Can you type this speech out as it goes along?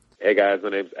Hey guys, my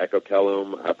name's Echo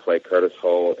Kellum. I play Curtis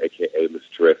Hull, aka Mr.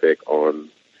 Terrific, on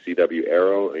CW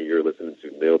Arrow, and you're listening to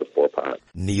Kneel Before Pod.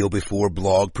 Kneel Before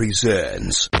Blog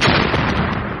presents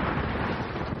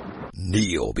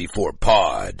Kneel Before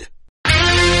Pod.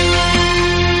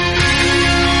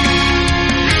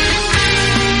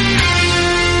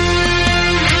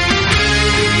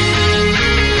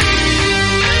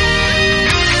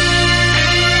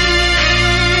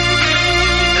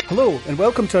 Hello, and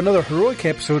welcome to another heroic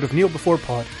episode of Kneel Before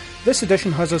Pod. This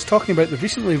edition has us talking about the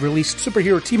recently released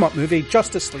superhero team-up movie,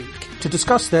 Justice League. To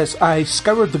discuss this, I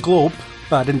scoured the globe,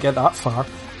 but I didn't get that far,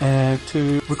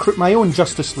 to recruit my own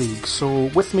Justice League. So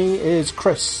with me is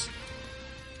Chris.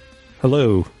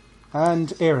 Hello.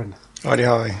 And Aaron. Howdy,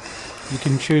 hi. You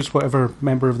can choose whatever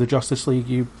member of the Justice League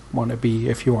you want to be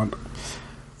if you want.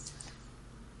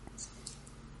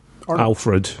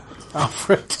 Alfred.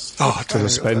 Alfred. Oh, I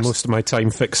spend most of my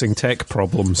time fixing tech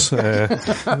problems. There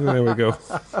we go.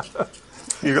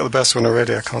 You got the best one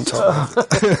already, I can't top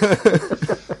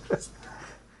that.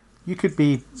 You could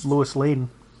be Lois Lane.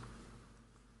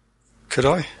 Could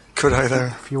I? Could I, though?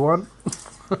 If you want.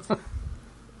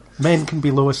 Men can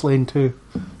be Lois Lane too.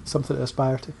 Something to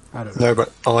aspire to. I don't know. No,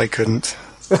 but I couldn't.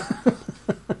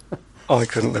 I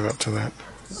couldn't live up to that.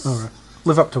 Alright.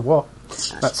 Live up to what?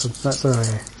 That's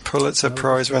a Pulitzer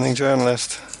Prize-winning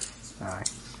journalist. Aye.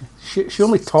 She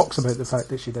only talks about the fact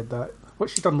that she did that.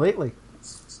 What's she done lately?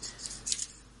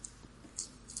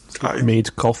 I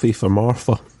made coffee for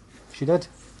Martha. She did.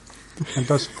 And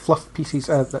does fluff pieces.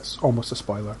 That's almost a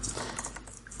spoiler.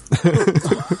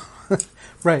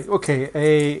 Right,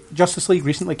 okay. Justice League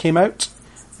recently came out.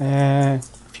 A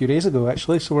few days ago,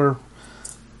 actually. So we're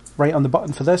right on the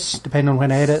button for this, depending on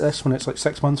when I edit this, when it's like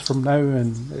 6 months from now,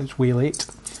 and it's way late.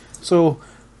 So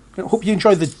I hope you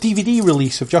enjoyed the DVD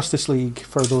release of Justice League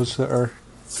for those that are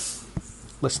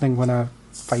listening when I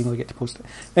finally get to post it.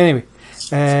 Anyway,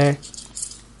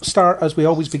 start as we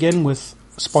always begin with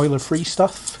spoiler-free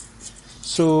stuff.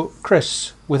 So,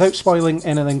 Chris, without spoiling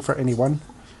anything for anyone,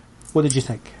 what did you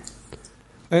think?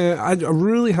 I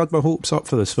really had my hopes up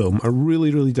for this film. I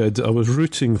really, really did. I was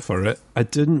rooting for it. I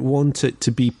didn't want it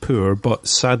to be poor, but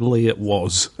sadly it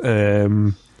was.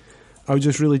 I was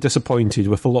just really disappointed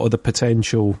with a lot of the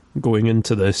potential going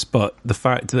into this, but the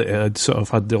fact that it had sort of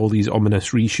had all these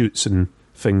ominous reshoots and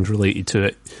things related to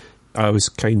it, I was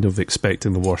kind of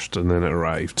expecting the worst, and then it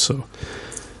arrived, so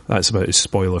that's about as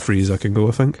spoiler-free as I can go,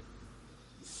 I think.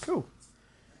 Cool.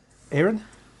 Aaron?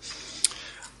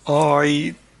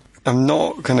 I am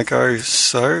not going to go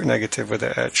so negative with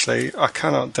it, actually. I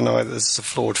cannot deny that this is a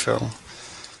flawed film.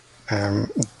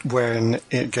 When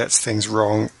it gets things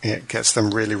wrong, it gets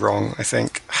them really wrong, I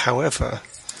think. However,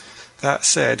 that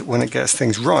said, when it gets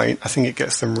things right, I think it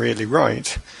gets them really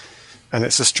right. And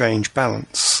it's a strange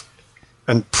balance.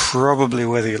 And probably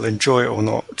whether you'll enjoy it or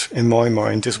not, in my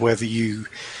mind, is whether you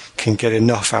can get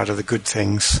enough out of the good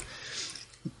things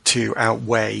to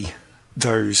outweigh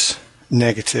those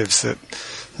negatives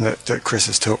that Chris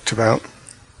has talked about.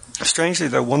 Strangely,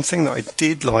 though, one thing that I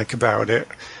did like about it,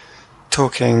 one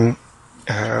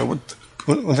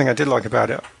thing I did like about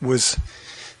it was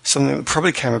something that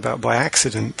probably came about by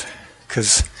accident,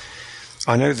 because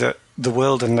I know that The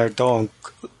World and No Dog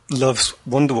loves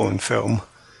Wonder Woman film,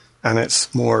 and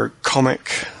it's more comic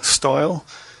style,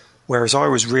 whereas I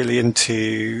was really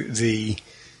into the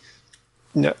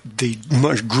much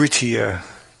grittier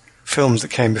films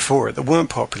that came before it that weren't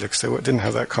popular because they didn't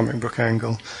have that comic book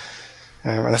angle.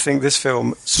 And I think this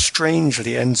film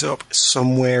strangely ends up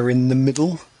somewhere in the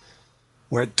middle,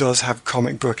 where it does have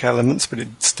comic book elements, but it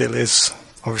still is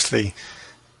obviously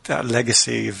that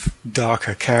legacy of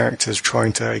darker characters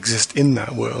trying to exist in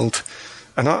that world.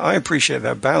 And I appreciate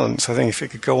that balance. I think if it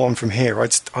could go on from here,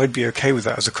 I'd be okay with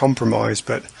that as a compromise,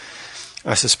 but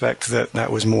I suspect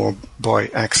that was more by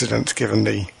accident, given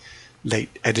the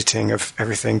late editing of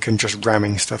everything and just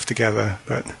ramming stuff together.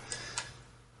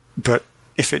 But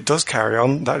if it does carry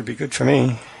on, that would be good for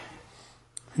me.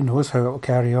 Who knows how it'll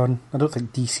carry on? I don't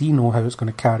think DC know how it's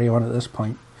going to carry on at this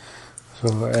point.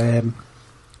 So,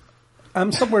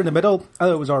 I'm somewhere in the middle. I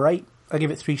thought it was alright. I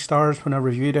gave it 3 stars when I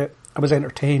reviewed it. I was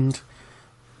entertained.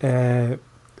 I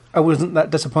wasn't that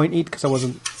disappointed because I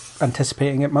wasn't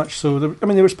anticipating it much. So,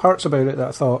 there was parts about it that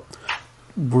I thought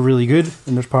were really good,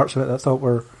 and there's parts of it that I thought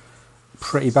were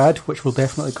pretty bad, which we'll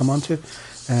definitely come on to.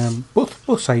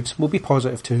 Both sides will be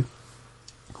positive too,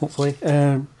 hopefully.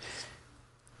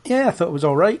 Yeah, I thought it was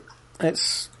all right.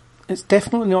 It's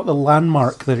definitely not the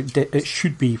landmark that it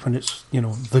should be when it's,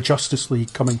 the Justice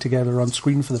League coming together on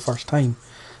screen for the first time.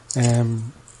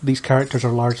 These characters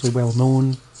are largely well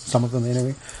known, some of them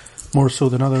anyway, more so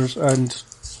than others, and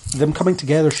them coming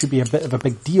together should be a bit of a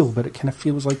big deal, but it kind of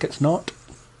feels like it's not.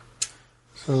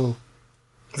 So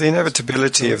the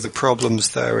inevitability of the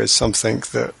problems there is something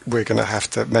that we're going to have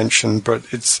to mention, but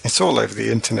it's all over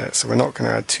the internet, so we're not going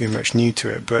to add too much new to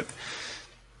it. But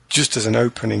just as an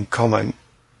opening comment,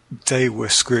 they were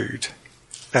screwed.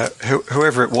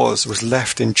 Whoever it was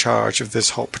left in charge of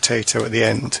this hot potato at the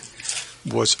end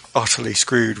was utterly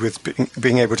screwed with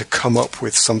being able to come up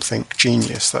with something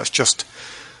genius. That's just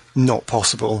not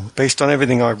possible. Based on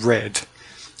everything I've read,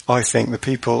 I think the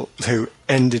people who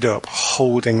ended up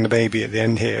holding the baby at the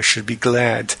end here should be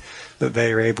glad that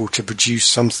they were able to produce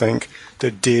something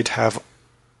that did have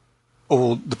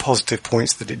all the positive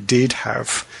points that it did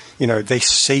have. You know, they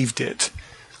saved it.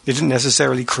 They didn't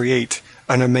necessarily create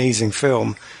an amazing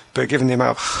film, but given the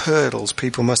amount of hurdles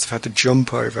people must have had to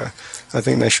jump over, I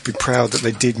think they should be proud that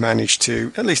they did manage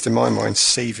to, at least in my mind,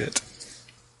 save it.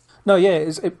 No, yeah,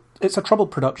 it's a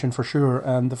troubled production for sure,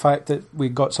 and the fact that we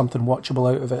got something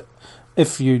watchable out of it,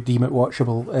 if you deem it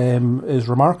watchable, is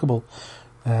remarkable.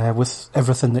 With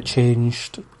everything that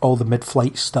changed, all the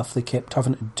mid-flight stuff they kept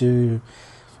having to do,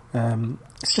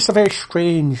 it's just a very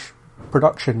strange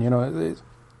production. You know,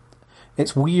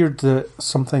 it's weird that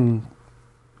something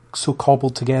so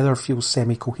cobbled together feels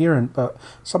semi-coherent, but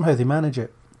somehow they manage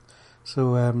it.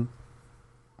 So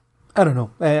I don't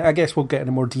know. I guess we'll get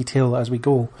into more detail as we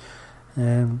go.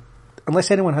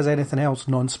 Unless anyone has anything else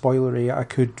non-spoilery, I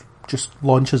could just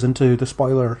launch us into the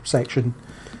spoiler section.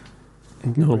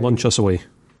 No, launch us away.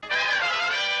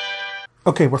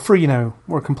 Okay, we're free now.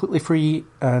 We're completely free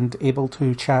and able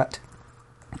to chat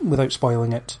without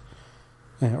spoiling it.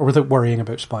 Or without worrying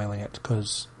about spoiling it,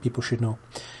 because people should know.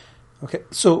 Okay,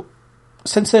 so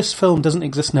since this film doesn't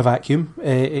exist in a vacuum,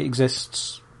 it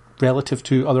exists relative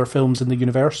to other films in the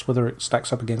universe, whether it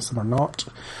stacks up against them or not.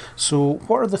 So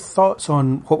what are the thoughts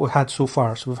on what we've had so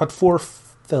far? So we've had 4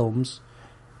 films,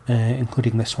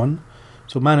 including this one.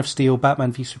 So Man of Steel,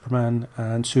 Batman v Superman,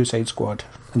 and Suicide Squad,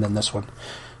 and then this one.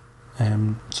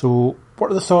 So what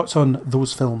are the thoughts on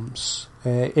those films?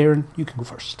 Aaron, you can go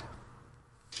first.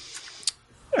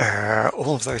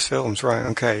 All of those films, right,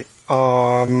 okay.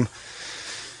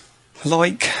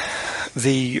 Like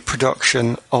the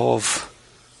production of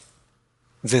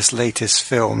this latest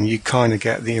film, you kind of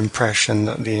get the impression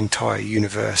that the entire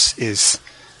universe is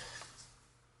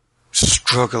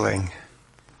struggling.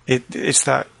 It's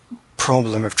that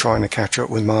problem of trying to catch up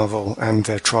with Marvel, and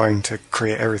they're trying to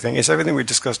create everything. It's everything we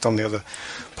discussed on the other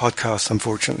podcast,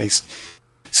 unfortunately.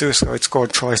 Suicide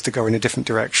Squad tries to go in a different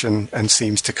direction and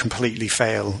seems to completely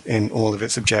fail in all of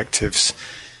its objectives.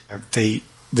 The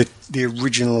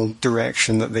original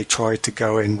direction that they tried to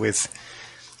go in with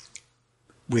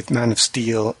Man of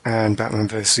Steel and Batman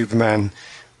vs Superman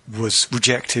was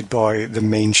rejected by the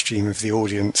mainstream of the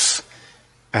audience,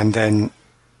 and then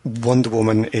Wonder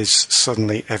Woman is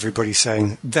suddenly everybody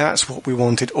saying, that's what we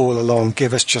wanted all along,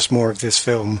 give us just more of this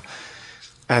film.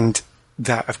 And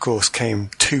that, of course, came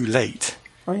too late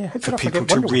for people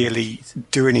to really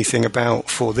do anything about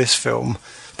for this film.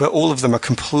 But all of them are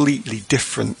completely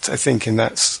different, I think, in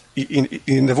that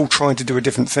they've all tried to do a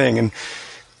different thing.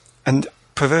 And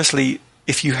perversely,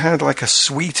 if you had like a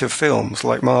suite of films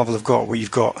like Marvel have got, where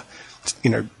you've got,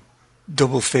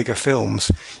 double-figure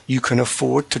films, you can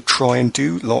afford to try and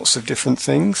do lots of different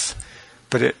things.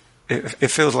 But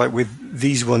it feels like with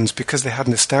these ones, because they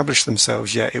hadn't established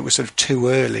themselves yet, it was sort of too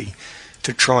early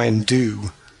to try and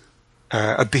do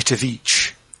a bit of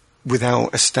each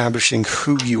without establishing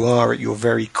who you are at your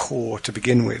very core to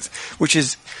begin with, which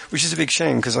is a big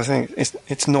shame, because I think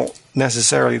it's not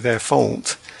necessarily their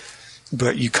fault,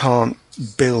 but you can't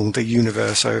build a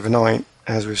universe overnight,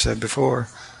 as we've said before.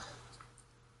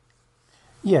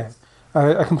 Yeah,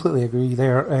 I completely agree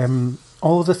there.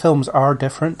 All of the films are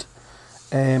different.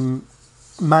 Man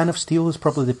of Steel is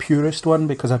probably the purest one,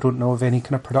 because I don't know of any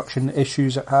kind of production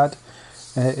issues it had.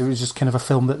 It was just kind of a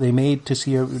film that they made to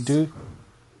see how it would do.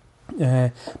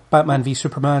 Batman v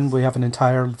Superman, we have an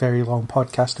entire very long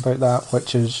podcast about that,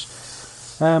 which is,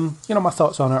 my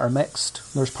thoughts on it are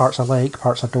mixed. There's parts I like,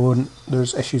 parts I don't.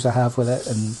 There's issues I have with it,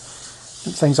 and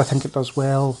things I think it does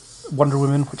well. Wonder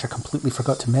Woman, which I completely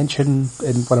forgot to mention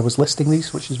when I was listing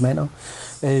these, which is mental,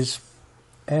 is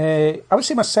I would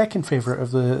say my second favourite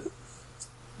of the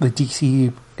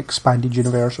DC expanded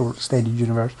universe or extended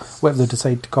universe, whatever they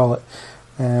decide to call it.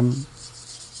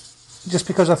 Just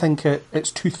because I think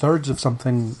it's 2/3 of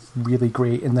something really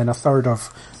great, and then 1/3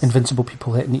 of invincible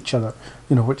people hitting each other,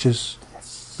 which has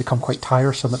become quite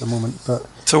tiresome at the moment. But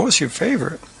so, what's your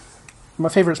favourite? My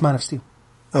favourite's Man of Steel.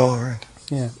 Oh, right.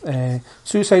 Yeah,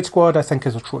 Suicide Squad I think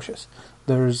is atrocious.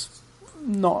 There's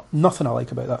nothing I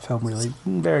like about that film, really.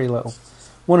 Very little.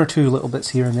 one or two little bits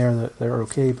here and there that are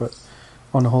okay, but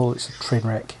on the whole, it's a train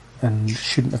wreck and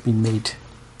shouldn't have been made.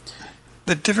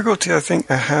 The difficulty I think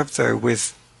I have, though,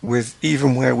 with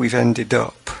even where we've ended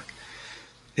up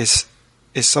is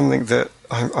something that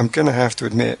I'm going to have to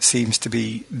admit seems to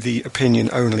be the opinion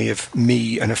only of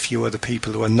me and a few other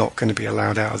people who are not going to be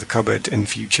allowed out of the cupboard in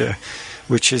future,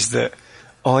 which is that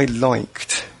I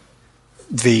liked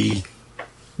the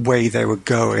way they were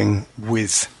going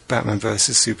with Batman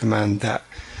vs Superman, that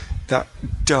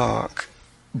dark,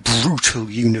 brutal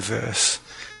universe,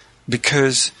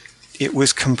 because it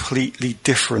was completely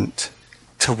different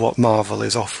to what Marvel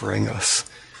is offering us.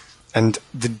 And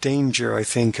the danger, I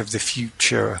think, of the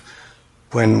future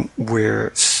when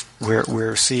we're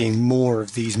seeing more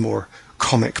of these more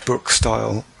comic book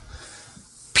style,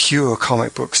 pure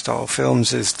comic book style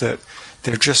films, is that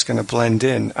they're just going to blend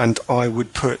in. And I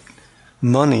would put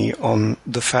money on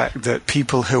the fact that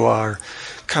people who are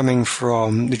coming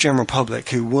from the general public,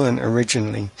 who weren't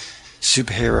originally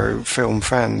superhero film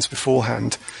fans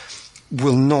beforehand,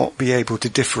 will not be able to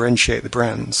differentiate the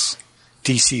brands,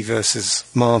 DC versus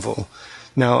Marvel.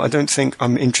 Now, I don't think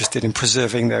I'm interested in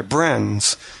preserving their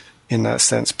brands in that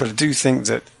sense, but I do think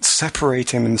that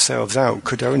separating themselves out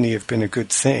could only have been a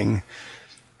good thing.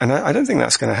 And I don't think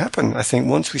that's going to happen. I think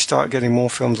once we start getting more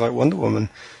films like Wonder Woman,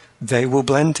 they will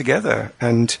blend together,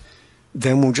 and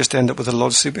then we'll just end up with a lot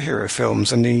of superhero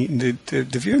films, and the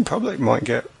viewing public might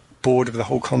get bored of the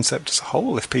whole concept as a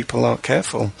whole if people aren't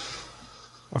careful.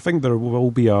 I think there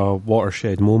will be a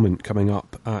watershed moment coming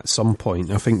up at some point.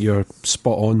 I think you're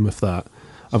spot on with that.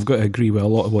 I've got to agree with a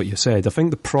lot of what you said. I think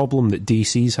the problem that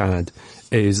DC's had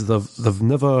is they've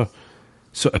never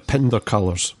sort of pinned their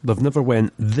colours. They've never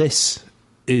went, this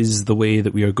is the way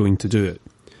that we are going to do it.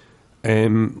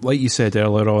 Like you said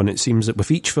earlier on, it seems that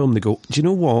with each film they go, do you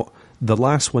know what? The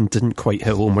last one didn't quite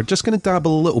hit home. We're just going to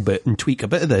dabble a little bit and tweak a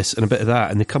bit of this and a bit of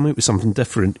that, and they come out with something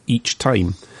different each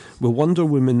time. With Wonder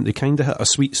Woman, they kind of hit a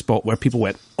sweet spot where people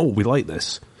went, oh, we like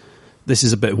this. This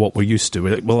is a bit of what we're used to.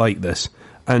 We like this.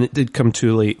 And it did come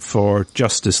too late for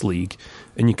Justice League.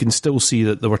 And you can still see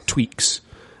that there were tweaks,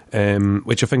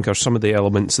 which I think are some of the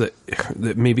elements that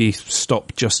maybe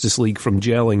stopped Justice League from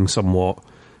gelling somewhat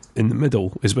in the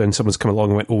middle, is when someone's come along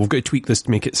and went, oh, we've got to tweak this to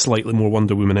make it slightly more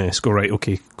Wonder Woman-esque. All right,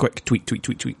 okay, quick,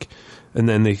 tweak. And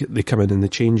then they come in and they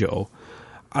change it all.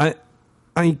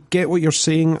 I get what you're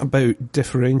saying about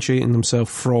differentiating themselves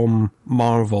from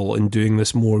Marvel and doing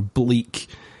this more bleak,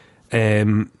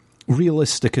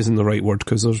 realistic isn't the right word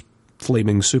because there's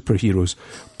flaming superheroes,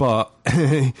 but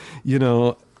you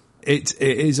know, it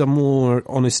is a more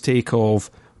honest take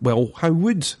of, well, how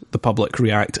would the public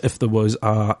react if there was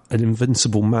an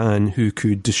invincible man who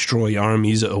could destroy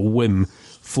armies at a whim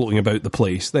floating about the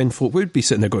place? Then folk would be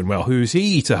sitting there going, well, who's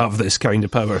he to have this kind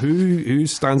of power? Who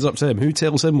stands up to him? Who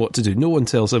tells him what to do? No one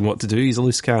tells him what to do. He's a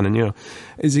loose cannon, you know.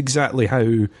 Is exactly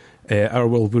how our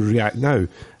world would react now.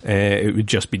 It would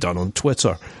just be done on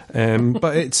Twitter.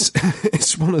 But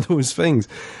it's one of those things.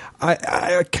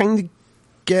 I kind of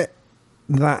get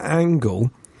that angle,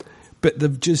 but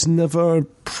they've just never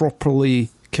properly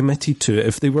committed to it.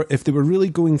 If they were really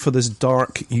going for this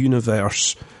dark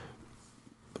universe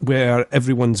where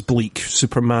everyone's bleak,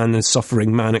 Superman is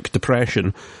suffering manic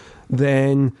depression,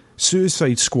 then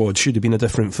Suicide Squad should have been a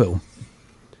different film.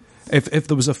 If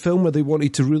there was a film where they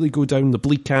wanted to really go down the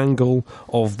bleak angle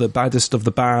of the baddest of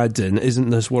the bad and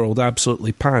isn't this world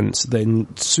absolutely pants, then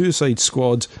Suicide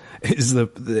Squad is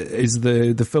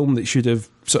the film that should have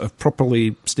sort of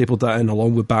properly stapled that in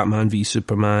along with Batman v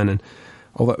Superman and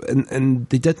all that, and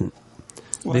they didn't.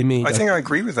 Well, I think I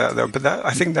agree with that though, but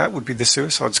I think that would be the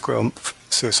Suicide Squad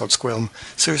film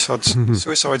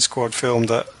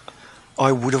that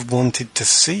I would have wanted to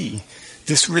see.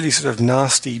 This really sort of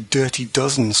nasty, Dirty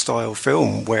Dozen style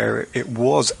film where it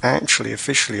was actually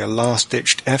officially a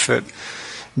last-ditched effort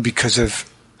because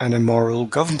of an immoral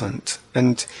government.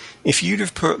 And if you'd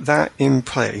have put that in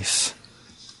place,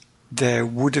 there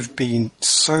would have been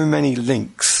so many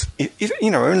links.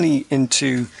 Only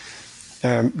into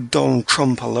Donald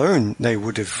Trump alone,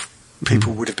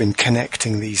 people would have been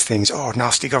connecting these things. Oh,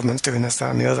 nasty government's doing this,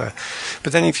 that, and the other.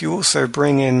 But then if you also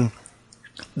bring in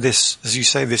this, as you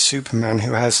say, this Superman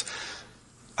who has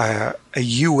a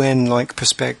UN-like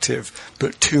perspective,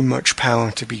 but too much power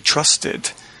to be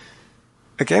trusted.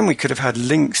 Again, we could have had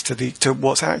links to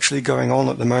what's actually going on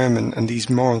at the moment and these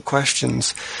moral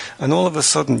questions. And all of a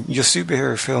sudden, your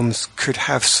superhero films could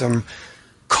have some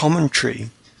commentary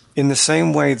in the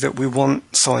same way that we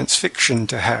want science fiction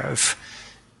to have.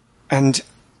 And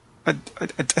I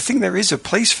think there is a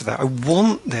place for that. I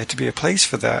want there to be a place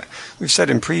for that. We've said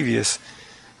in previous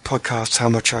podcasts how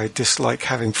much I dislike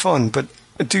having fun, but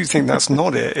do think that's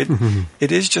not it.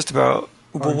 It is just about,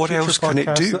 well, what else can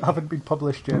it do? That haven't been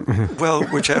published yet. Well,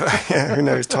 whichever. Yeah, who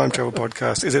knows? Time travel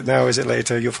podcast. Is it now? Is it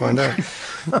later? You'll find out.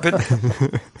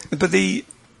 But the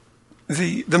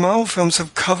Marvel films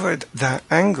have covered that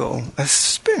angle,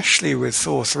 especially with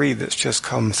Thor 3 that's just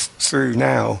come through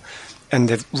now, and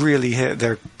they've really hit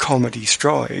their comedy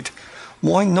stride.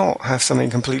 Why not have something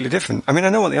completely different? I mean, I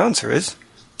know what the answer is.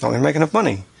 Not going to make enough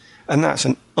money. And that's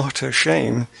an utter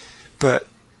shame. But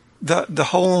the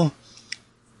whole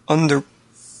underpinning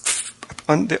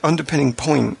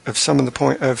point of some of the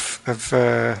point of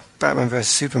Batman vs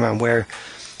Superman, where,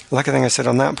 like I think I said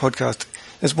on that podcast,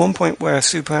 there's one point where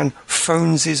Superman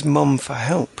phones his mum for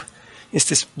help. It's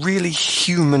this really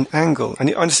human angle.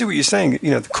 And I see what you're saying.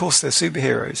 You know, of course they're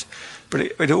superheroes, but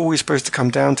it's always supposed to come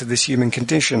down to this human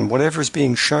condition. Whatever is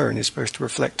being shown is supposed to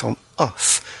reflect on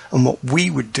us and what we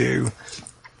would do.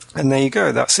 And there you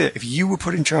go. That's it. If you were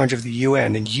put in charge of the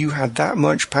UN and you had that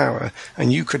much power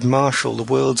and you could marshal the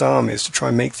world's armies to try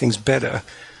and make things better,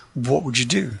 what would you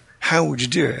do? How would you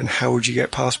do it? And how would you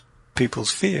get past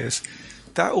people's fears?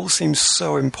 That all seems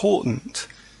so important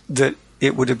that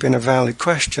it would have been a valid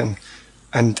question.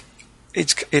 And I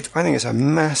think it's a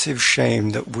massive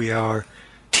shame that we are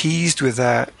teased with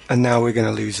that and now we're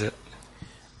going to lose it.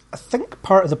 I think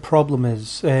part of the problem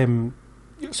is,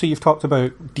 so you've talked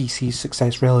about DC's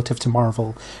success relative to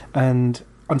Marvel, and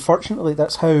unfortunately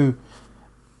that's how,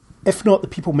 if not the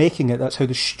people making it, that's how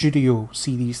the studio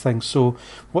see these things. So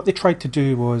what they tried to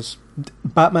do was,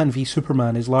 Batman v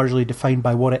Superman is largely defined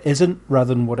by what it isn't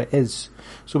rather than what it is.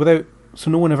 So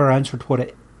no one ever answered what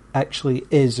it actually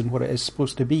is and what it is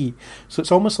supposed to be. So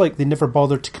it's almost like they never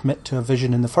bothered to commit to a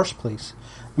vision in the first place.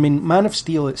 I mean, Man of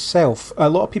Steel itself, a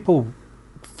lot of people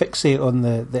fixate on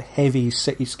the heavy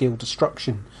city-scale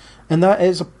destruction, and that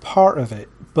is a part of it,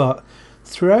 but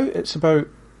throughout it's about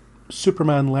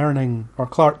Superman learning, or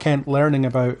Clark Kent learning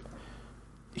about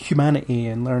humanity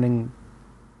and learning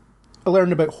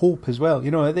about hope as well.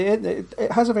 You know,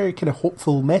 it has a very kind of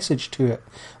hopeful message to it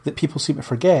that people seem to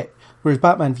forget, whereas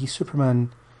Batman v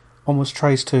Superman almost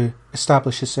tries to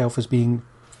establish itself as being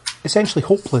essentially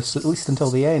hopeless, at least until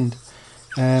the end.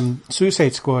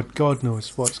 Suicide Squad, God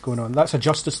knows what's going on. That's a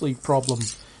Justice League problem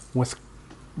with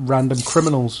random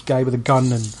criminals, guy with a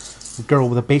gun and a girl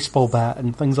with a baseball bat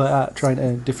and things like that, trying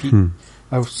to defeat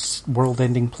a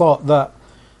world-ending plot. That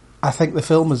I think the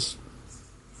film has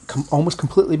almost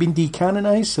completely been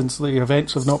decanonised since the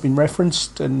events have not been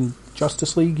referenced in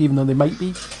Justice League, even though they might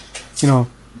be. You know,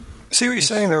 see what you're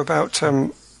saying there about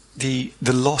the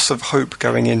loss of hope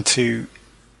going into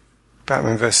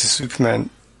Batman versus Superman.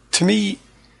 To me,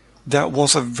 that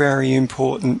was a very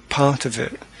important part of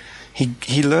it.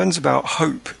 He learns about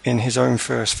hope in his own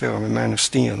first film, in Man of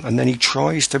Steel, and then he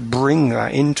tries to bring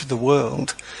that into the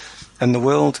world, and the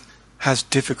world has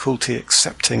difficulty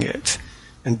accepting it.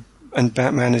 And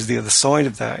Batman is the other side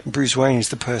of that. Bruce Wayne is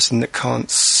the person that can't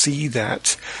see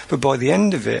that. But by the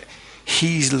end of it,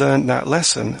 he's learned that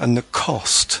lesson, and the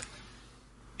cost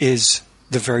is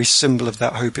the very symbol of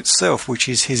that hope itself, which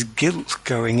is his guilt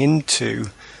going into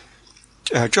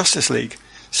Justice League.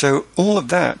 So all of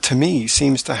that, to me,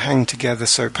 seems to hang together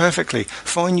so perfectly.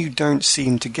 Fine, you don't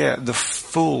seem to get the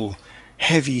full,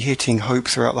 heavy-hitting hope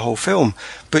throughout the whole film,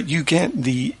 but you get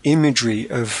the imagery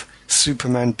of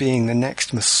Superman being the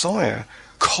next Messiah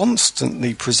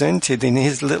constantly presented in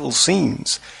his little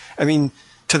scenes. I mean,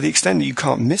 to the extent that you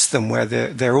can't miss them, where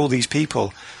there are all these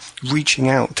people reaching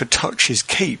out to touch his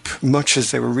cape, much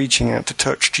as they were reaching out to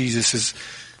touch Jesus's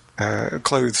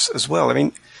clothes as well. I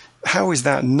mean, how is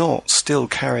that not still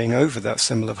carrying over that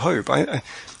symbol of hope? I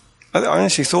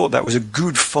honestly thought that was a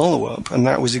good follow-up, and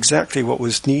that was exactly what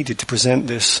was needed to present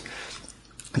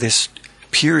this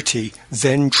purity,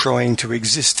 then trying to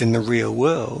exist in the real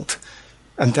world.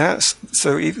 And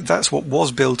that's what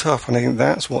was built up, and I think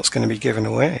that's what's going to be given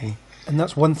away. And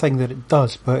that's one thing that it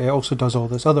does, but it also does all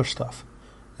this other stuff.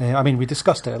 I mean, we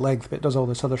discussed it at length, but it does all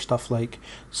this other stuff like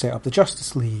set up the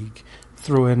Justice League,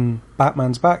 throw in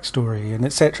Batman's backstory, and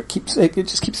etc. It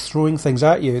just keeps throwing things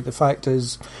at you. The fact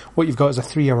is, what you've got is a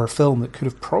 3-hour film that could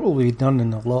have probably been done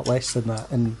in a lot less than that,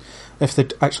 and if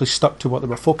they'd actually stuck to what they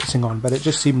were focusing on. But it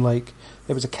just seemed like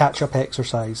it was a catch-up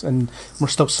exercise, and we're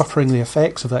still suffering the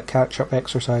effects of that catch-up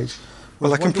exercise.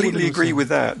 Well, I completely agree with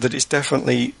that it's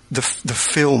definitely the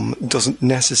film doesn't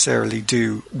necessarily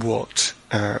do what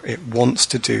it wants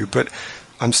to do, but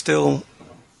I'm still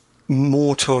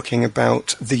more talking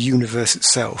about the universe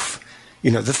itself,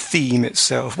 you know, the theme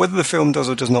itself. Whether the film does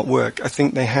or does not work, I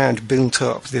think they had built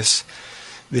up this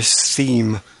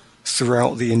theme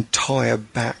throughout the entire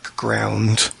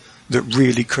background that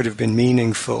really could have been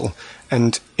meaningful.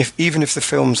 And even if the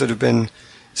films that have been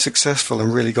successful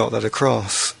and really got that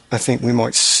across, I think we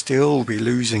might still be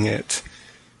losing it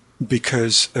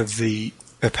because of the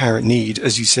apparent need.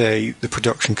 As you say, the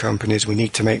production companies, we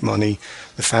need to make money.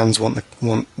 The fans want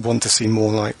to see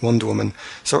more like Wonder Woman.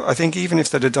 So I think even if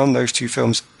they'd have done those two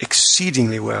films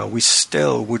exceedingly well, we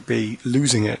still would be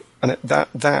losing it. And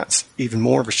that's even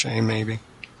more of a shame, maybe.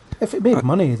 If it made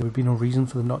money, there would be no reason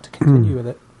for them not to continue with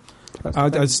it.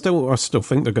 I still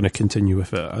think they're going to continue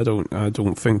with it. I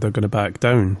don't think they're going to back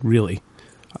down, really.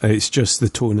 It's just the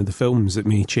tone of the films that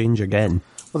may change again.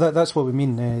 Well, that's what we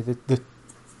mean.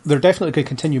 They're definitely going to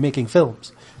continue making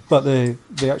films, but the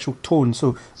actual tone.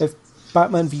 So if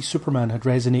Batman v Superman had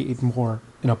resonated more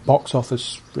in a box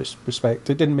office respect,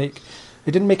 it didn't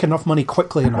make enough money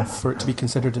quickly enough for it to be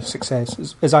considered a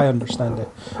success, as I understand it.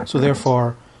 So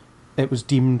therefore, it was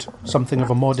deemed something of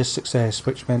a modest success,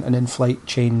 which meant an in-flight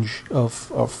change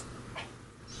of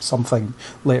something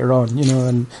later on,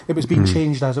 and it was being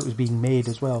changed as it was being made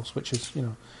as well, which is,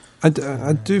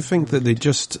 I do think that they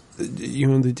just,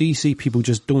 the DC people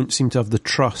just don't seem to have the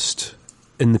trust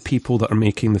in the people that are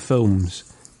making the films,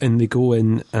 and they go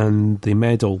in and they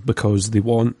meddle because they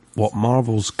want what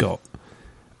Marvel's got,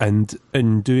 and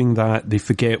in doing that they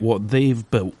forget what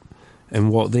they've built and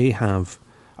what they have.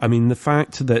 I mean, the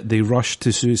fact that they rushed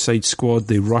to Suicide Squad,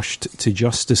 they rushed to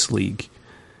Justice League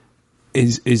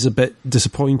is a bit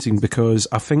disappointing, because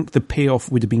I think the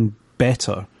payoff would have been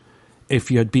better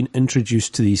if you had been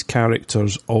introduced to these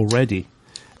characters already.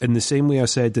 In the same way I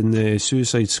said in the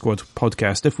Suicide Squad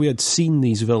podcast, if we had seen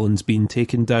these villains being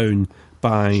taken down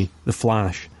by The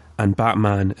Flash and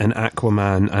Batman and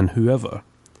Aquaman and whoever,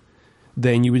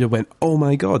 then you would have went, oh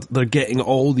my god, they're getting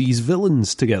all these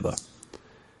villains together.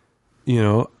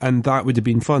 And that would have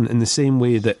been fun, in the same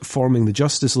way that forming the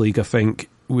Justice League, I think,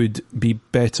 would be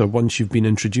better once you've been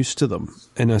introduced to them,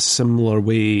 in a similar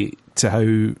way to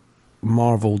how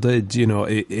Marvel did.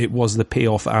 It was the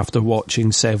payoff after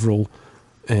watching several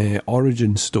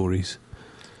origin stories.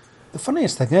 The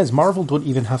funniest thing is, Marvel don't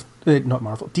even have... not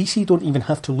Marvel. DC don't even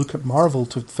have to look at Marvel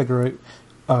to figure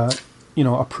out,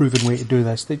 a proven way to do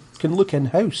this. They can look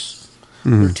in-house.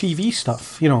 Their TV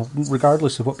stuff,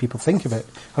 regardless of what people think of it,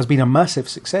 has been a massive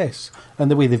success,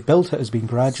 and the way they've built it has been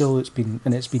gradual. It's been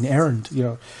earned.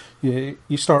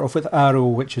 You start off with Arrow,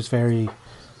 which is very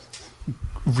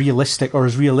realistic, or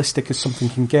as realistic as something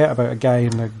can get, about a guy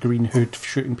in a green hood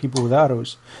shooting people with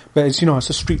arrows. But it's it's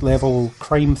a street level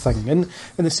crime thing, and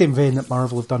in the same vein that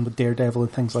Marvel have done with Daredevil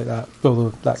and things like that, although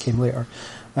that came later.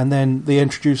 And then they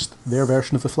introduced their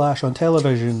version of The Flash on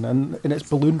television, and it's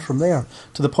ballooned from there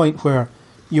to the point where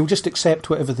you'll just accept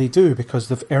whatever they do because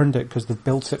they've earned it, because they've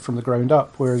built it from the ground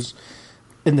up. Whereas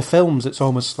in the films, it's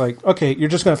almost like, okay, you're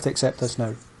just going to have to accept this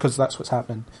now, because that's what's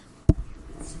happening.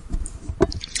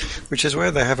 Which is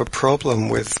where they have a problem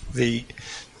with the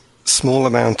small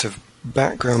amount of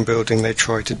background building they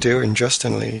try to do in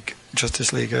Justice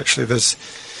League. Actually, there's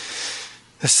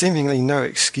seemingly no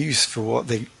excuse for what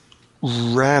they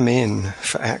ram in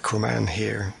for Aquaman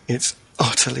here. It's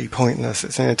utterly pointless.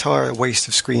 It's an entire waste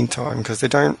of screen time, because they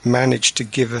don't manage to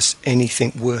give us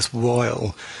anything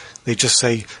worthwhile. They just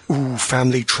say, ooh,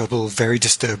 family trouble, very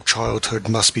disturbed childhood,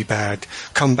 must be bad.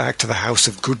 Come back to the house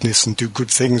of goodness and do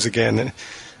good things again.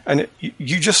 And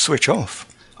you just switch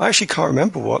off. I actually can't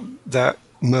remember what that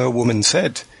Mer woman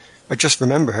said. I just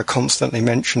remember her constantly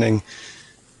mentioning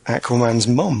Aquaman's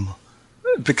mum,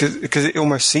 because it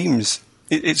almost seems...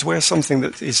 It's where something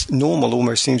that is normal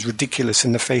almost seems ridiculous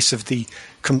in the face of the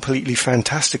completely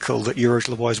fantastical that you're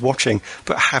otherwise watching,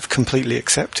 but have completely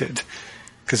accepted,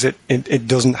 because it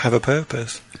doesn't have a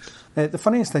purpose. The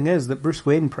funniest thing is that Bruce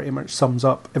Wayne pretty much sums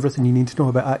up everything you need to know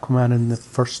about Aquaman in the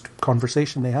first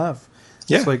conversation they have.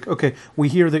 Yeah. It's like, okay, we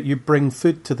hear that you bring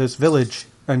food to this village,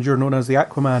 and you're known as the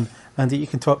Aquaman, and that you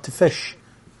can talk to fish.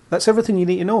 That's everything you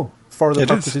need to know for the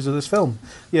purposes of this film.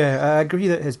 Yeah, I agree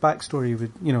that his backstory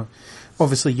would,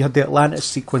 obviously you had the Atlantis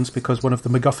sequence because one of the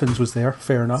MacGuffins was there,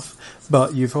 fair enough.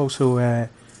 But you've also,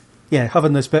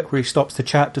 having this bit where he stops to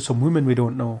chat to some woman we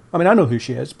don't know. I mean, I know who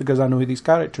she is because I know who these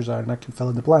characters are and I can fill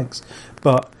in the blanks.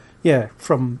 But, yeah,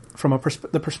 from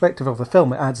the perspective of the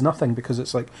film, it adds nothing, because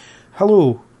it's like,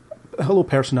 hello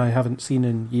person I haven't seen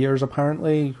in years,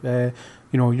 apparently.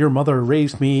 Your mother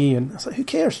raised me, and it's like, who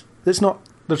cares? It's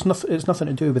nothing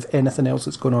to do with anything else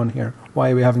that's going on here.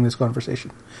 Why are we having this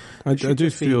conversation? I do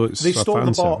feel it's they a stole fan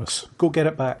the box. service. Go get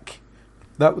it back.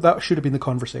 That should have been the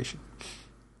conversation.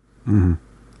 Mm-hmm.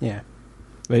 Yeah,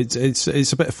 it's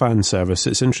a bit of fan service.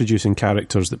 It's introducing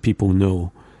characters that people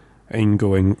know and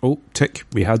going, oh, tick,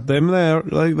 we had them there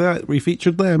like that. We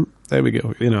featured them. There we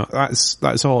go.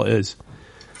 That's all it is.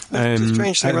 The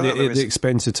strange thing at about that the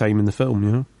expense of time in the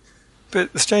film,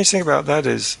 But the strange thing about that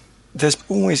is there's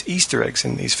always Easter eggs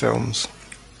in these films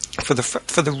for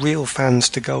the real fans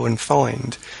to go and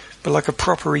find. But like a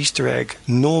proper Easter egg,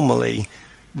 normally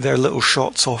they're little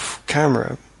shots off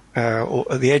camera or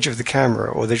at the edge of the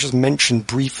camera, or they're just mentioned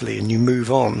briefly and you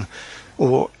move on.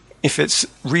 Or if it's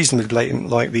reasonably blatant,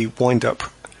 like the wind-up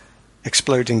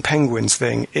exploding penguins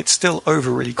thing, it's still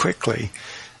over really quickly.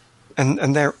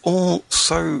 And they're all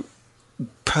so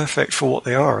perfect for what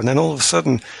they are. And then all of a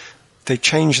sudden, they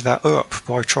change that up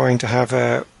by trying to have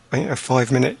a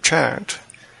 5-minute chat.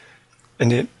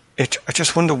 And I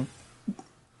just wonder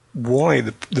why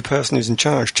the person who's in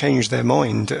charge changed their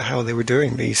mind at how they were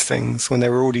doing these things when they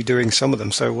were already doing some of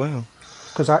them so well.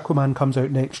 Because Aquaman comes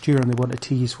out next year and they want to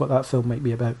tease what that film might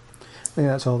be about. I think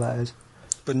that's all that is.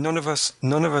 But none of us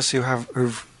who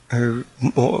haven't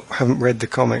read the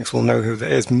comics will know who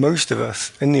that is. Most of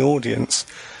us in the audience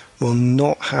will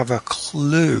not have a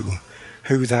clue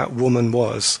who that woman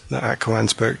was that Aquaman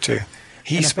spoke to.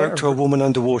 He spoke to a woman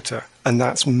underwater, and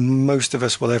that's most of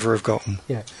us will ever have gotten.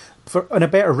 Yeah. In a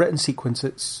better written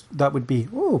sequence, that would be,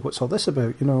 what's all this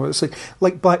about? It's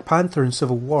like Black Panther in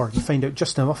Civil War. You find out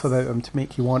just enough about him to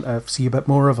make you want to see a bit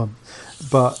more of him.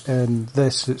 But in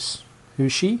this, it's,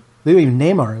 who's she? They don't even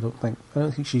name her, I don't think. I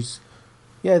don't think she's...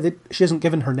 Yeah, she hasn't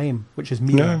given her name, which is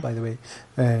Mia, by the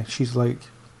way. She's like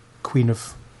Queen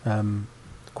of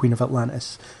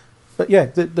Atlantis. But yeah,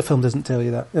 the film doesn't tell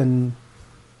you that. And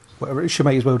whatever, she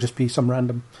might as well just be some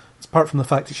random... Apart from the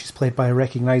fact that she's played by a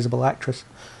recognisable actress,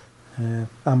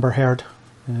 Amber Heard.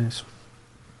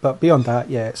 But beyond that,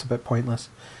 yeah, it's a bit pointless.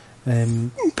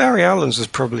 Barry Allen's was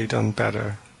probably done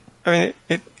better. I mean,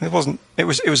 it wasn't... It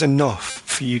was enough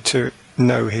for you to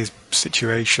know his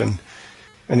situation,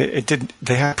 and it did.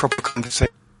 They had proper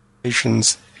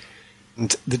conversations,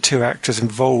 and the two actors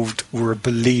involved were a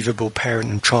believable parent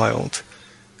and child.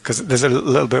 Because there's a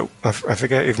little bit, I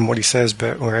forget even what he says,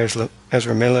 but where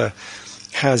Ezra Miller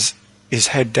has his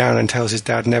head down and tells his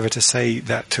dad never to say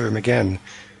that to him again,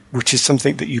 which is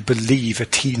something that you believe a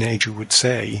teenager would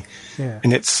say. Yeah.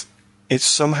 And it's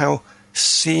somehow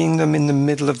seeing them in the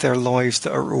middle of their lives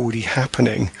that are already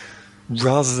happening,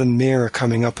 rather than Mira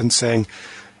coming up and saying,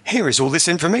 here is all this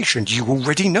information you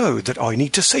already know that I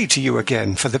need to say to you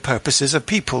again for the purposes of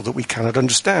people that we cannot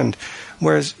understand.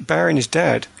 Whereas Barry and his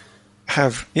dad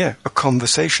have, a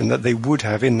conversation that they would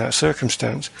have in that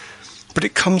circumstance. But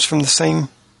it comes from the same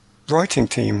writing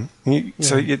team.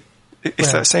 So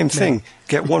it's that same thing.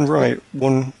 Get one right,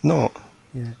 one not.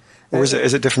 Yeah. Or is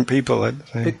it different people?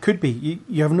 It could be.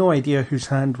 You have no idea whose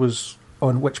hand was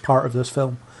on which part of this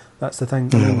film. That's the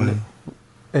thing.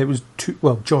 It was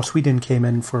Joss Whedon came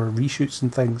in for reshoots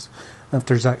and things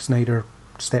after Zack Snyder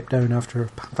stepped down after a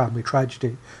family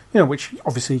tragedy. Which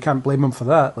obviously you can't blame him for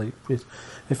that. Like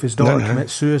if his daughter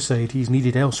commits suicide, he's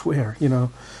needed elsewhere.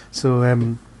 So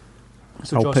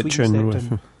I'll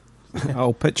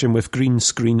pitch in with green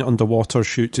screen underwater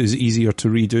shoot is easier to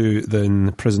redo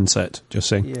than prison set. Just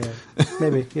saying. Yeah,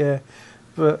 maybe. Yeah,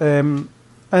 but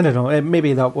I don't know.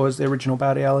 Maybe that was the original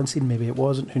Barry Allen scene. Maybe it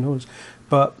wasn't. Who knows?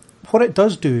 But what it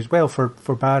does do as well for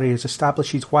Barry is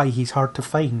establishes why he's hard to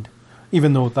find,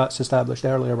 even though that's established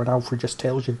earlier when Alfred just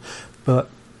tells you. But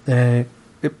it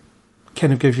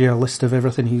kind of gives you a list of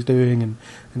everything he's doing, and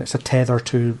it's a tether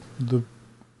to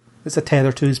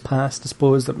his past, I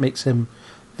suppose, that makes him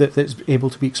that's able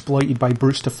to be exploited by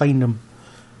Bruce to find him,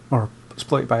 or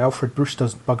exploited by Alfred. Bruce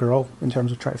does bugger all in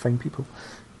terms of trying to find people.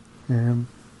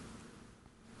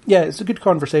 It's a good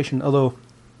conversation, although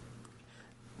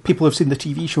people who've seen the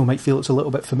TV show might feel it's a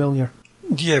little bit familiar.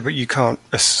 Yeah, but you can't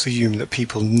assume that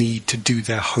people need to do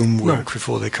their homework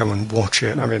before they come and watch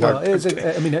it. No, it isn't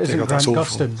Grant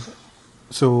Gustin.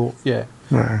 So, yeah.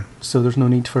 No. So there's no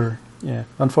need for... Yeah,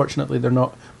 unfortunately they're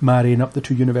not marrying up the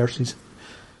two universes,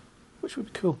 which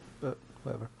would be cool, but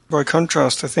whatever. By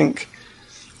contrast, I think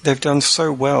they've done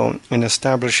so well in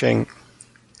establishing,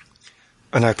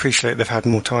 and I appreciate they've had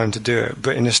more time to do it,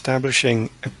 but in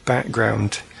establishing a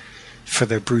background for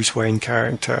the Bruce Wayne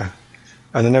character.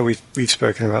 And I know we've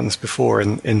spoken about this before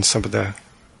in some of the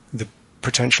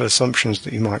potential assumptions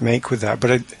that you might make with that,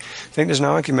 but I think there's an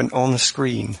argument on the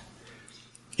screen.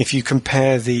 If you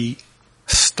compare the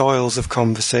styles of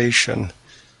conversation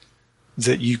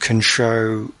that you can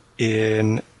show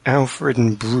in Alfred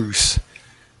and Bruce,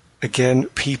 again,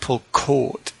 people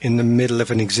caught in the middle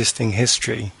of an existing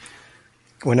history.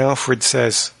 When Alfred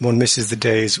says one misses the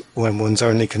days when one's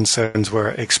only concerns were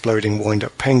exploding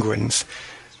wind-up penguins,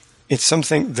 it's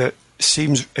something that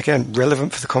seems, again,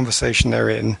 relevant for the conversation they're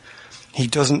in. He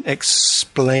doesn't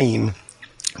explain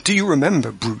do you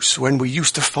remember, Bruce, when we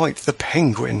used to fight the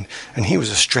Penguin, and he was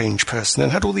a strange person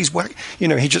and had all these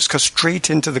he just cut straight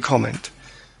into the comment.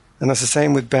 And that's the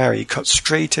same with Barry. He cut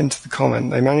straight into the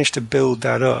comment. They managed to build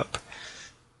that up.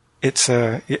 It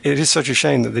is such a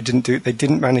shame that they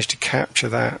didn't manage to capture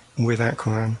that with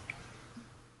Aquaman.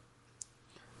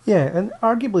 Yeah, and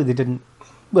arguably they didn't.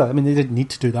 Well, I mean, they didn't need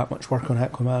to do that much work on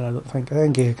Aquaman, I don't think. I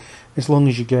think as long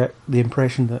as you get the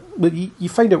impression that... But you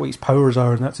find out what his powers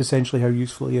are, and that's essentially how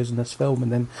useful he is in this film,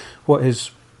 and then what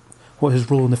his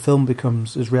role in the film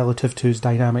becomes is relative to his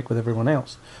dynamic with everyone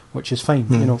else, which is fine.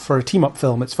 You know, for a team-up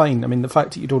film, it's fine. I mean, the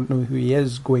fact that you don't know who he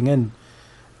is going in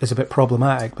is a bit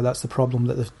problematic, but that's the problem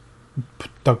that they've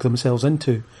dug themselves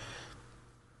into.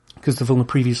 Because they've only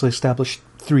previously established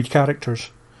 3 characters,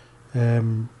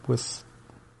 with...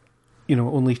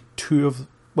 only two of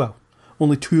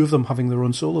them having their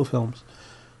own solo films.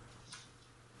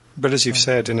 But as you've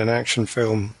said, in an action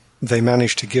film, they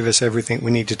managed to give us everything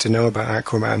we needed to know about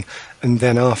Aquaman, and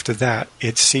then after that,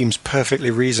 it seems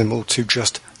perfectly reasonable to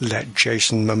just let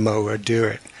Jason Momoa do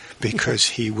it, because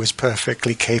he was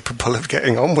perfectly capable of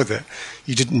getting on with it.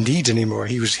 You didn't need any more.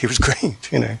 He was great,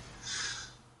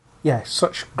 Yeah,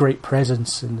 such great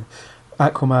presence, and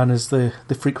Aquaman is the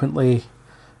frequently...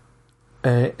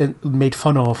 made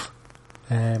fun of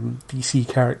DC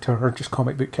character, or just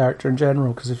comic book character in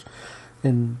general, because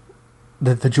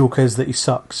the joke is that he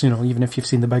sucks. Even if you've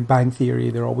seen The Big Bang Theory,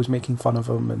 they're always making fun of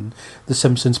him, and The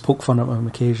Simpsons poke fun at him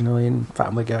occasionally, and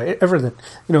Family Guy, everything.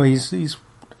 He's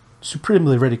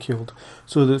supremely ridiculed.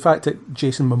 So the fact that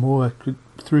Jason Momoa,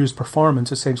 through his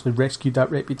performance, essentially rescued that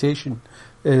reputation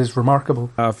is remarkable.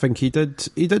 I think he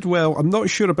did well. I'm not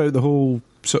sure about the whole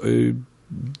sort of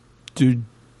dude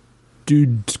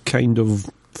kind of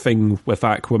thing with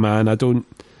Aquaman. I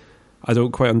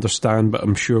don't quite understand, but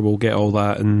I'm sure we'll get all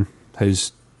that in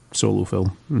his solo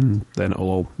film, and then it'll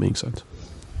all make sense.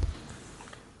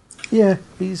 Yeah,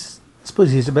 I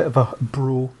suppose he's a bit of a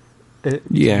bro.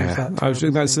 Yeah, I was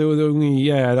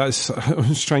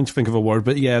trying to think of a word,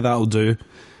 but yeah, that'll do.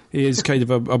 He is kind of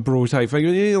a bro type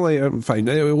thing. Fine.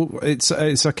 It's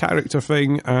a character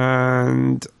thing,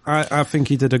 and I think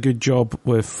he did a good job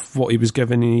with what he was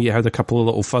given. He had a couple of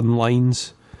little fun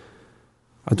lines.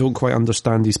 I don't quite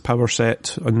understand his power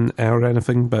set or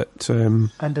anything, but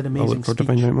and an amazing speech. To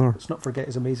find out more. Let's not forget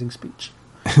his amazing speech.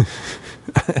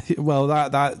 Well,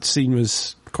 that scene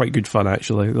was quite good fun,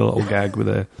 actually. The little gag with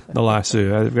the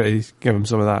lasso. I've got to give him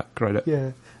some of that credit.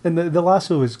 Yeah. And the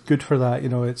lasso is good for that.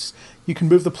 It's you can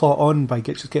move the plot on by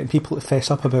just getting people to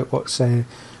fess up about what's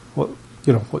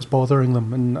bothering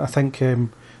them. And I think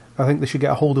they should get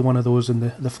a hold of one of those in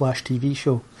the Flash TV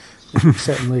show. It would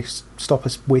certainly stop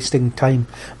us wasting time,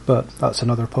 but that's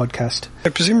another podcast.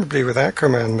 Presumably, with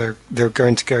Aquaman, they're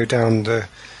going to go down the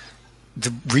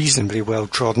reasonably well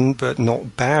trodden but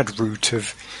not bad route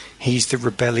of he's the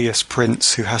rebellious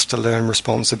prince who has to learn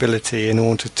responsibility in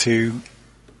order to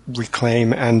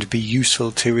reclaim and be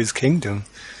useful to his kingdom,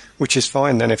 which is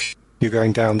fine then if you're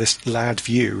going down this lad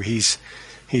view. He's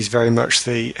very much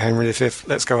the Henry V,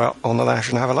 let's go out on the lash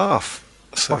and have a laugh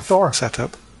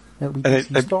setup. It'll be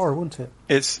DC's Thor, won't it?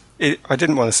 I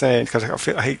didn't want to say it because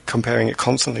I hate comparing it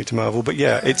constantly to Marvel, but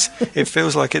yeah, it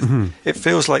feels like it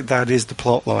feels like that is the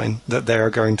plot line that they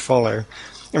are going to follow.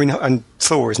 I mean, and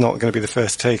Thor is not going to be the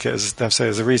first to take it. As I've said,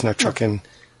 there's a reason I chuck in,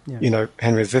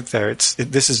 Henry V there.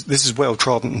 This is well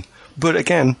trodden, but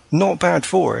again, not bad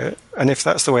for it. And if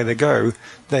that's the way they go,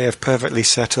 they have perfectly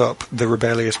set up the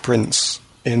rebellious prince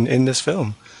in this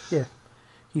film. Yeah,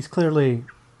 he's clearly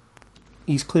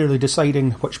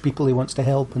deciding which people he wants to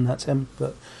help, and that's him.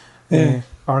 But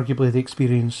arguably, the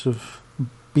experience of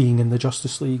being in the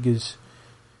Justice League has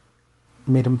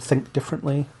made him think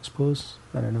differently, I suppose.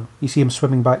 I don't know. You see him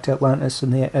swimming back to Atlantis at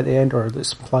the end, or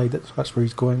it's implied that that's where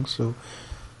he's going. So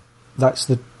that's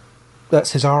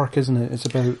his arc, isn't it? It's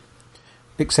about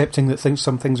accepting that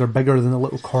some things are bigger than the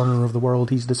little corner of the world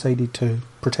he's decided to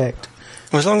protect.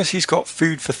 Well, as long as he's got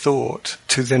food for thought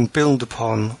to then build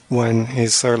upon when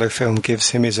his solo film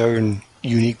gives him his own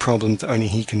unique problem that only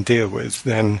he can deal with,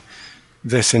 then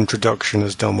this introduction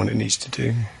has done what it needs to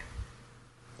do.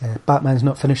 Batman's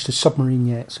not finished his submarine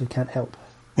yet, so he can't help.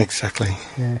 Exactly.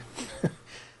 Yeah.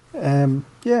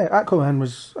 Aquaman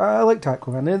was... I liked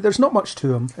Aquaman. There's not much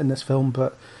to him in this film,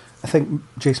 but I think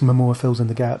Jason Momoa fills in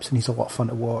the gaps, and he's a lot of fun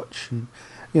to watch. And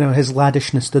his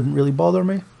laddishness didn't really bother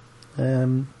me.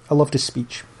 I loved his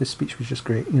speech. His speech was just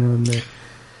great. I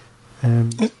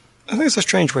think it's a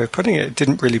strange way of putting it. It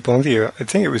didn't really bother you. I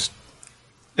think it was...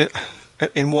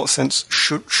 in what sense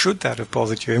should that have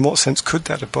bothered you? In what sense could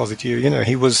that have bothered you? I think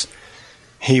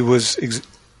he was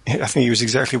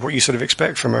exactly what you sort of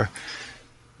expect from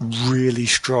really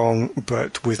strong,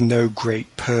 but with no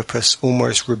great purpose,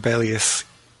 almost rebellious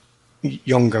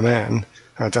younger man.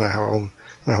 I don't know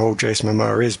how old Jason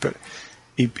Momoa is, but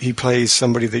he plays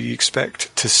somebody that you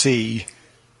expect to see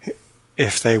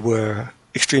if they were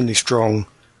extremely strong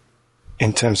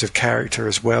in terms of character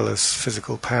as well as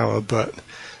physical power, but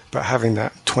having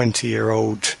that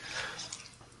 20-year-old,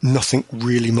 nothing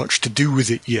really much to do with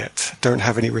it yet, don't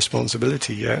have any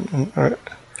responsibility yet. And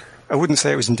I wouldn't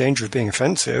say it was in danger of being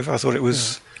offensive. I thought it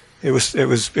was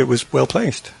well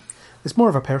placed. It's more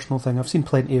of a personal thing. I've seen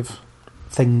plenty of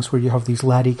things where you have these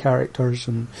laddie characters,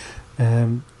 and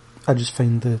I just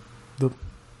find the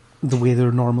way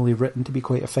they're normally written to be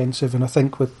quite offensive. And I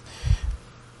think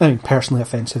personally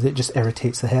offensive, it just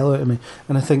irritates the hell out of me.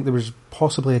 And I think there was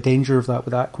possibly a danger of that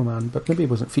with Aquaman, but maybe it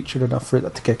wasn't featured enough for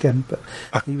it to kick in. But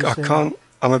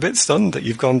I'm a bit stunned that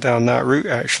you've gone down that route,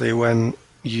 actually, when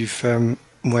you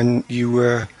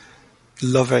were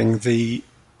loving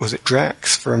was it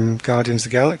Drax from Guardians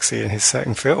of the Galaxy in his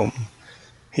second film?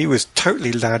 He was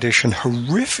totally laddish and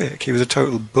horrific. He was a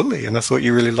total bully, and I thought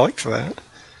you really liked that.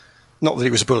 Not that he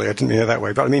was a bully, I didn't mean it that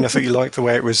way, but I mean, I thought you liked the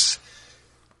way it was.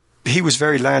 He was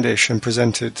very laddish and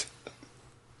presented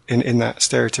in that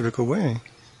stereotypical way.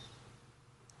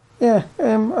 Yeah,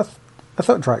 I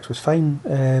thought Drax was fine.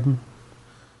 I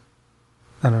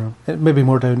don't know. It may be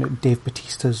more down to Dave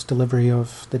Bautista's delivery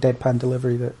of the deadpan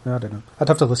delivery that I don't know. I'd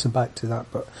have to listen back to that,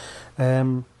 but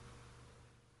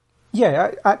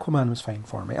yeah, Aquaman was fine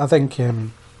for me. I think he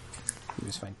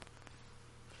was fine.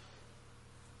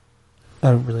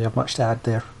 I don't really have much to add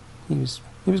there. He was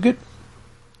good.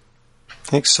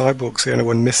 I think Cyborg's the only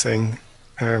one missing.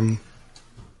 I'm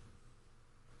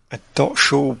not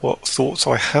sure what thoughts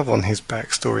I have on his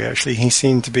backstory, actually. He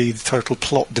seemed to be the total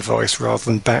plot device rather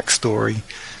than backstory.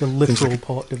 The literal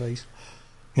plot device.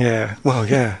 Yeah, well,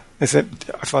 yeah. I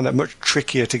find that much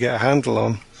trickier to get a handle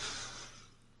on.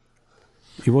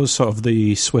 He was sort of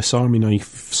the Swiss Army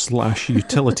knife /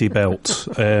 utility belt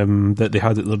that they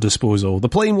had at their disposal. The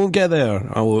plane won't get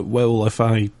there. Oh, it will if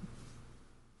I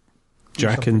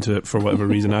jack into it for whatever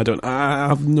reason. I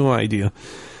have no idea.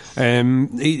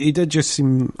 He did just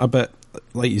seem a bit,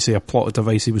 like you say, a plot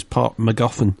device. He was part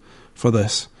MacGuffin for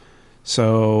this.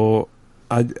 So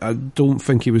I don't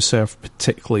think he was served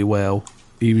particularly well.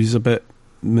 He was a bit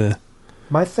meh.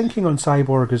 My thinking on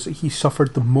Cyborg is that he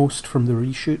suffered the most from the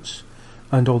reshoots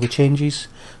and all the changes.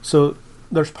 So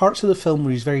there's parts of the film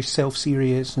where he's very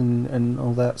self-serious and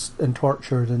all that, and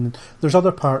tortured, and there's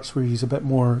other parts where he's a bit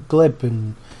more glib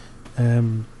and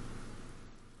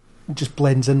just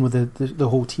blends in with the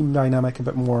whole team dynamic a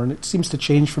bit more, and it seems to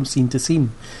change from scene to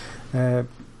scene. The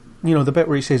bit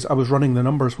where he says, "I was running the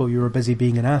numbers while you were busy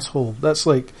being an asshole," that's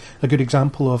like a good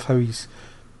example of how he's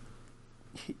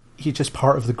just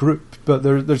part of the group. But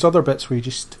there's other bits where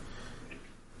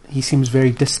he seems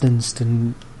very distanced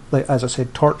and, like as I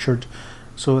said, tortured.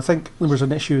 So I think there was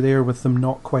an issue there with them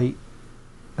not quite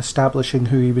establishing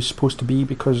who he was supposed to be,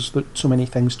 because so many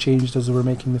things changed as they were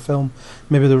making the film.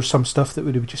 Maybe there was some stuff that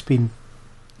would have just been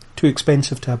too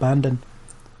expensive to abandon.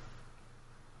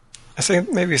 I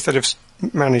think maybe instead of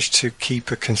managed to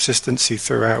keep a consistency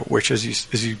throughout, which as you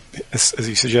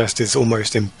suggest is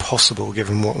almost impossible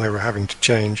given what they were having to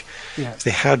change. Yeah. If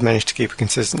they had managed to keep a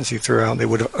consistency throughout, they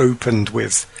would have opened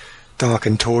with Dark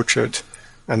and Tortured,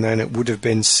 and then it would have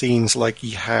been scenes like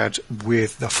he had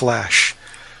with The Flash,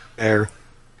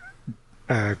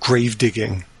 grave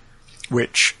digging,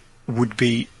 which would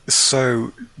be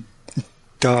so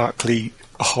darkly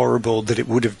horrible that it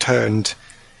would have turned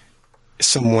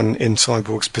someone in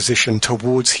Cyborg's position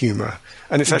towards humour.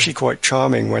 And it's actually quite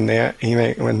charming when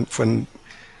when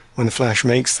the Flash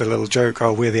makes the little joke,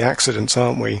 "Oh, we're the accidents,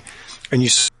 aren't we?" And you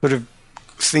sort of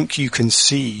think you can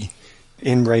see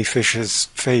in Ray Fisher's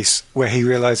face where he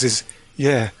realises,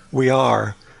 yeah, we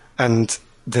are. And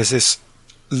there's this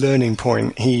learning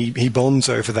point. He bonds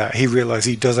over that. He realises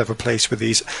he does have a place with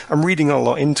these. I'm reading a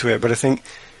lot into it, but I think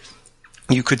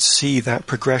you could see that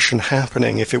progression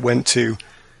happening if it went to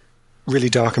really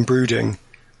dark and brooding,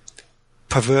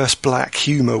 perverse black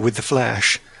humour with the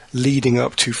Flash, leading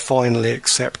up to finally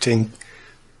accepting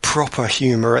proper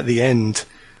humour at the end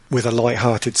with a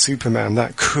light-hearted Superman.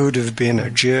 That could have been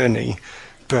a journey,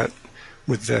 but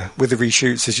with the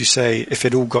reshoots, as you say, if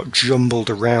it all got jumbled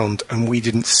around and we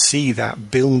didn't see that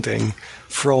building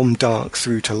from dark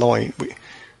through to light,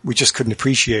 we just couldn't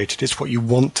appreciate it. It's what you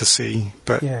want to see,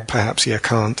 but perhaps you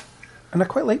can't. And I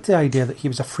quite liked the idea that he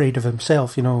was afraid of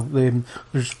himself.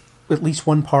 There's at least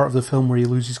one part of the film where he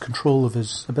loses control of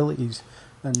his abilities,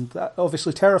 and that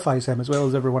obviously terrifies him as well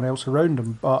as everyone else around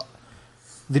him, but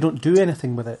they don't do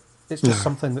anything with it. It's just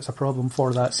something that's a problem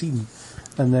for that scene,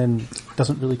 and then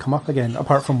doesn't really come up again,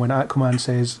 apart from when Aquaman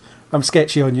says, I'm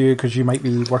sketchy on you because you might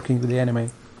be working with the enemy.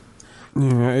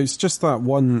 Yeah, it's just that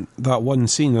one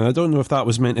scene, and I don't know if that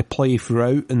was meant to play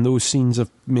throughout, and those scenes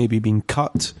have maybe been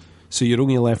cut, so you're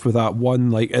only left with that one,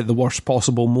 like, at the worst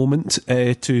possible moment,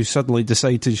 to suddenly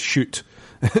decide to shoot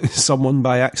someone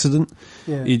by accident.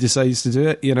 Yeah. He decides to do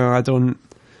it. You know, I don't...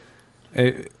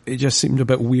 It just seemed a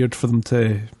bit weird for them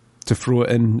to throw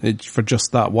it in for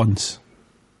just that once.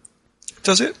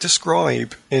 Does it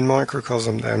describe, in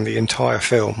microcosm then, the entire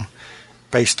film,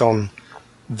 based on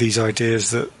these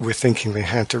ideas that we're thinking they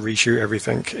had to reshoot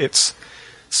everything? It's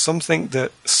something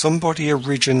that somebody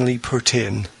originally put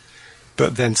in,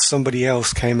 but then somebody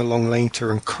else came along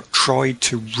later and tried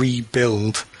to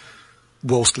rebuild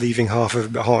whilst leaving half of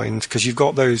it behind. Because you've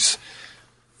got those,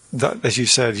 that, as you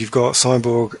said, you've got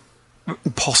Cyborg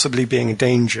possibly being a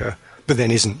danger, but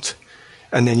then isn't.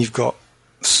 And then you've got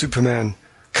Superman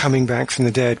coming back from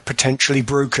the dead, potentially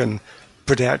broken,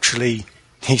 but actually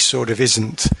he sort of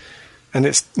isn't.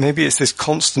 And maybe it's this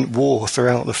constant war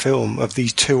throughout the film of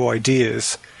these two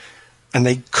ideas, and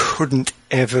they couldn't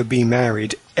ever be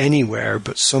married anywhere,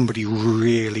 but somebody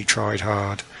really tried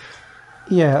hard.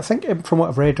 Yeah, I think from what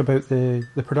I've read about the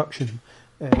production,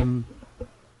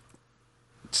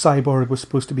 Cyborg was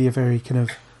supposed to be a very kind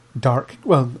of dark,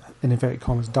 well, in inverted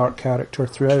commas, dark character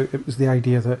throughout. It was the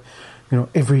idea that, you know,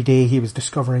 every day he was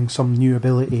discovering some new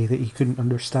ability that he couldn't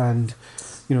understand.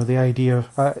 You know, the idea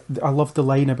of... I love the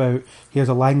line about he has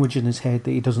a language in his head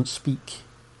that he doesn't speak.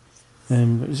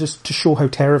 It was just to show how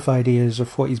terrified he is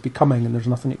of what he's becoming, and there's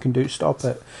nothing it can do to stop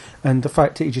it. And the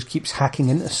fact that he just keeps hacking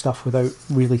into stuff without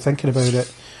really thinking about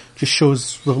it just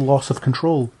shows the loss of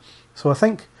control. So I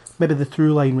think maybe the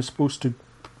through line was supposed to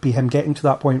be him getting to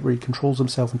that point where he controls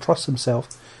himself and trusts himself.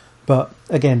 But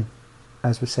again,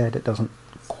 as we said, it doesn't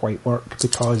quite work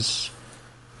because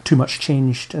too much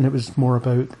changed, and it was more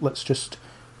about, let's just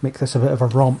make this a bit of a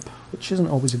romp, which isn't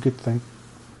always a good thing.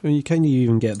 I mean, you kind of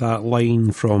even get that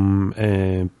line from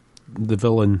the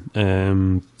villain,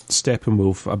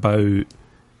 Steppenwolf, about,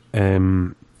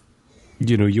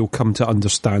 you know, you'll come to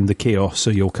understand the chaos,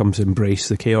 so you'll come to embrace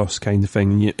the chaos kind of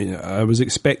thing. I was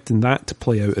expecting that to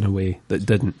play out in a way that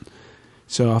didn't.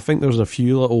 So I think there's a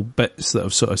few little bits that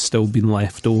have sort of still been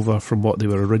left over from what they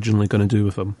were originally going to do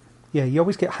with him. Yeah, you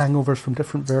always get hangovers from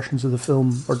different versions of the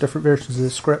film or different versions of the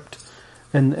script.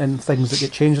 And things that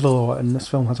get changed a lot, and this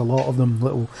film has a lot of them,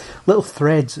 little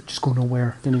threads that just go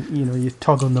nowhere. And, you know, you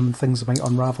tug on them and things might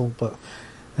unravel, but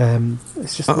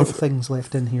it's just little things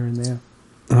left in here and there.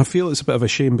 I feel it's a bit of a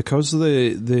shame because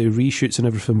the reshoots and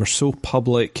everything are so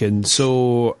public and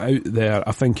so out there.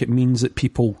 I think it means that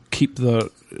people keep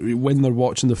when they're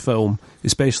watching the film,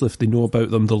 especially if they know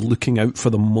about them, they're looking out for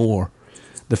them more.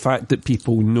 The fact that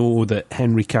people know that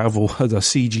Henry Cavill had a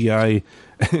CGI,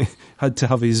 had to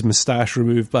have his moustache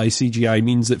removed by CGI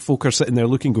means that folk are sitting there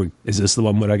looking, going, is this the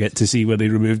one where I get to see where they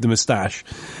removed the moustache?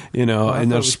 You know, and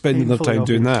they're spending their time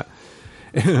doing that.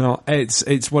 You know,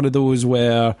 it's one of those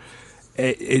where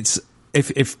it's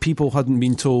if people hadn't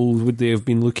been told, would they have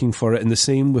been looking for it? And the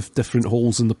same with different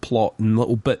holes in the plot and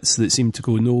little bits that seem to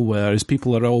go nowhere, as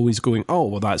people are always going, oh,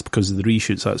 well, that's because of the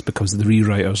reshoots, that's because of the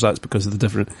rewriters, that's because of the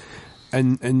different...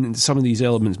 And some of these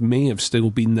elements may have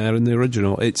still been there in the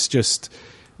original. It's just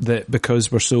that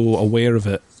because we're so aware of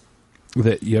it,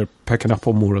 that you're picking up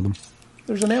on more of them.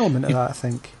 There's an element of that, I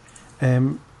think.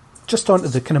 Just onto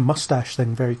the kind of moustache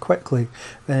thing very quickly.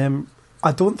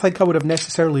 I don't think I would have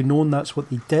necessarily known that's what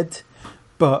they did,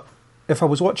 but if I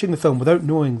was watching the film without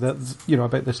knowing that, you know,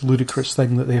 about this ludicrous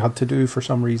thing that they had to do for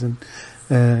some reason,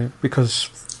 because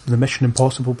the Mission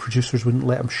Impossible producers wouldn't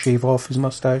let him shave off his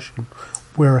moustache and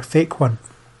wear a fake one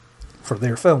for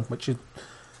their film, which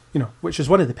is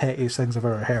one of the pettiest things I've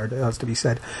ever heard, it has to be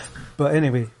said. But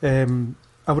anyway,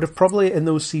 I would have probably in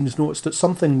those scenes noticed that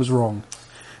something was wrong.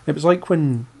 It was like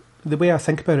when, the way I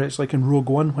think about it, it's like in Rogue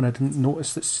One when I didn't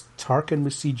notice that Tarkin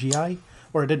was CGI,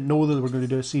 or I didn't know that they were going to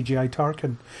do a CGI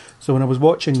Tarkin. So when I was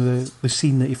watching the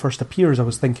scene that he first appears, I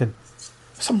was thinking,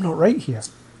 something not right here.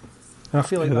 And I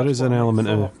feel like there is an element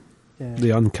of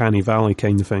the uncanny valley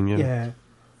kind of thing. Yeah.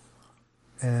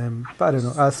 But I don't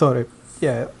know. I thought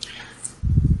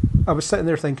I was sitting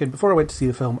there thinking, before I went to see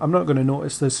the film, I'm not going to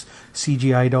notice this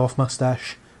CGI'd off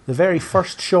moustache. The very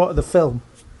first shot of the film,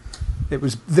 it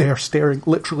was there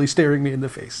literally staring me in the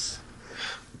face.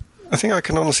 I think I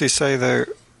can honestly say, though,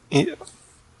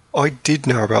 I did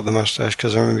know about the moustache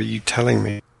because I remember you telling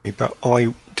me, but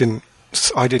I didn't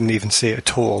even see it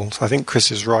at all. So I think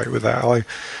Chris is right with that.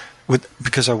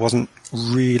 Because I wasn't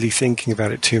really thinking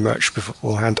about it too much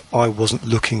beforehand, I wasn't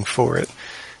looking for it.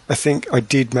 I think I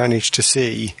did manage to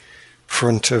see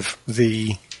front of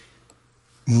the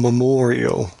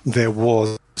memorial there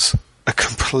was a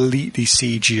completely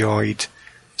CGI'd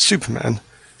Superman.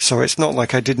 So it's not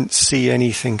like I didn't see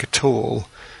anything at all,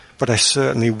 but I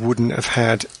certainly wouldn't have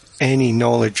had any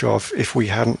knowledge of, if we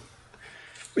hadn't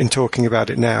been talking about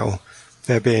it now,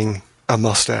 there being a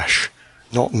mustache,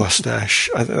 not mustache.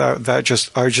 I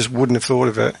just wouldn't have thought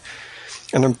of it.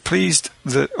 And I'm pleased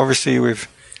that obviously we're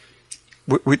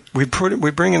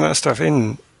bringing that stuff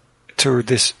in to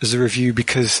this as a review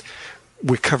because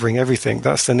we're covering everything.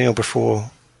 That's the Kneel Before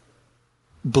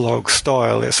blog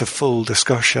style. It's a full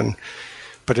discussion.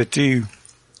 But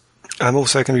I'm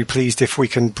also going to be pleased if we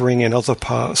can bring in other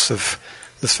parts of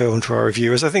the film to our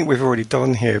review, as I think we've already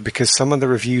done here, because some of the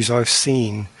reviews I've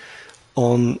seen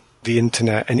on the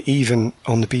internet and even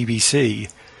on the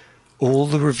BBC, all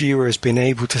the reviewer has been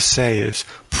able to say is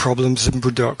problems in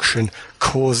production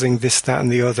causing this, that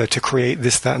and the other to create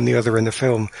this, that and the other in the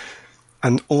film.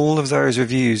 And all of those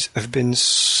reviews have been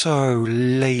so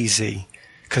lazy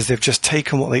because they've just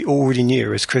taken what they already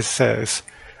knew, as Chris says,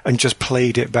 and just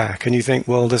played it back. And you think,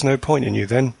 well, there's no point in you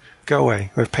then. Go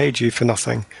away. We've paid you for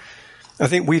nothing. I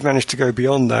think we've managed to go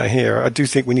beyond that here. I do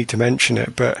think we need to mention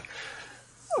it, but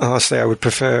honestly, I would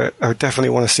definitely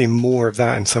want to see more of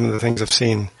that in some of the things I've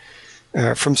seen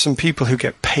from some people who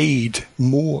get paid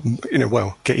more,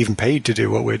 get even paid to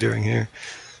do what we're doing here.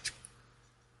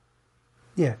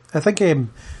 Yeah, I think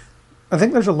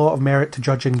there's a lot of merit to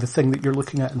judging the thing that you're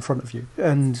looking at in front of you,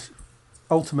 and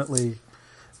ultimately,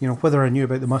 whether I knew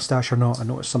about the mustache or not, I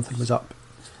noticed something was up.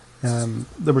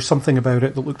 There was something about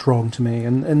it that looked wrong to me,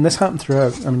 and this happened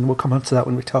throughout. I mean, we'll come on to that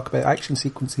when we talk about action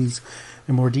sequences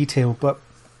in more detail, but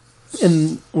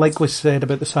like was said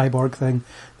about the cyborg thing,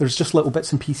 there's just little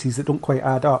bits and pieces that don't quite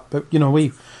add up. But,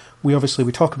 we obviously,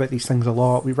 we talk about these things a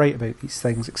lot, we write about these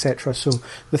things, etc. So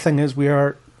the thing is, we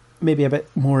are maybe a bit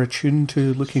more attuned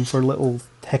to looking for little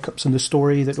hiccups in the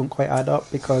story that don't quite add up,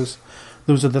 because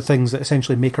those are the things that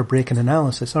essentially make or break an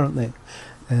analysis, aren't they?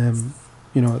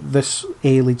 This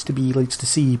A leads to B leads to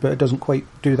C, but it doesn't quite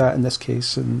do that in this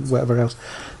case, and whatever else.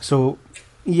 So,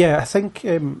 yeah, I think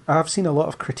I've seen a lot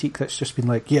of critique that's just been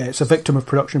like, yeah, it's a victim of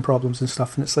production problems and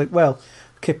stuff, and it's like, well,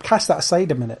 okay, cast that aside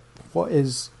a minute. What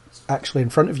is actually in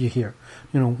front of you here?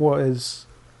 What is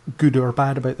good or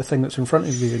bad about the thing that's in front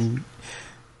of you? And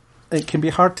it can be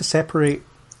hard to separate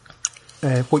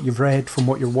what you've read from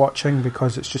what you're watching,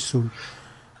 because it's just so...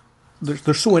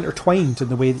 They're so intertwined in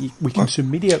the way that we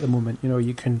consume media at the moment.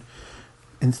 You can,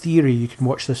 in theory, you can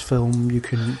watch this film, you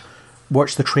can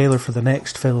watch the trailer for the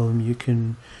next film, you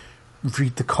can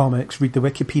read the comics, read the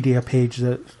Wikipedia page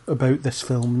about this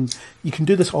film. You can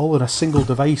do this all on a single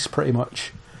device, pretty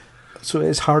much. So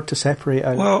it's hard to separate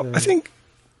out. Well, I think...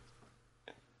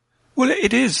 Well,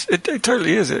 it is. It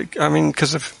totally is. I mean,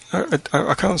 because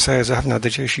I can't say as I haven't had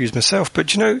the issues myself,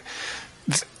 but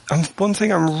one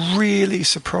thing I'm really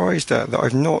surprised at that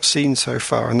I've not seen so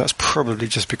far, and that's probably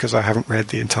just because I haven't read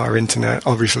the entire internet,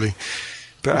 obviously,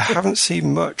 but I haven't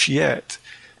seen much yet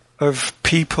of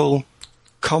people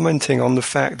commenting on the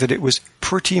fact that it was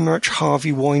pretty much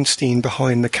Harvey Weinstein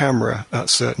behind the camera at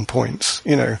certain points,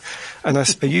 and I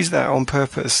use that on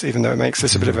purpose, even though it makes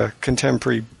this a bit of a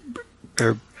contemporary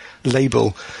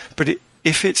label, but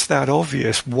if it's that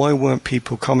obvious, why weren't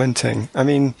people commenting? I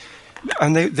mean...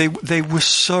 And they were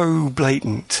so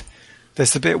blatant.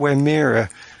 There's the bit where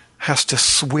Mira has to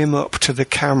swim up to the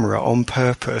camera on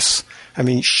purpose. I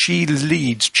mean, she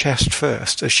leads chest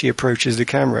first as she approaches the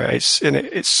camera.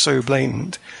 It's so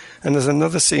blatant. And there's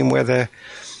another scene where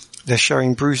they're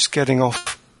showing Bruce getting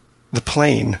off the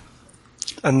plane,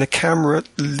 and the camera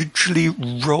literally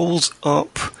rolls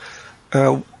up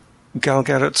Gal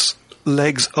Gadot's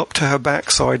legs up to her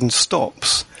backside and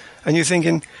stops. And you're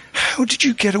thinking, how did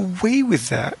you get away with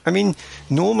that? I mean,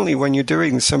 normally when you're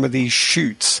doing some of these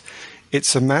shoots,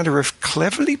 it's a matter of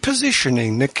cleverly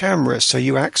positioning the camera so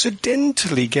you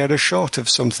accidentally get a shot of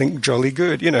something jolly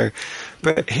good,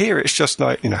 But here it's just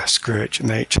like, screw it,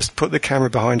 mate. Just put the camera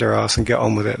behind her ass and get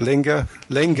on with it. Linger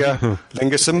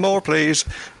some more, please.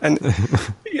 And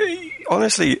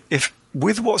honestly,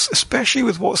 especially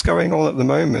with what's going on at the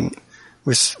moment,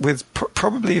 with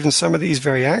probably even some of these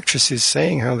very actresses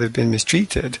saying how they've been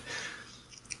mistreated.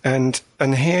 And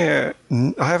here,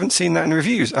 I haven't seen that in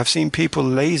reviews. I've seen people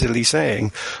lazily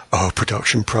saying,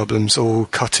 production problems,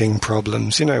 cutting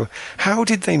problems. How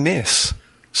did they miss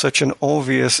such an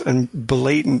obvious and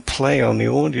blatant play on the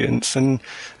audience and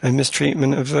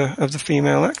mistreatment of the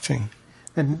female acting?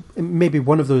 And maybe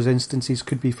one of those instances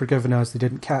could be forgiven as they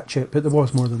didn't catch it, but there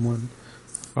was more than one.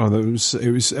 Oh,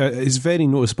 it's very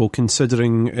noticeable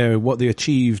considering what they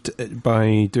achieved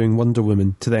by doing Wonder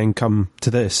Woman to then come to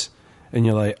this, and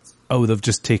you're like, oh, they've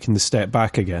just taken the step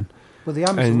back again. Well, the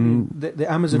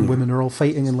Amazon women are all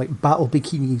fighting in like battle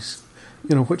bikinis,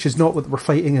 which is not what they were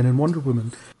fighting in Wonder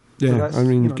Woman. Yeah, so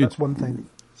that's one thing.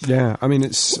 Yeah, I mean,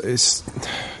 it's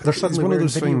they're suddenly wearing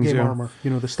video game armor.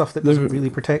 The stuff that doesn't really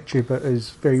protect you, but is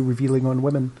very revealing on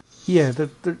women. Yeah,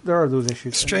 there are those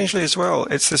issues. Strangely, as well,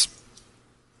 it's this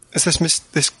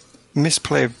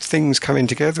misplay of things coming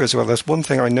together as well. There's one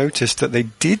thing I noticed that they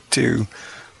did do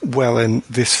well in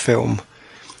this film,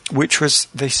 which was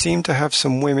they seemed to have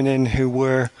some women in who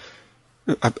were,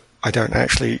 I don't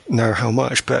actually know how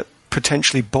much, but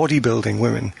potentially bodybuilding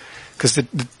women. Because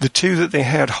the two that they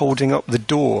had holding up the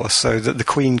door so that the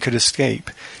Queen could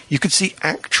escape, you could see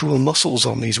actual muscles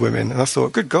on these women. And I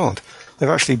thought, good God, they've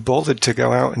actually bothered to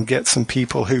go out and get some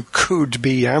people who could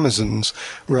be Amazons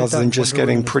rather than just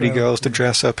getting pretty girls to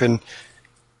dress up in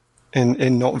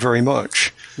not very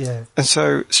much. Yeah. And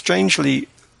so, strangely,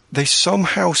 they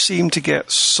somehow seem to get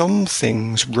some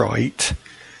things right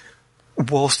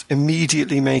whilst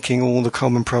immediately making all the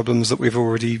common problems that we've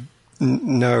already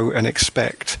know and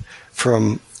expect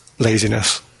from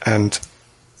laziness and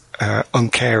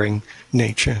uncaring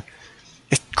nature.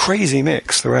 It's crazy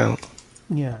mix throughout.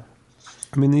 Yeah.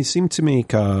 I mean, they seem to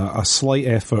make a slight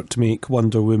effort to make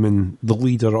Wonder Woman the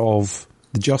leader of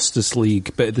the Justice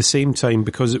League, but at the same time,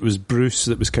 because it was Bruce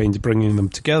that was kind of bringing them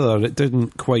together, it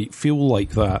didn't quite feel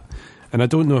like that. And I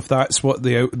don't know if that's what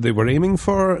they were aiming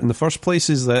for in the first place,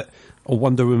 is that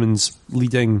Wonder Woman's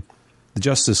leading the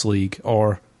Justice League,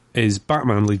 or is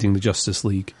Batman leading the Justice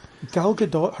League? Gal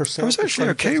Gadot herself... I was actually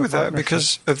okay with that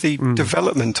because of the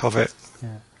development of it. Yeah.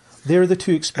 They're the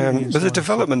two experiences. There's a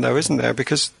development, though, isn't there?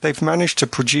 Because they've managed to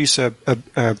produce a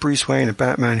Bruce Wayne, a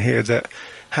Batman here that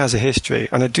has a history.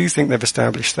 And I do think they've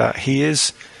established that. He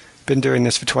has been doing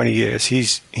this for 20 years.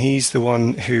 He's the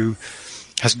one who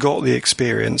has got the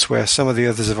experience where some of the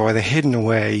others have either hidden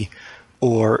away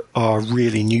or are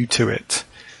really new to it.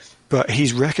 But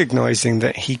he's recognizing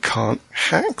that he can't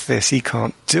hack this. He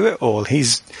can't do it all.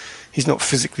 He's not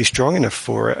physically strong enough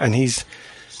for it. And he's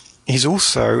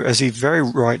also, as he very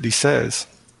rightly says,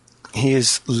 he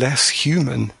is less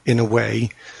human in a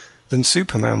way than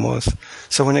Superman was.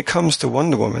 So when it comes to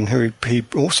Wonder Woman, who he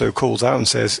also calls out and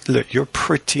says, look, you're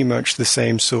pretty much the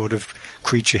same sort of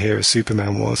creature here as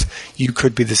Superman was. You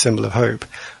could be the symbol of hope.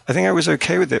 I think I was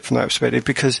okay with it from that perspective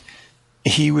because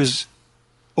he was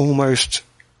almost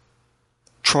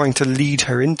trying to lead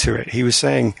her into it. He was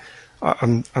saying,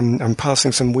 I'm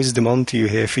passing some wisdom on to you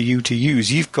here for you to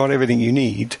use. You've got everything you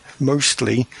need,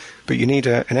 mostly, but you need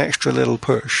an extra little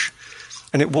push.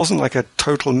 And it wasn't like a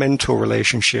total mentor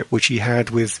relationship, which he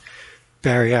had with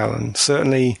Barry Allen.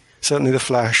 Certainly the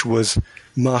Flash was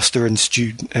master and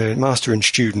student.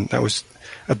 That was,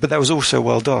 but that was also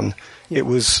well done. It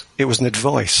was an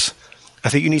advice. I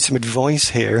think you need some advice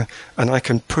here, and I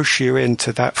can push you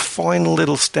into that final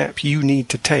little step you need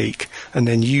to take, and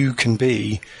then you can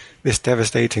be this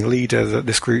devastating leader that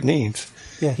this group needs.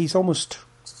 Yeah,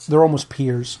 they're almost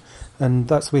peers, and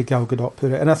that's the way Gal Gadot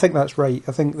put it. And I think that's right.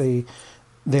 I think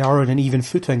they are on an even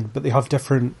footing, but they have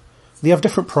different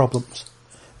problems.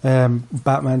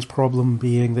 Batman's problem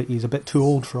being that he's a bit too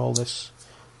old for all this.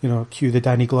 Cue the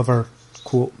Danny Glover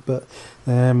quote, but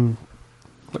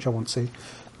which I won't say.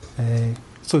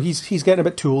 So he's getting a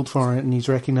bit too old for it, and he's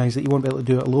recognised that he won't be able to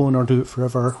do it alone or do it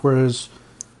forever. Whereas,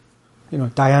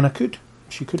 Diana could.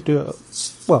 She could do it,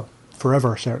 well,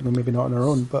 forever certainly, maybe not on her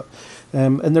own. But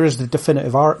and there is the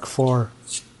definitive arc for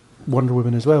Wonder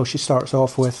Woman as well. She starts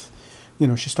off with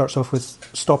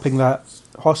stopping that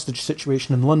hostage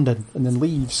situation in London, and then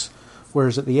leaves.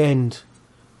 Whereas at the end,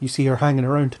 you see her hanging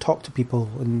around to talk to people,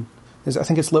 and I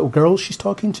think it's little girls she's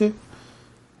talking to.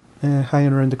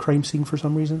 Hanging around the crime scene for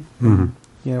some reason. Mm-hmm.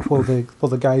 Yeah, while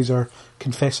the guys are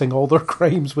confessing all their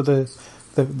crimes with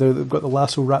they've got the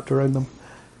lasso wrapped around them,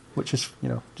 which is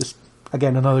just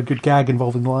again another good gag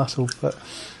involving the lasso. But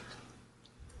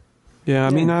yeah, I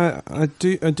mean, I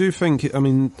do think. I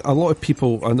mean, a lot of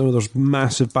people. I know there's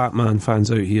massive Batman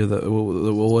fans out here that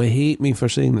will hate me for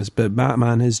saying this, but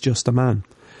Batman is just a man,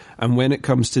 and when it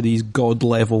comes to these god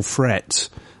level threats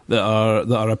that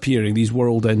are appearing, these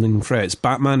world-ending threats,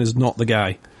 Batman is not the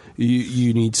guy.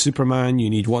 You need Superman, you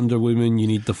need Wonder Woman, you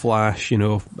need the Flash,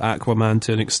 Aquaman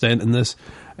to an extent in this.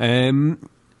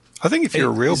 I think if you're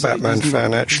a real Batman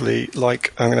fan, actually,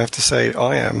 like I'm going to have to say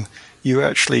I am, you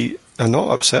actually are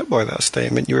not upset by that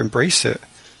statement. You embrace it.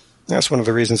 That's one of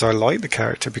the reasons I like the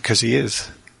character, because he is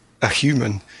a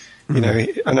human,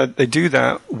 and they do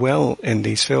that well in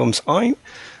these films. I'm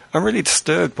really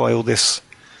disturbed by all this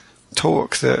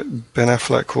talk that Ben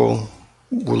Affleck will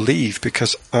leave,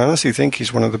 because I honestly think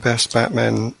he's one of the best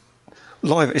Batman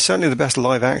live. It's certainly the best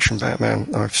live action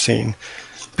Batman I've seen.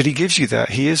 But he gives you that.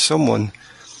 He is someone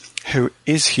who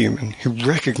is human, who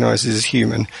recognizes as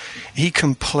human. He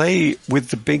can play with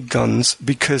the big guns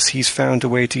because he's found a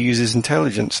way to use his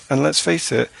intelligence. And let's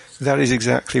face it, that is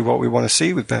exactly what we want to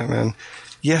see with Batman.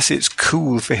 Yes, it's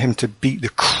cool for him to beat the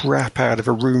crap out of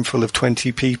a room full of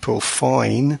 20 people,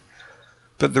 fine.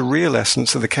 But the real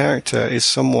essence of the character is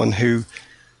someone who,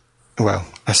 well,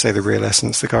 I say the real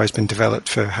essence, the guy's been developed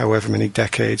for however many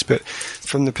decades, but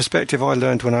from the perspective I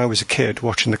learned when I was a kid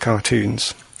watching the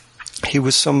cartoons, he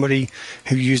was somebody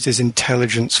who used his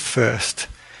intelligence first.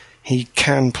 He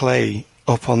can play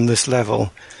up on this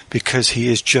level because he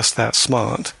is just that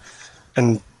smart.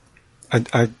 And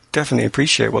I definitely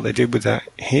appreciate what they did with that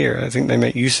here. I think they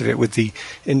make use of it with the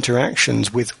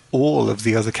interactions with all of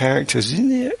the other characters.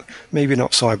 Maybe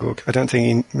not Cyborg. I don't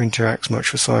think he interacts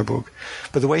much with Cyborg.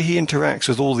 But the way he interacts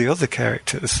with all the other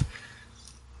characters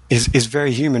is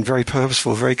very human, very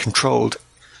purposeful, very controlled,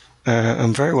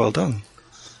 and very well done.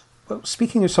 Well,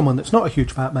 speaking as someone that's not a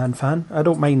huge Batman fan, I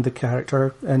don't mind the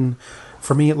character, and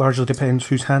for me it largely depends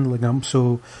who's handling him.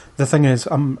 So the thing is,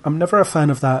 I'm never a fan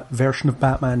of that version of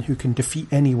Batman who can defeat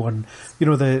anyone. You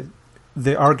know,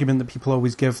 the argument that people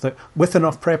always give that with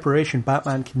enough preparation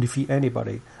Batman can defeat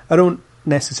anybody. I don't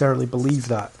necessarily believe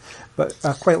that, but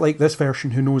I quite like this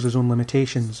version who knows his own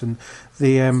limitations. And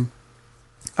the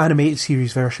animated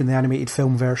series version, the animated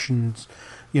film versions,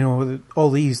 you know,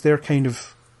 all these, they're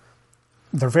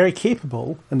very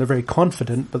capable and they're very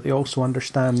confident, but they also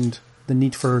understand the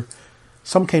need for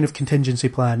some kind of contingency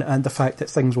plan and the fact that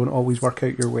things won't always work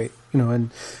out your way. You know, and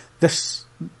that's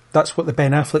what the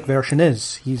Ben Affleck version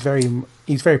is. He's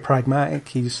very pragmatic.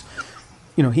 He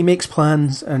makes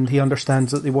plans and he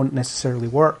understands that they won't necessarily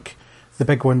work. The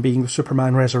big one being the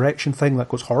Superman resurrection thing that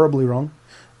goes horribly wrong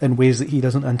in ways that he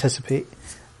doesn't anticipate.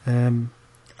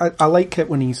 I like it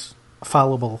when he's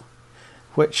fallible,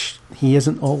 which he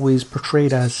isn't always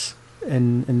portrayed as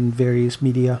in various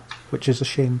media, which is a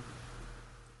shame.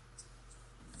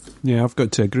 Yeah, I've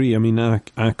got to agree. I mean, I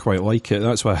quite like it.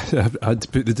 That's why I had to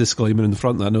put the disclaimer in the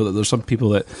front. That I know that there's some people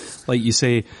that, like you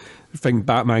say, think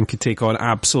Batman could take on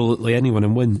absolutely anyone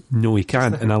and win. No, he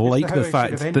can't. And I like the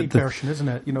fact that the version, isn't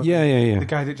it? You know, yeah. The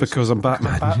guy that just because I'm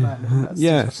Batman.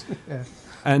 Yeah.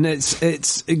 And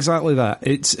it's exactly that.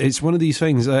 It's one of these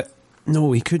things that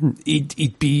no, he couldn't.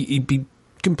 He'd be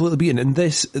completely beaten. And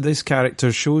this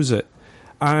character shows it.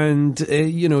 And,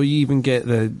 you even get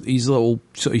his little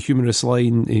sort of humorous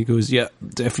line. He goes, yeah,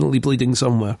 definitely bleeding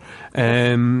somewhere.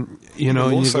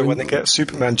 Also when they get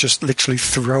Superman just literally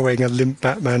throwing a limp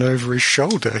Batman over his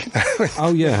shoulder.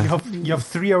 Oh, yeah. You have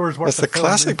 3 hours worth That's of the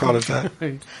classic part of that.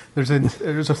 There's a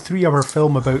 3-hour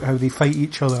film about how they fight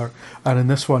each other, and in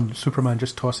this one, Superman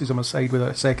just tosses him aside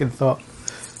without a second thought.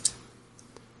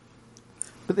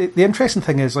 But the interesting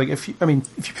thing is, like, if you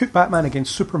put Batman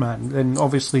against Superman, then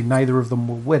obviously neither of them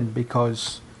will win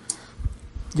because,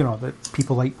 that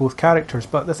people like both characters.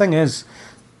 But the thing is,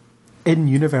 in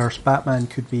universe, Batman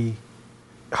could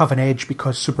have an edge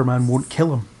because Superman won't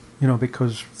kill him,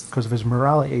 because of his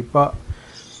morality. But,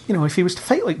 if he was to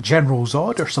fight like General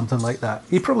Zod or something like that,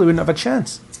 he probably wouldn't have a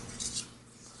chance.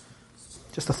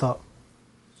 Just a thought.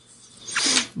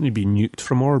 He'd be nuked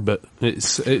from orbit.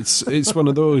 It's one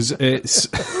of those. It's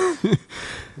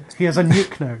he has a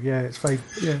nuke now. Yeah, it's fine.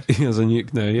 Yeah, he has a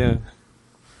nuke now. Yeah.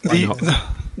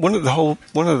 One of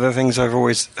the things I've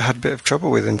always had a bit of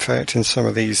trouble with, in fact, in some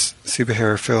of these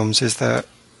superhero films, is that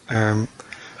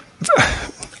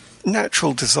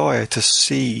natural desire to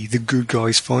see the good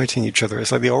guys fighting each other.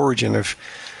 It's like the origin of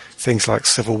things like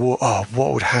Civil War. Oh,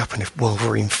 what would happen if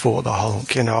Wolverine fought the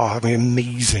Hulk?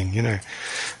 Amazing.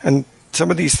 And some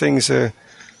of these things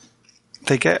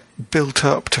they get built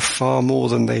up to far more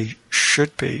than they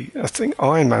should be. I think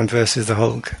Iron Man versus the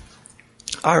Hulk,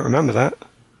 I remember that.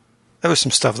 There was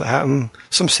some stuff that happened.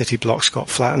 Some city blocks got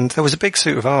flattened. There was a big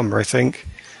suit of armour, I think.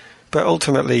 But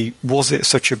ultimately, was it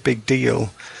such a big deal?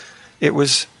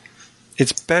 It's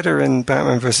better in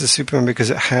Batman vs Superman because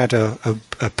it had a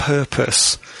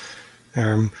purpose.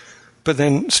 But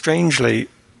then, strangely,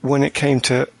 when it came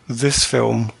to this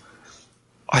film,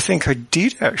 I think I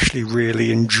did actually really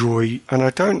enjoy, and I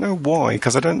don't know why,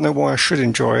 because I don't know why I should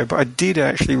enjoy it, but I did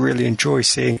actually really enjoy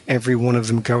seeing every one of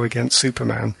them go against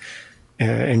Superman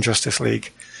in Justice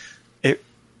League.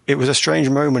 It was a strange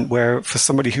moment where, for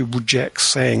somebody who rejects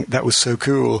saying that was so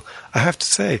cool, I have to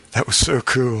say that was so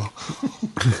cool.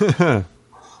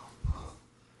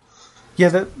 Yeah,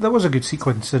 that was a good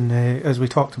sequence, and as we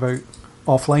talked about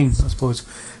offline, I suppose,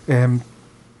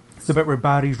 The bit where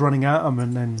Barry's running at him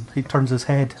and then he turns his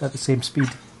head at the same speed.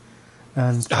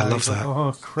 And I love that.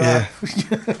 Oh, crap.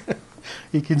 Yeah.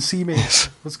 You can see me. Yes.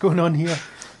 What's going on here?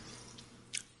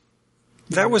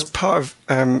 That was part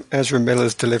of Ezra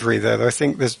Miller's delivery there, though. I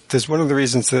think there's one of the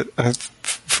reasons that I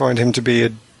find him to be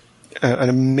an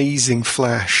amazing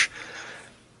Flash,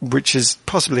 which is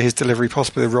possibly his delivery,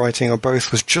 possibly the writing, or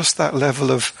both, was just that level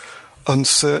of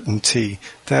uncertainty,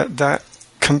 that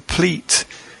complete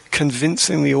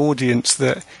convincing the audience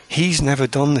that he's never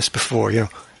done this before. You know,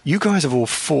 you guys have all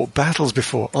fought battles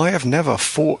before. I have never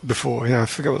fought before. You know, I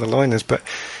forget what the line is, but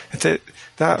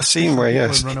that scene where,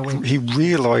 yes, he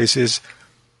realizes,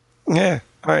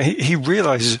 he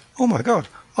realizes, oh my God,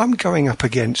 I'm going up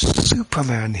against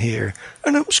Superman here,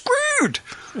 and I'm screwed.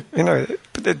 You know,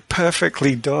 but they're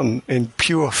perfectly done in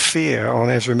pure fear on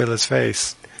Ezra Miller's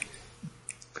face.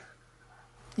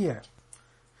 Yeah.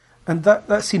 And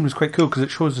that scene was quite cool because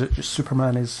it shows that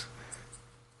Superman is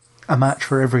a match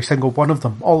for every single one of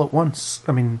them, all at once.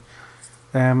 I mean,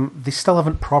 they still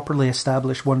haven't properly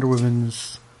established Wonder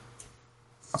Woman's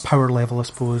power level, I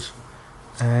suppose,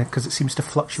 because it seems to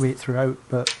fluctuate throughout.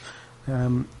 But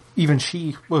even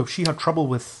she had trouble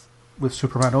with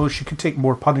Superman. Oh, she could take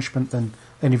more punishment than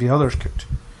any of the others could.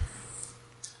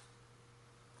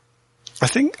 I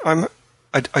think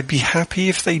I'd be happy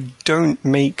if they don't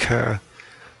make her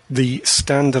the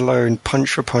standalone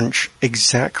punch-for-punch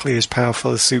exactly as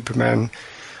powerful as Superman,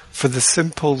 for the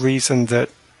simple reason that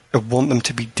I want them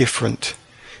to be different.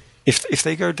 If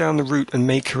they go down the route and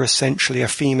make her essentially a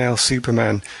female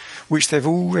Superman, which they've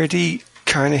already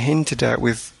kind of hinted at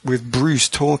with Bruce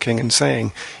talking and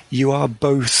saying, you are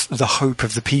both the hope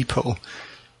of the people,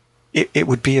 it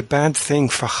would be a bad thing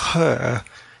for her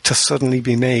to suddenly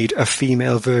be made a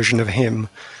female version of him.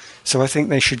 So I think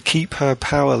they should keep her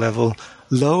power level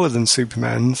lower than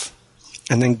Superman's,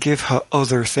 and then give her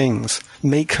other things.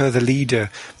 Make her the leader.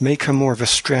 Make her more of a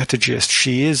strategist.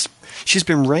 She's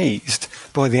been raised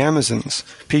by the Amazons,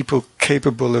 people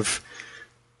capable of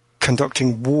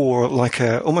conducting war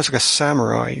almost like a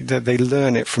samurai, that they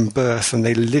learn it from birth and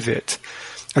they live it.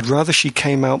 I'd rather she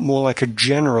came out more like a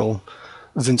general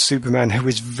than Superman, who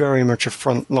is very much a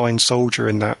frontline soldier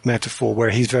in that metaphor, where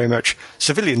he's very much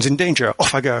civilians in danger,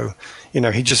 off I go. You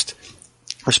know, he just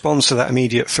responds to that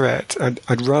immediate threat.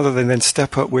 I'd rather than then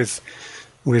step up with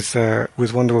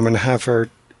Wonder Woman, have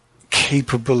her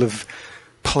capable of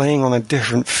playing on a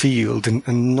different field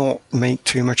and not make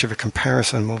too much of a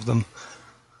comparison of them.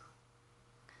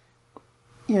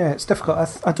 Yeah, it's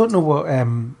difficult. I don't know what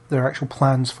their actual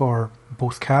plans for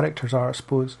both characters are, I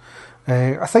suppose.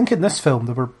 I think in this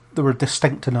film they were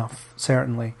distinct enough,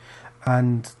 certainly,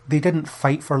 and they didn't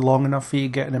fight for long enough for you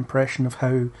to get an impression of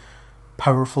how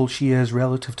powerful she is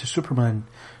relative to Superman.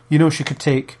 You know, she could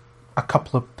take a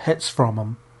couple of hits from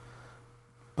him,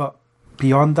 but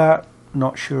beyond that,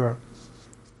 not sure.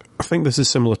 I think this is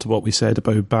similar to what we said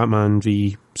about Batman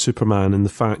v Superman, and the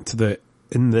fact that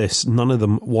in this, none of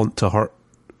them want to hurt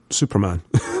Superman.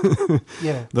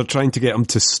 Yeah, they're trying to get him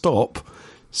to stop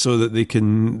so that they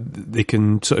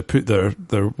can sort of put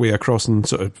their way across and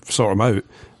sort him out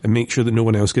and make sure that no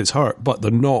one else gets hurt, but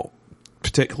they're not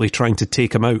particularly trying to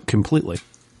take him out completely.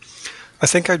 I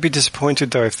think I'd be disappointed,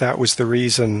 though, if that was the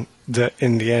reason that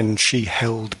in the end she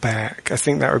held back. I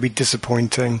think that would be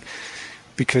disappointing,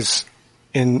 because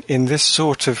in this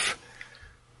sort of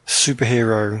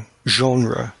superhero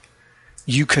genre,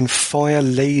 you can fire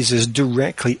lasers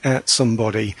directly at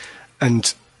somebody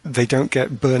and they don't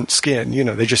get burnt skin, you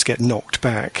know, they just get knocked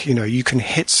back. You know, you can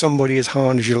hit somebody as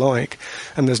hard as you like,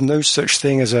 and there's no such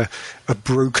thing as a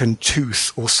broken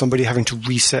tooth or somebody having to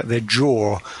reset their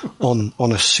jaw on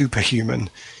a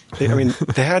superhuman. I mean,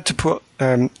 they had to put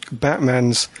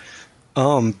Batman's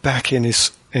arm back in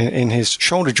his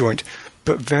shoulder joint,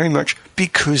 but very much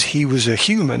because he was a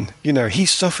human. You know, he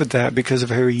suffered that because of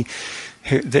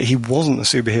that he wasn't a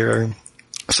superhero.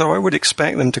 So I would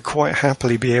expect them to quite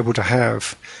happily be able to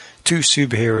have two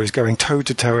superheroes going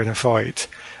toe-to-toe in a fight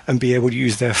and be able to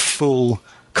use their full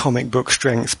comic book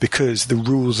strength, because the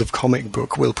rules of comic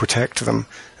book will protect them.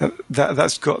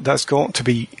 That's got to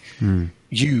be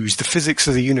used. The physics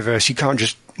of the universe, you can't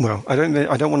just... Well, I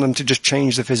don't want them to just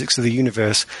change the physics of the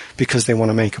universe because they want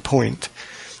to make a point.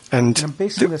 And I'm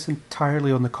basing this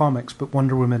entirely on the comics, but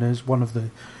Wonder Woman is one of the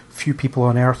few people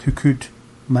on Earth who could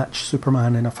match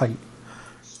Superman in a fight.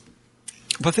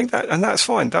 But I think and that's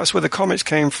fine. That's where the comics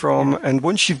came from. And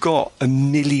once you've got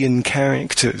 1 million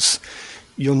characters,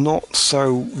 you're not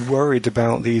so worried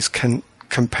about these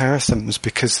comparisons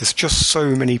because there's just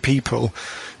so many people.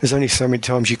 There's only so many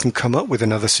times you can come up with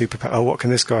another superpower. Oh, what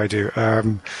can this guy do?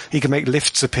 He can make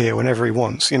lifts appear whenever he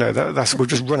wants. We'll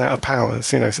just run out of powers.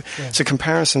 So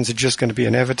comparisons are just going to be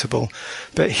inevitable.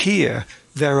 But here,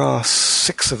 there are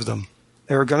 6 of them.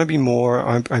 There are going to be more.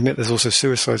 I admit there's also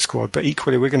Suicide Squad, but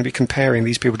equally we're going to be comparing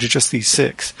these people to just these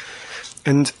 6.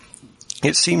 And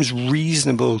it seems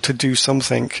reasonable to do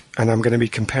something, and I'm going to be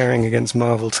comparing against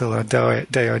Marvel till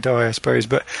day I die, I suppose,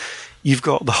 but you've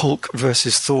got the Hulk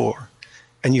versus Thor,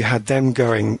 and you had them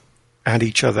going at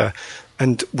each other,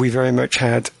 and we very much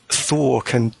had Thor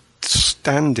can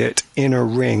stand it in a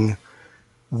ring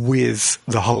with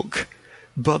the Hulk.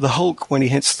 But the Hulk, when he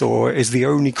hits Thor, is the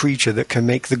only creature that can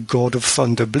make the God of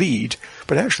Thunder bleed.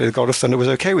 But actually, the God of Thunder was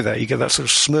okay with that. You get that sort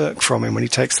of smirk from him when he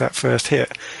takes that first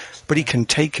hit. But he can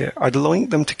take it. I'd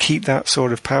like them to keep that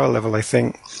sort of power level, I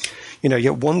think.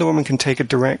 Yet Wonder Woman can take a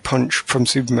direct punch from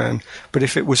Superman. But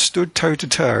if it was stood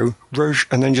toe-to-toe,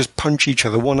 and then just punch each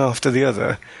other one after the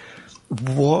other,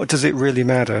 what does it really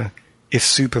matter if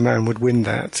Superman would win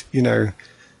that?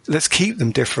 Let's keep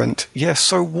them different. Yes,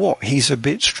 so what? He's a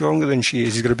bit stronger than she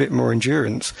is. He's got a bit more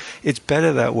endurance. It's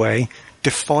better that way.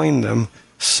 Define them,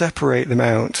 separate them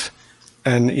out.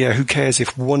 And who cares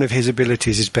if one of his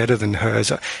abilities is better than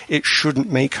hers? It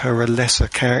shouldn't make her a lesser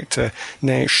character.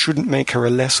 No, it shouldn't make her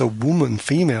a lesser woman,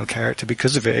 female character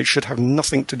because of it. It should have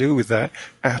nothing to do with that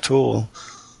at all.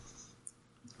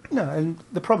 No, and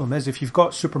the problem is if you've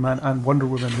got Superman and Wonder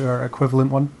Woman who are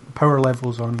equivalent power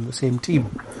levels on the same team,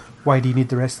 why do you need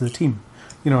the rest of the team?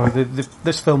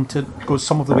 This film goes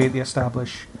some of the way to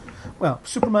establish, well,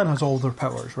 Superman has all their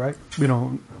powers, right?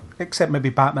 Except maybe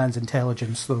Batman's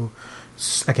intelligence, though,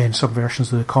 again, some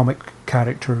versions of the comic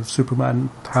character of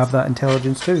Superman have that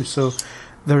intelligence too. So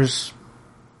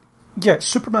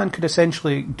Superman could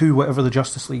essentially do whatever the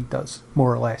Justice League does,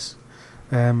 more or less.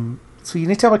 So you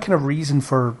need to have a kind of reason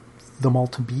for them all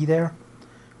to be there,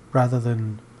 rather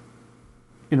than,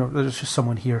 there's just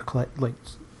someone here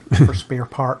for spare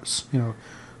parts.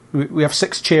 We have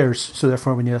 6 chairs, so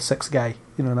therefore we need a 6th guy.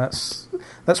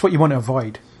 That's what you want to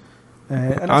avoid.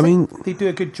 And I think they do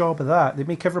a good job of that. They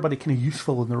make everybody kind of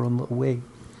useful in their own little way.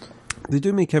 They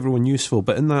do make everyone useful,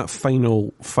 but in that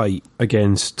final fight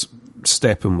against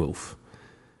Steppenwolf,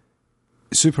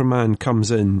 Superman comes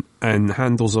in and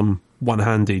handles him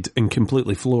one-handed and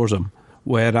completely floors him,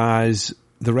 whereas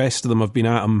the rest of them have been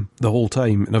at him the whole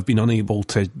time and have been unable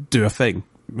to do a thing,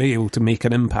 able to make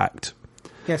an impact.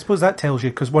 Yeah, I suppose that tells you,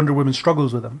 because Wonder Woman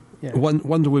struggles with him. Yeah.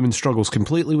 Wonder Woman struggles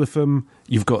completely with him.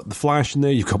 You've got the Flash in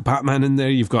there, you've got Batman in there,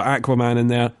 you've got Aquaman in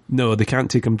there. No, they can't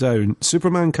take him down.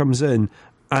 Superman comes in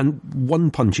and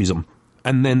one punches him,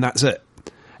 and then that's it.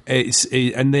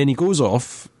 And then he goes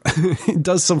off,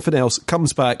 does something else,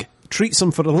 comes back, treats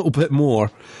him for a little bit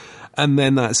more, and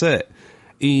then that's it.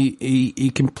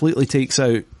 He completely takes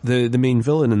out the main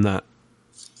villain in that,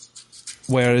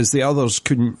 whereas the others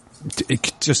couldn't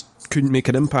make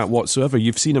an impact whatsoever.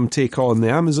 You've seen him take on the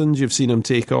Amazons, you've seen him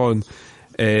take on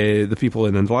the people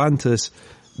in Atlantis.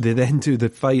 They then do the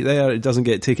fight there, it doesn't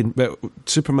get taken, but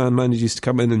Superman manages to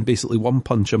come in and basically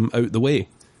one-punch him out the way.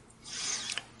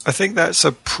 I think that's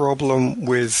a problem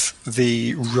with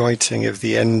the writing of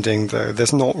the ending, though.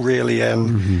 There's not really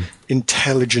an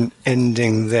intelligent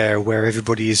ending there where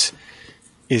everybody is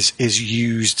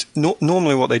used.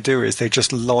 Normally what they do is they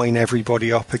just line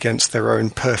everybody up against their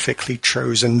own perfectly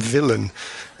chosen villain,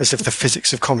 as if the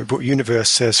physics of comic book universe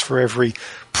says for every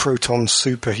proton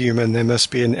superhuman there must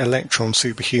be an electron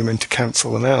superhuman to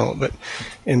cancel them out. But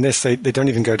in this they don't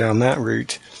even go down that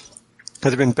route. They'd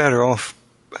have been better off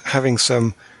having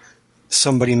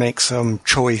somebody make some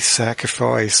choice,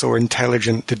 sacrifice, or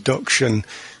intelligent deduction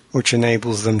which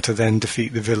enables them to then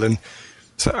defeat the villain.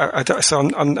 So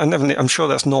I'm sure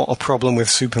that's not a problem with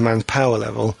Superman's power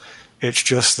level. It's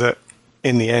just that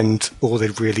in the end, all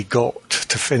they'd really got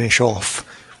to finish off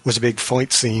was a big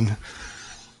fight scene.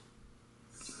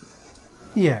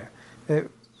 Yeah. We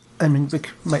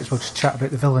might as well just chat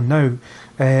about the villain now.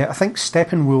 I think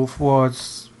Steppenwolf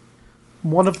was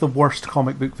one of the worst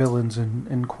comic book villains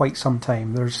in quite some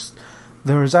time.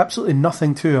 There is absolutely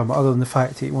nothing to him other than the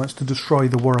fact that he wants to destroy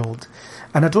the world.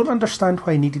 And I don't understand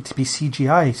why he needed to be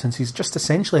CGI, since he's just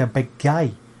essentially a big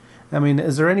guy.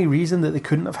 Is there any reason that they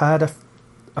couldn't have had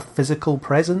a physical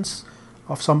presence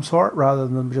of some sort, rather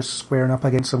than just squaring up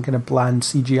against some kind of bland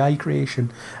CGI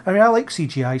creation? I like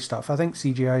CGI stuff. I think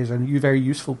CGI is a very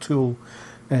useful tool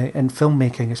in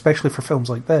filmmaking, especially for films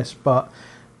like this, but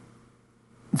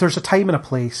there's a time and a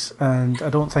place, and I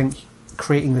don't think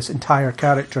creating this entire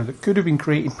character that could have been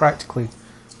created practically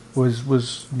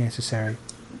was necessary.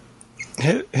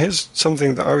 Here's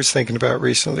something that I was thinking about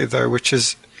recently, though, which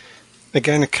is,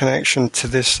 again, a connection to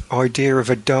this idea of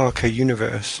a darker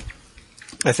universe.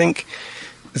 I think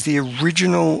the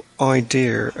original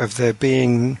idea of there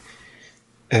being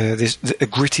a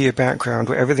grittier background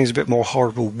where everything's a bit more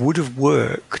horrible would have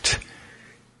worked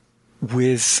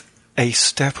with a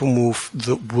Steppenwolf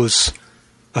that was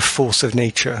a force of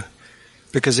nature.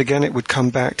 Because, again, it would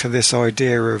come back to this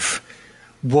idea of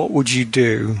what would you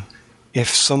do if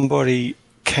somebody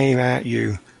came at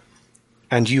you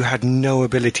and you had no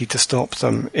ability to stop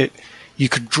them. You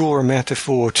could draw a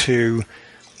metaphor to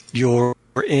you're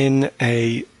in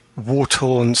a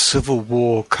war-torn civil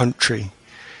war country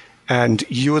and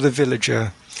you're the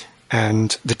villager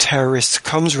and the terrorist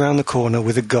comes around the corner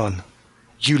with a gun.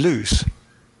 You lose.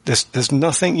 There's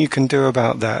nothing you can do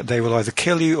about that. They will either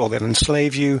kill you or they'll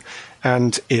enslave you,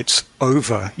 and it's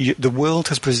over. The world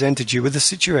has presented you with a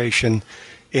situation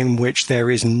in which there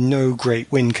is no great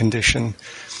win condition.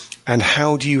 And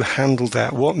how do you handle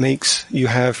that? What makes you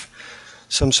have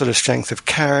some sort of strength of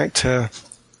character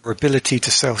or ability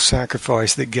to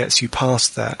self-sacrifice that gets you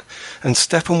past that? And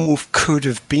Steppenwolf could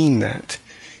have been that.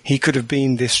 He could have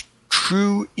been this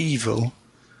true evil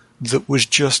that was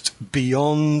just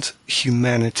beyond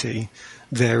humanity.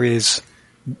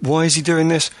 Why is he doing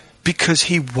this? Because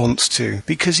he wants to,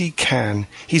 because he can.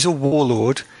 He's a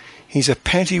warlord. He's a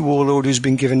petty warlord who's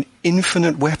been given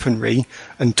infinite weaponry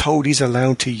and told he's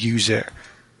allowed to use it.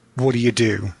 What do you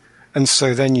do? And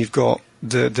so then you've got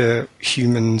the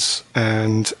humans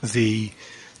and the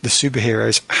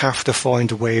superheroes have to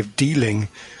find a way of dealing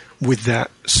with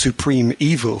that supreme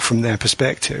evil from their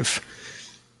perspective.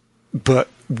 But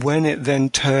when it then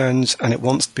turns and it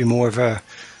wants to be more of a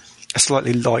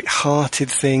slightly light-hearted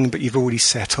thing, but you've already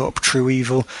set up true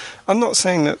evil. I'm not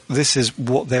saying that this is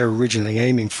what they're originally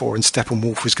aiming for and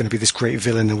Steppenwolf was going to be this great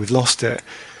villain and we've lost it.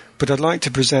 But I'd like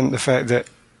to present the fact that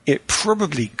it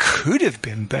probably could have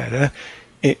been better.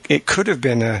 It could have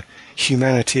been a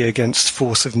humanity against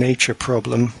force of nature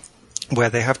problem where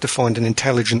they have to find an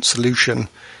intelligent solution.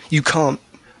 You can't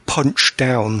punch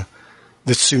down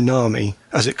the tsunami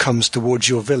as it comes towards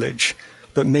your village,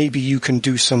 but maybe you can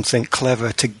do something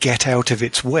clever to get out of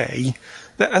its way.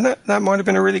 And that might have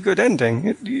been a really good ending,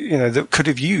 that could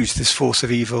have used this force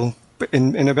of evil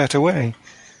in a better way.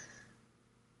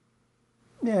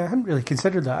 Yeah, I hadn't really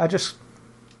considered that. I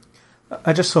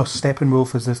just saw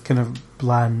Steppenwolf as this kind of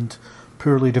bland,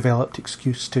 poorly developed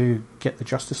excuse to get the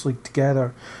Justice League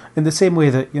together, in the same way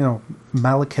that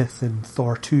Malekith in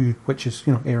Thor 2, which is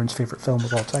Aaron's favourite film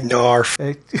of all time, Narf,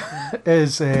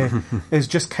 is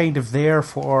just kind of there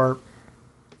for.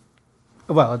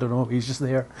 Well, I don't know. He's just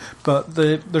there, but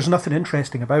there's nothing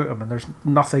interesting about him, and there's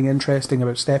nothing interesting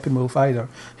about Steppenwolf either.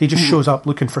 He just shows up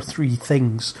looking for three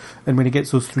things, and when he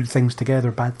gets those three things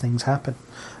together, bad things happen,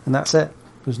 and that's it.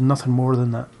 There's nothing more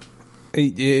than that.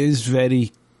 It is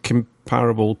very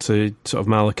comparable to sort of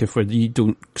Malekith, where you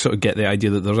don't sort of get the idea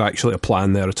that there's actually a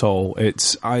plan there at all.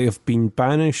 I have been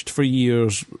banished for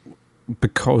years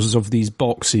because of these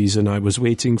boxes, and I was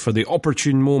waiting for the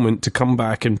opportune moment to come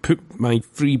back and put my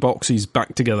 3 boxes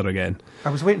back together again. I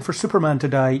was waiting for Superman to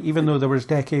die, even though there was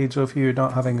decades of you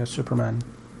not having a Superman.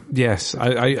 Yes,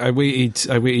 I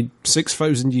waited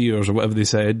 6,000 years or whatever they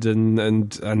said,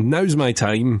 and now's my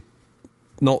time.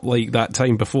 Not like that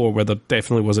time before where there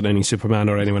definitely wasn't any Superman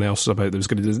or anyone else about that was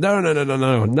going to do this.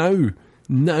 No.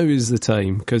 Now is the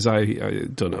time, because I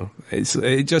don't know.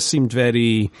 It just seemed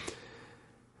very,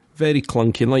 very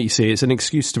clunky. And like you say, it's an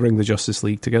excuse to bring the Justice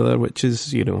League together, which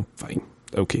is, fine.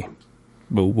 Okay.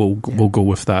 We'll go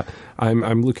with that.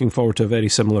 I'm looking forward to a very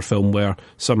similar film where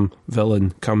some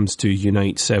villain comes to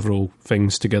unite several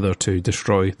things together to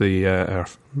destroy the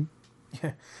Earth.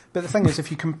 Yeah. But the thing is, if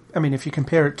you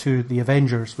compare it to the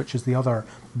Avengers, which is the other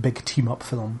big team-up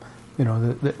film,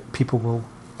 that people will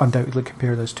undoubtedly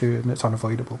compare this to, and it's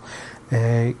unavoidable.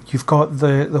 You've got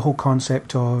the whole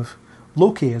concept of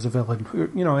Loki as a villain,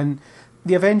 and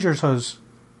the Avengers has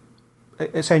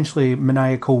essentially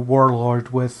maniacal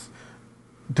warlord with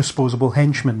disposable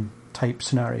henchman type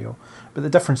scenario. But the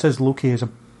difference is Loki is a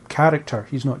character;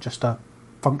 he's not just a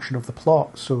function of the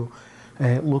plot. So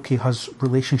Loki has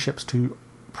relationships to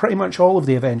pretty much all of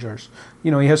the Avengers. He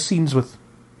has scenes with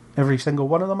every single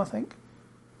one of them, I think.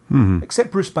 Mm-hmm. Except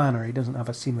Bruce Banner, he doesn't have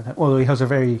a scene with him. Although he has a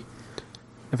very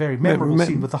memorable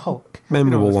scene with the Hulk.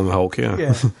 Memorable one with the Hulk,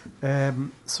 yeah. Yeah.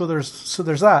 So there's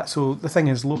that. So the thing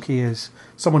is, Loki is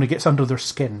someone who gets under their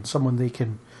skin, someone they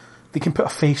can put a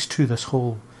face to this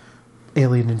whole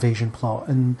alien invasion plot.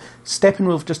 And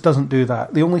Steppenwolf just doesn't do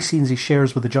that. The only scenes he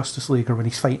shares with the Justice League are when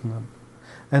he's fighting them.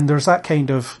 And there's that kind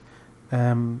of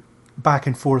back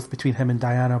and forth between him and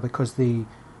Diana because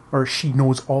she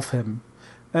knows of him.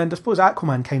 And I suppose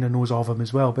Aquaman kind of knows of him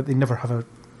as well, but they never have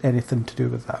anything to do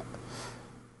with that.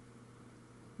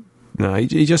 No,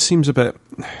 he just seems a bit...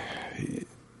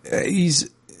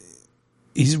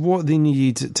 He's what they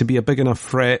need to be a big enough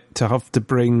threat to have to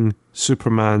bring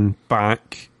Superman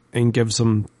back, and gives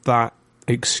them that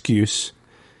excuse.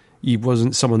 He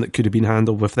wasn't someone that could have been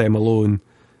handled with them alone.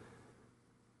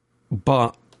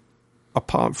 But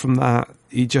apart from that,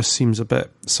 he just seems a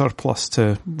bit surplus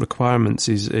to requirements.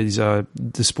 He's a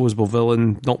disposable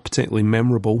villain, not particularly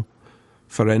memorable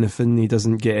for anything. He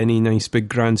doesn't get any nice big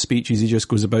grand speeches. He just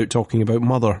goes about talking about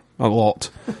Mother a lot.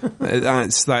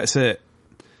 That's it.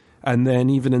 And then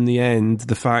even in the end,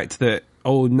 the fact that,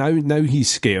 now he's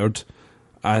scared,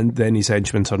 and then his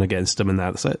henchmen turn against him, and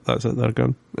that's it, they're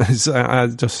gone. I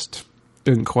just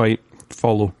didn't quite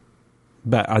follow.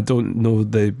 But I don't know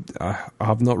I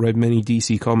have not read many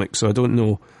DC comics, so I don't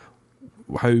know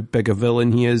how big a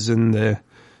villain he is in the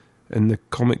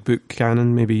comic book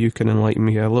canon. Maybe you can enlighten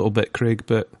me a little bit, Craig,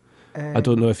 but I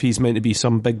don't know if he's meant to be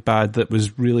some big bad that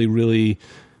was really, really,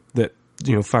 that,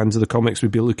 fans of the comics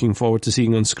would be looking forward to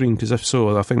seeing on screen, because if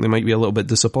so, I think they might be a little bit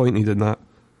disappointed in that.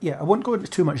 Yeah, I won't go into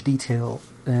too much detail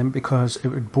because it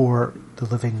would bore the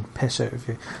living piss out of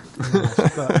you.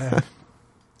 But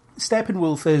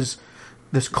Steppenwolf is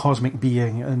this cosmic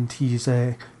being, and he's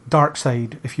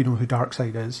Darkseid, if you know who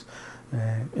Darkseid is.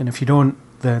 And if you don't,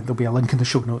 then there'll be a link in the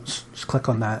show notes. Just click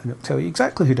on that and it'll tell you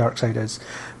exactly who Darkseid is.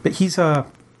 But he's essentially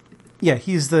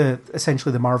the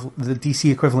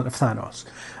DC equivalent of Thanos.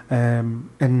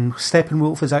 And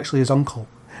Steppenwolf is actually his uncle.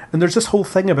 And there's this whole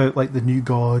thing about like the new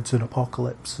gods and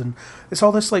apocalypse, and it's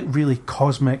all this like really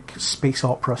cosmic space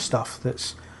opera stuff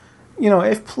that's,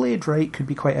 if played right, could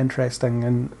be quite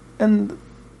interesting. And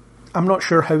I'm not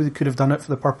sure how they could have done it for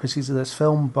the purposes of this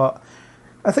film, but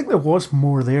I think there was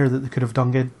more there that they could have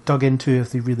dug into if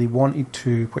they really wanted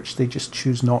to, which they just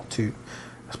choose not to,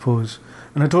 I suppose.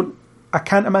 And I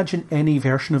can't imagine any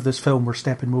version of this film where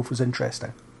Steppenwolf was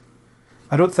interesting.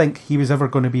 I don't think he was ever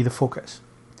going to be the focus.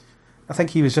 I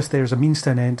think he was just there as a means to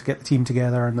an end to get the team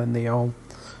together, and then they all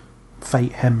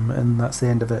fight him, and that's the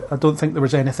end of it. I don't think there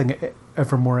was anything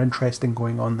ever more interesting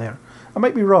going on there. I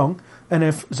might be wrong, and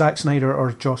if Zack Snyder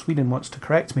or Joss Whedon wants to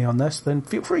correct me on this, then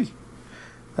feel free.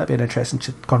 That'd be an interesting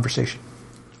conversation.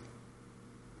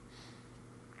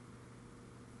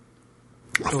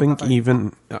 I think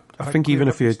even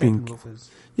if he had been...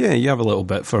 Yeah, you have a little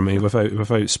bit for me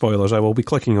without spoilers. I will be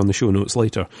clicking on the show notes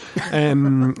later. I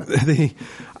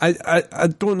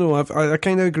don't know. I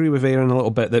kind of agree with Aaron a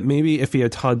little bit that maybe if he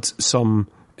had some,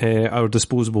 our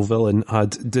disposable villain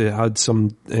had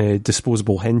some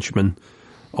disposable henchmen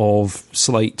of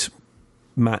slight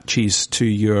matches to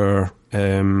your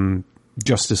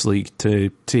Justice League to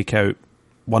take out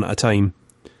one at a time,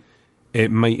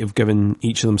 it might have given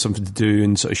each of them something to do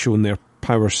and sort of shown their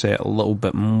power set a little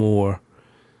bit more.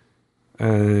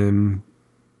 But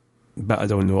I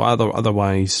don't know.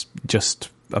 Otherwise, just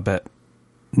a bit,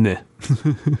 nah.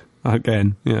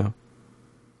 Again, yeah.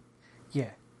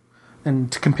 Yeah,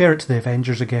 and to compare it to the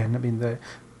Avengers again, I mean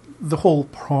the whole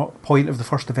point of the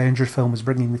first Avengers film is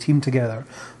bringing the team together.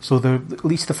 So at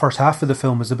least the first half of the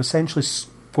film is them essentially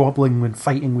squabbling and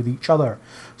fighting with each other.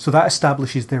 So that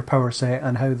establishes their power set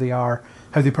and how they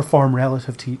perform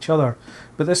relative to each other.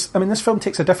 But this film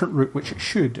takes a different route, which it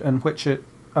should, and which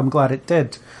I'm glad it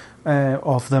did,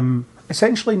 of them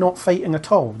essentially not fighting at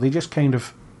all. They just kind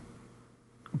of...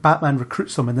 Batman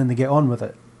recruits them and then they get on with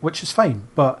it, which is fine.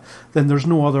 But then there's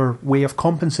no other way of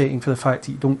compensating for the fact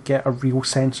that you don't get a real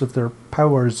sense of their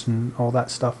powers and all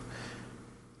that stuff.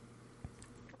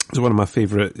 So one of my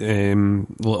favourite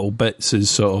little bits is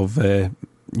sort of...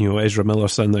 Ezra Miller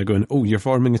standing there going, "Oh, you're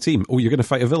forming a team. Oh, you're going to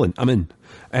fight a villain. I'm in."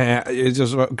 It's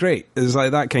just great. It's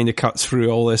like that kind of cuts through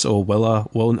all this. Oh, will I?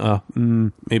 Won't I?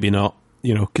 Maybe not.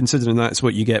 Considering that's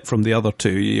what you get from the other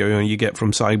two. You get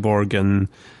from Cyborg and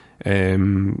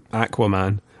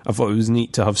Aquaman. I thought it was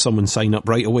neat to have someone sign up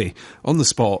right away on the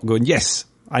spot, going, "Yes,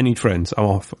 I need friends. I'm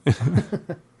off."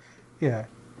 Yeah.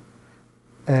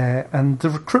 And the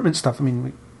recruitment stuff. I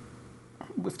mean,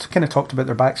 we've kind of talked about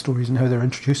their backstories and how they're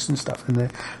introduced and stuff,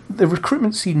 and the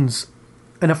recruitment scenes,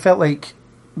 and I felt like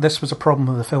this was a problem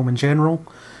with the film in general,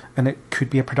 and it could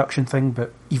be a production thing,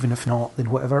 but even if not, then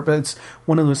whatever. But it's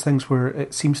one of those things where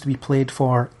it seems to be played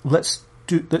for, let's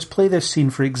play this scene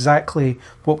for exactly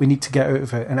what we need to get out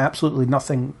of it, and absolutely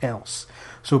nothing else.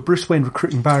 So Bruce Wayne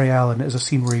recruiting Barry Allen is a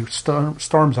scene where he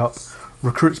storms up,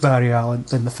 recruits Barry Allen,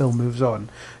 then the film moves on.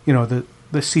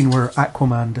 The scene where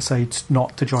Aquaman decides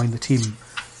not to join the team,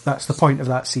 that's the point of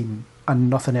that scene. and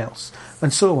nothing else,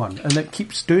 and so on, and it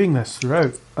keeps doing this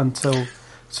throughout until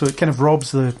so it kind of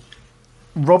robs the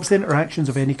interactions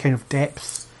of any kind of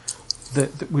depth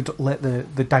that would let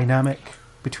the dynamic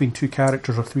between two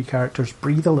characters or three characters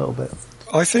breathe a little bit.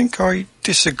 I think I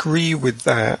disagree with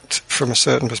that from a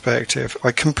certain perspective.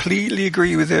 I completely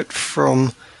agree with it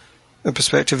from the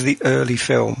perspective of the early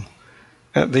film.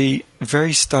 At the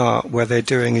very start, where they're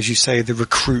doing, as you say, the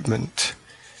recruitment,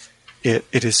 it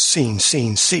is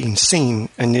scene,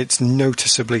 and it's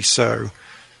noticeably so.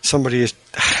 Somebody has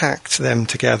hacked them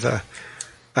together,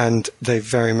 and they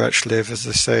very much live, as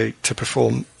they say, to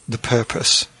perform the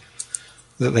purpose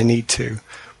that they need to.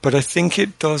 But I think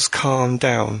it does calm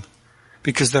down,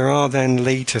 because there are then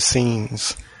later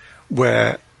scenes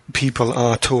where people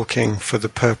are talking for the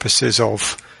purposes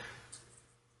of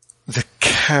the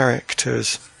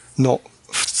characters, not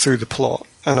through the plot.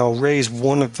 And I'll raise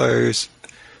one of those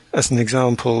as an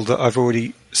example that I've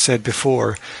already said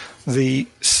before. The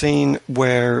scene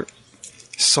where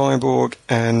Cyborg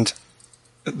and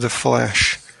the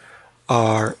Flash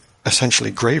are essentially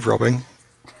grave robbing,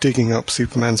 digging up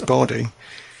Superman's body.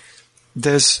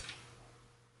 There's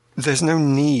no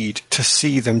need to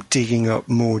see them digging up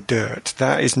more dirt.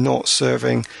 That is not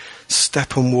serving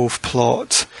Steppenwolf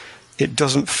plot. It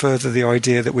doesn't further the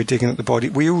idea that we're digging at the body.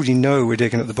 We already know we're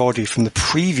digging at the body from the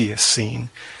previous scene.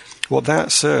 What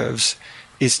that serves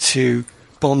is to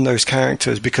bond those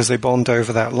characters, because they bond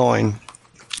over that line.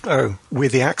 Oh, we're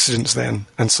the accidents then,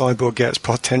 and Cyborg gets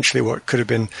potentially what could have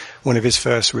been one of his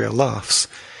first real laughs.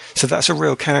 So that's a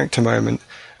real character moment,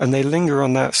 and they linger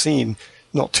on that scene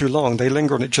not too long. They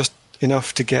linger on it just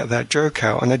enough to get that joke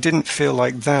out, and I didn't feel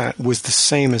like that was the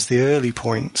same as the early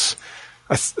points.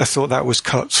 I thought that was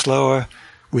cut slower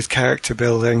with character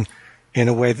building in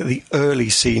a way that the early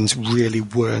scenes really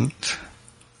weren't.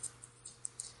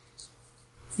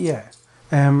 Yeah.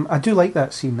 I do like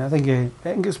that scene. I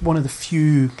think it's one of the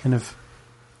few kind of...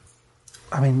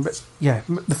 I mean, yeah,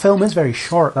 the film is very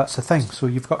short, that's the thing. So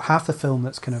you've got half the film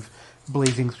that's kind of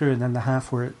blazing through, and then the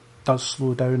half where it does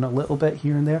slow down a little bit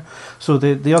here and there. So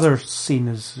the other scene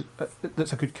is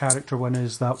that's a good character one,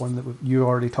 is that one that you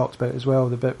already talked about as well,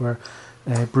 the bit where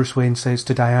Bruce Wayne says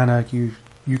to Diana, you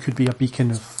could be a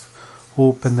beacon of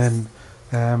hope, and then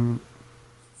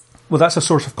well, that's a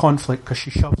source of conflict because she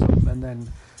shoves him, and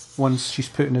then once she's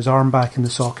putting his arm back in the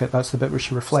socket, that's the bit where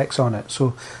she reflects on it.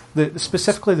 So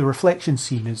specifically the reflection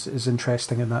scene is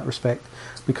interesting in that respect,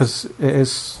 because it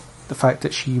is the fact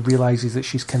that she realises that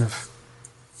she's kind of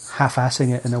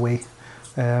half-assing it in a way.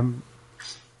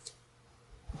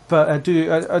 But I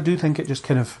do think it just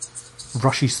kind of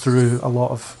rushes through a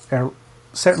lot of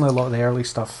certainly a lot of the early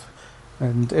stuff,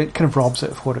 and it kind of robs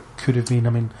it of what it could have been. I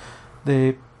mean,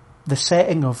 the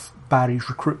setting of Barry's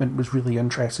recruitment was really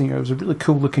interesting. It was a really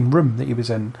cool looking room that he was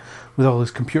in, with all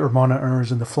his computer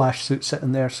monitors and the Flash suit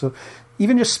sitting there. So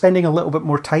even just spending a little bit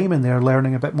more time in there,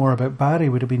 learning a bit more about Barry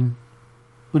would have been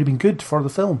good for the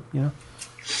film, you know.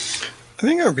 I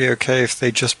think it would be okay if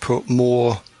they just put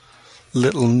more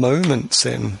little moments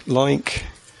in, like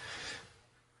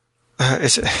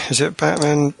is it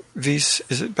Batman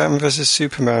versus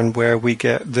Superman, where we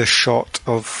get the shot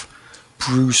of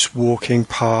Bruce walking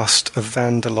past a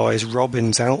vandalized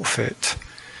Robin's outfit?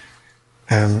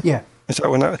 Yeah, is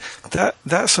that when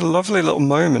that's a lovely little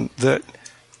moment that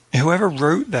whoever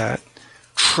wrote that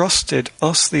trusted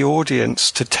us, the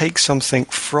audience, to take something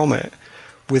from it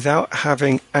without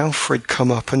having Alfred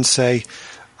come up and say,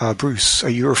 Bruce, are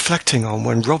you reflecting on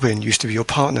when Robin used to be your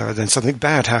partner and then something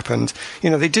bad happened?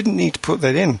 You know, they didn't need to put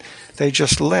that in. They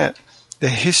just let the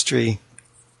history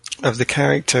of the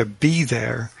character be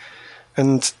there.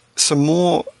 And some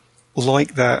more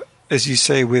like that, as you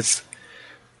say, with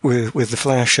the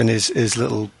Flash and his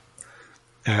little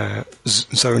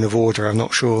zone of order. I'm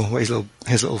not sure what his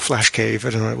little Flash cave,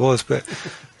 I don't know what it was, but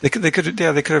they could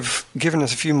have given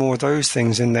us a few more of those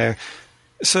things in there.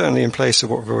 Certainly in place of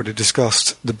what we've already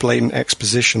discussed, the blatant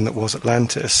exposition that was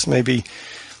Atlantis. Maybe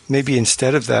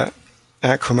instead of that,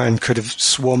 Aquaman could have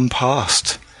swum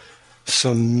past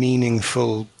some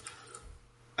meaningful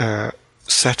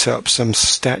setup, some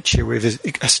statue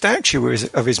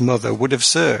of his mother would have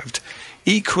served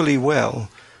equally well,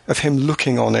 of him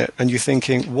looking on it and you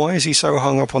thinking, why is he so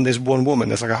hung up on this one woman?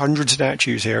 There's like 100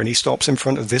 statues here and he stops in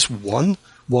front of this one?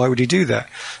 Why would he do that?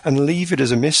 And leave it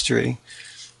as a mystery.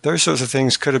 Those sorts of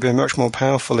things could have been much more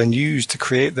powerful and used to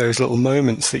create those little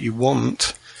moments that you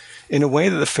want in a way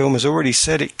that the film has already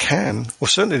said it can, or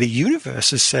certainly the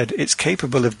universe has said it's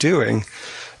capable of doing,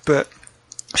 but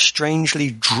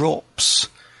strangely drops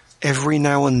every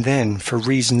now and then for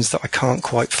reasons that I can't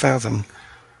quite fathom.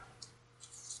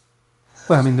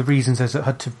 Well, I mean, the reasons is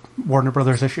Warner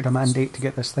Brothers issued a mandate to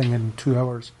get this thing in 2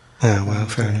 hours. Oh, well,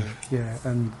 fair enough. Yeah,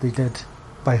 and they did.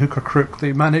 By hook or crook,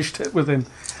 they managed it within...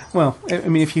 Well, I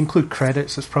mean, if you include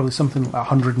credits, it's probably something like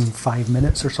 105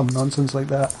 minutes or some nonsense like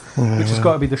that, which has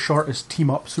got to be the shortest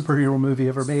team-up superhero movie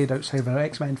ever made outside of an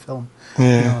X-Men film.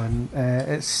 Yeah. You know,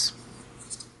 and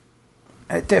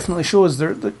it definitely shows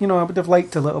there. You know, I would have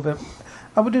liked a little bit.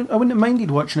 I wouldn't have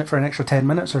minded watching it for an extra 10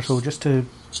 minutes or so, just to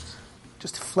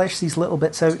flesh these little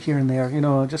bits out here and there. You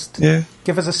know, just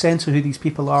give us a sense of who these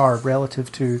people are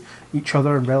relative to each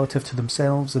other and relative to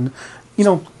themselves, and you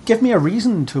know, give me a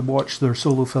reason to watch their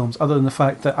solo films other than the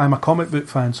fact that I'm a comic book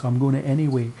fan, so I'm going it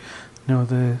anyway. You know,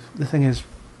 the thing is,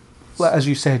 as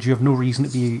you said, you have no reason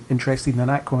to be interested in an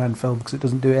Aquaman film because it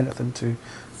doesn't do anything to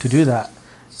do that.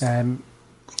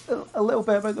 A little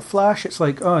bit about the Flash, it's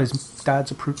like, oh, his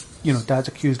dad's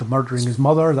accused of murdering his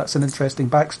mother. That's an interesting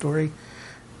backstory.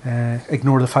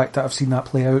 Ignore the fact that I've seen that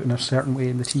play out in a certain way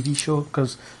in the TV show,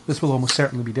 because this will almost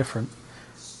certainly be different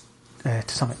to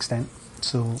some extent.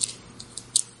 So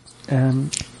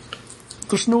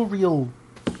there's no real...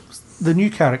 The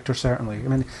new character, certainly. I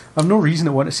mean, I've no reason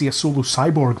to want to see a solo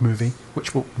Cyborg movie,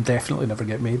 which will definitely never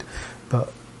get made,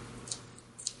 but...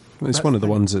 It's one of the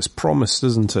ones that's promised,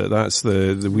 isn't it? That's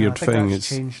the weird thing. It's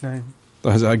changed now.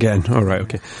 Again, all right,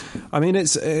 okay. I mean,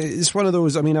 it's one of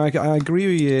those. I mean, I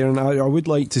agree with you, and I would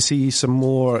like to see some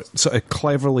more sort of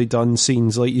cleverly done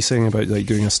scenes, like you're saying about like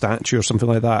doing a statue or something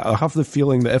like that. I have the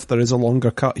feeling that if there is a longer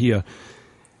cut here,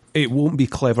 it won't be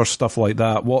clever stuff like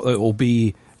that. What it will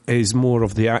be is more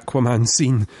of the Aquaman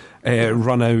scene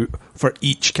run out for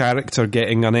each character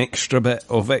getting an extra bit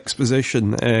of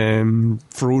exposition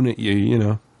thrown at you, you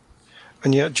know.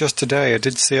 And yet, just today, I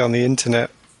did see on the internet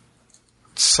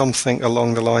something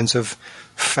along the lines of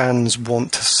fans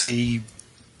want to see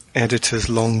editor's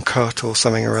long cut or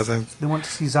something or other. They want to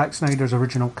see Zack Snyder's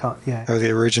original cut, yeah. Oh, the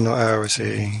original, I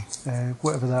see.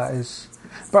 Whatever that is.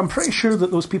 But I'm pretty sure that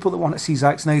those people that want to see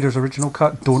Zack Snyder's original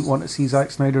cut don't want to see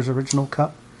Zack Snyder's original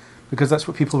cut, because that's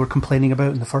what people were complaining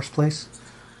about in the first place.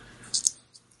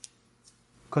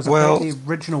 Because the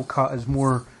original cut is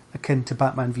more akin to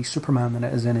Batman v Superman than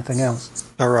it is anything else.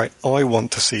 All right, I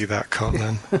want to see that cut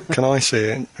then. Can I see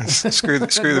it? Screw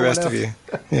the rest of you.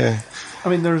 Yeah. I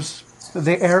mean, there's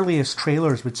the earliest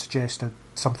trailers would suggest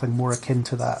something more akin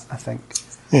to that, I think.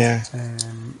 Yeah.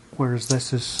 Whereas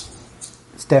this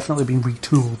it's definitely been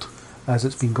retooled as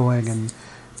it's been going,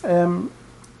 and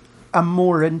I'm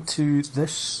more into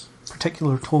this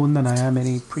particular tone than I am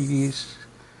any previous.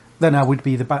 Than I would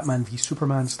be the Batman v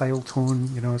Superman style tone,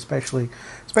 you know, especially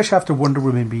after Wonder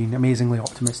Woman being amazingly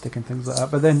optimistic and things like that.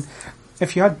 But then,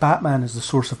 if you had Batman as the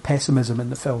source of pessimism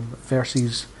in the film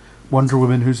versus Wonder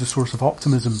Woman, who's the source of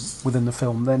optimism within the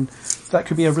film, then that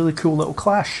could be a really cool little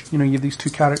clash. You know, you have these two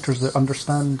characters that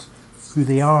understand who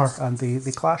they are, and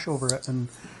they clash over it, and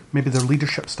maybe their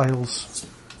leadership styles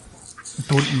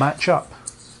don't match up.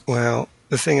 Well,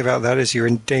 the thing about that is you're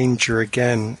in danger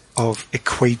again of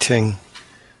equating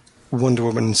Wonder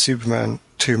Woman and Superman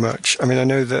too much. I mean, I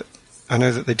know that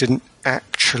they didn't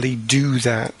actually do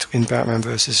that in Batman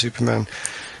vs Superman,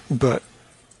 but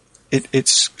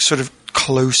it's sort of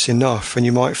close enough, and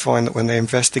you might find that when they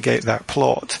investigate that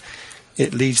plot,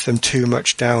 it leads them too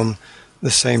much down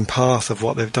the same path of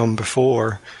what they've done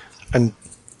before, and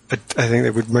I think they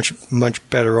would much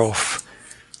better off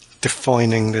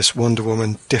defining this Wonder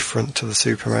Woman different to the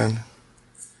Superman.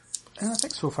 And I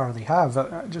think so far they have.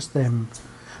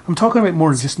 I'm talking about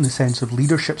more just in the sense of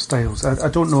leadership styles. I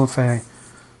don't know if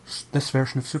this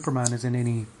version of Superman has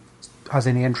any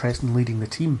interest in leading the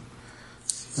team.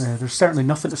 There's certainly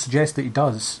nothing to suggest that he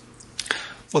does.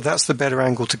 Well, that's the better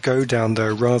angle to go down,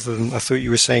 though, rather than, I thought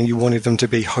you were saying you wanted them to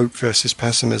be hope versus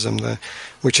pessimism there,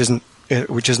 which isn't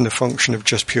a function of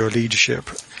just pure leadership.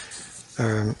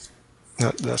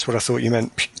 That's what I thought you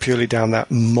meant, purely down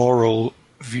that moral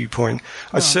viewpoint.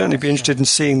 I'd certainly be interested in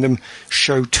seeing them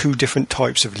show two different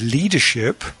types of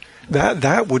leadership.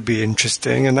 That would be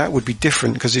interesting, and that would be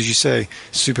different, because as you say,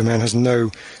 Superman has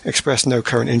expressed no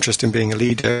current interest in being a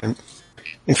leader.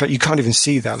 In fact, you can't even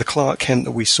see that. The Clark Kent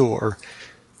that we saw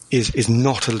is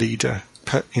not a leader,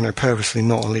 purposely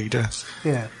not a leader.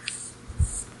 Yeah.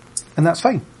 And that's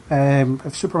fine.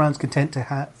 If Superman's content to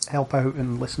help out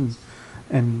and listen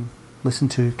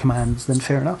to commands, then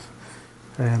fair enough.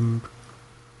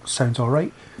 Sounds all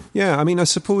right. Yeah, I mean, I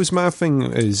suppose my thing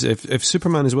is if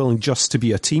Superman is willing just to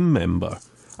be a team member,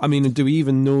 I mean, do we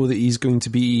even know that he's going to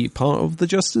be part of the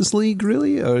Justice League,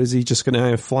 really? Or is he just going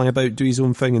to fly about, do his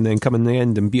own thing, and then come in the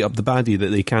end and beat up the baddie that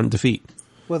they can't defeat?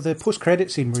 Well, the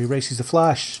post-credit scene where he races the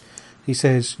Flash He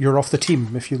says, "You're off the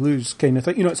team if you lose," kind of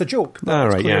thing. You know, it's a joke. Ah,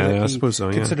 It's right, clear yeah, that I he suppose so,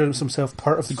 yeah. considers himself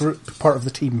part of the group, part of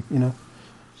the team, you know.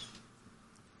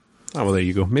 Oh, well, there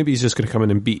you go. Maybe he's just going to come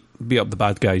in and beat up the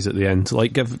bad guys at the end.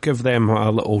 Like, give them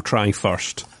a little try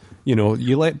first. You know,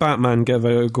 you let Batman give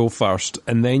it a go first,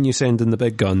 and then you send in the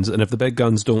big guns, and if the big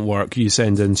guns don't work, you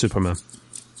send in Superman.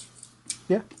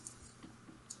 Yeah.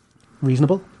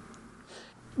 Reasonable.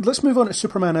 Let's move on to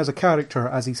Superman as a character,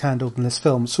 as he's handled in this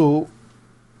film. So,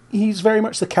 he's very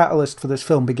much the catalyst for this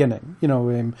film beginning. You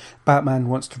know, Batman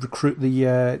wants to recruit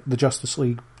the Justice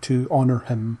League to honour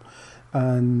him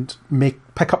and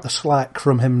pick up the slack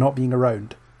from him not being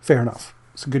around. Fair enough.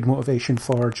 It's a good motivation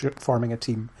for forming a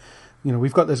team. You know,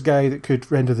 we've got this guy that could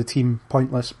render the team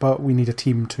pointless, but we need a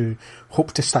team to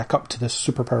hope to stack up to this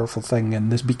super powerful thing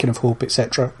and this beacon of hope,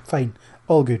 etc. Fine.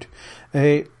 All good.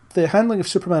 The handling of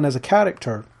Superman as a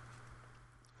character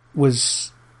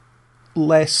was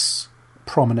less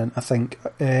prominent, I think.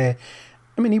 I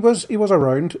mean, he was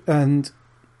around, and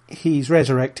he's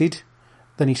resurrected.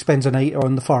 Then he spends a night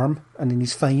on the farm, and then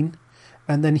he's fine.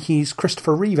 And then he's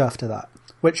Christopher Reeve after that,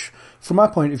 which, from my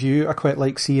point of view, I quite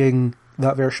like seeing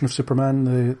that version of Superman,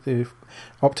 the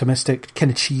optimistic,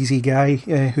 kind of cheesy guy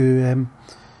who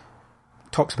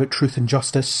talks about truth and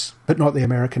justice, but not the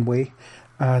American way,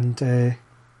 and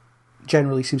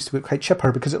generally seems to be quite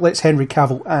chipper, because it lets Henry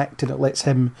Cavill act, and it lets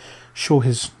him show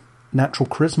his natural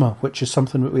charisma, which is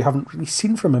something that we haven't really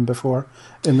seen from him before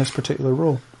in this particular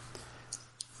role.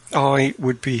 I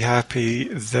would be happy,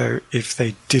 though, if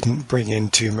they didn't bring in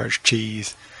too much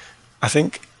cheese. I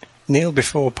think Neil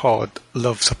Before Pod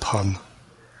loves a pun,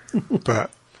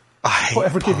 but I hate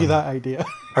Whatever a pun. gave you that idea?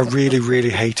 I really,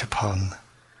 really hate a pun.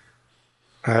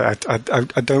 I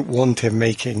don't want him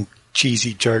making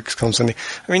cheesy jokes constantly.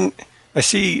 I mean, I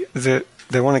see that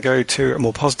they want to go to a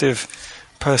more positive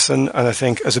person, and I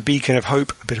think as a beacon of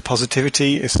hope, a bit of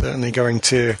positivity is certainly going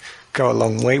to go a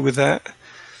long way with that.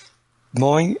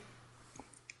 My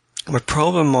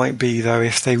problem might be, though,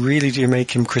 if they really do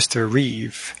make him Christopher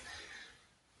Reeve,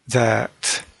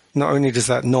 that not only does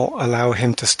that not allow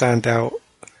him to stand out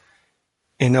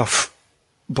enough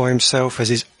by himself as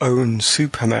his own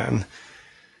Superman,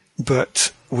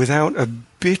 but without a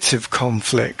bit of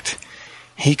conflict,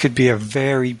 he could be a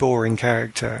very boring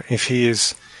character if he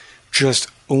is just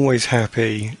always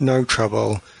happy, no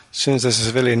trouble. As soon as there's a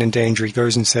civilian in danger, he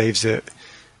goes and saves it,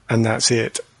 and that's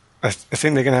it. I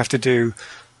think they're going to have to do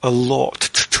a lot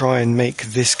to try and make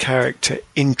this character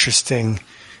interesting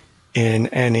in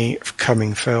any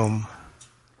coming film.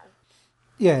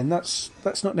 Yeah, and that's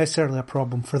not necessarily a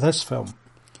problem for this film,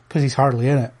 because he's hardly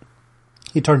in it.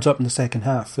 He turns up in the second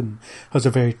half and has a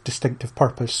very distinctive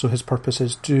purpose, so his purpose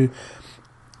is to,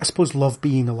 I suppose, love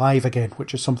being alive again,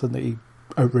 which is something that he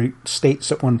outright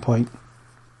states at one point.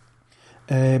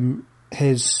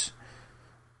 His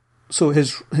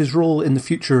role in the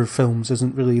future films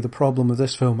isn't really the problem with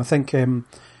this film. I think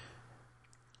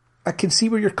I can see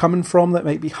where you're coming from. That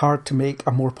might be hard to make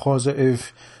a more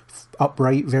positive,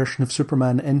 upright version of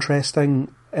Superman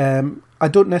interesting. I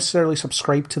don't necessarily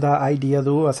subscribe to that idea,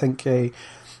 though. I think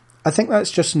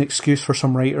that's just an excuse for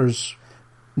some writers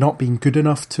not being good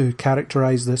enough to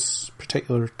characterize this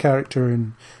particular character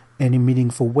in any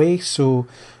meaningful way. So,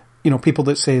 you know, people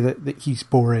that say that he's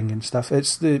boring and stuff,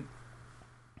 it's the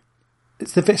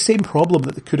same problem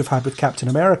that they could have had with Captain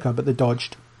America, but they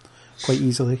dodged quite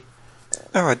easily.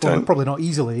 Oh, I don't. Well, probably not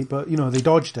easily, but, you know, they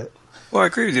dodged it. Well, I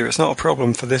agree with you. It's not a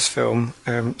problem for this film.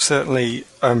 Certainly,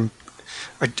 I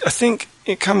think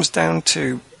it comes down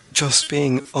to just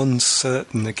being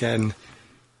uncertain again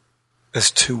as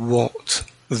to what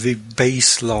the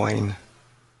baseline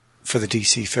for the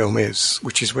DC film is,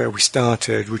 which is where we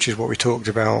started, which is what we talked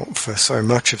about for so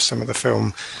much of some of the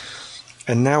film.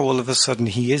 And now all of a sudden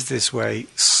he is this way.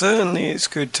 Certainly it's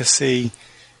good to see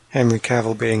Henry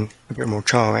Cavill being a bit more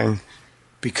charming,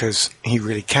 because he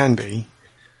really can be.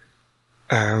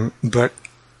 But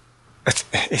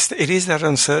it is that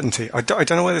uncertainty. I don't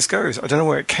know where this goes. I don't know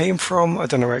where it came from. I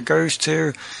don't know where it goes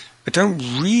to. I don't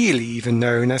really even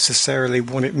know necessarily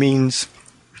what it means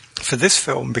for this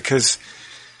film, because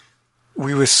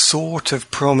we were sort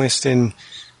of promised in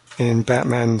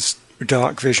Batman's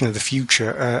dark vision of the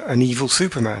future an evil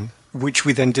Superman, which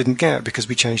we then didn't get because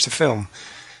we changed the film.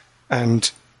 And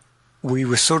we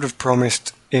were sort of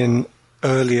promised in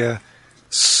earlier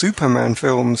Superman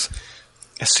films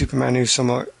a Superman who's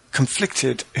somewhat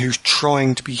conflicted, who's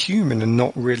trying to be human and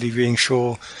not really being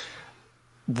sure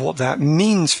what that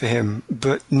means for him,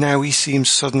 but now he seems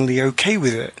suddenly okay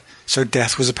with it. So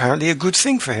death was apparently a good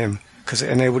thing for him because it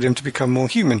enabled him to become more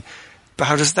human. But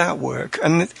how does that work?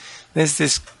 And there's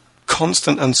this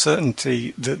constant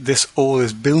uncertainty that this all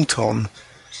is built on,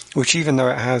 which even though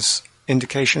it has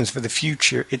indications for the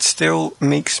future, it still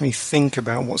makes me think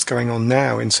about what's going on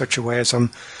now in such a way as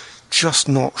I'm just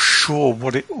not sure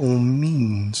what it all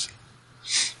means.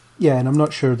 Yeah, and I'm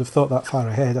not sure they've thought that far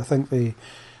ahead. I think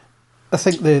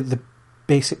the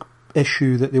basic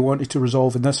issue that they wanted to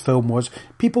resolve in this film was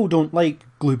people don't like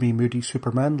gloomy, moody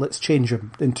Superman. Let's change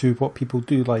him into what people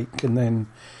do like, and then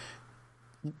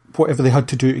whatever they had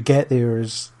to do to get there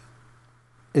is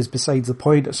besides the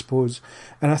point, I suppose.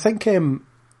 And I think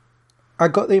I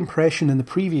got the impression in the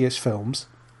previous films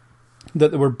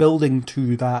that they were building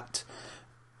to that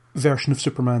version of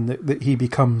Superman that he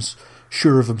becomes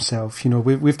sure of himself. You know,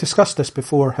 we've discussed this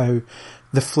before, how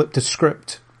they flipped the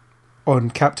script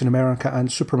on Captain America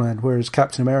and Superman, whereas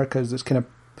Captain America is this kind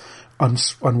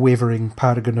of unwavering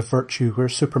paragon of virtue,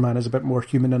 whereas Superman is a bit more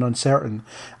human and uncertain.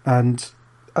 And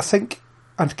I think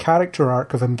a character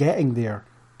arc of him getting there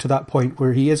to that point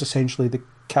where he is essentially the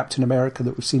Captain America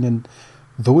that we've seen in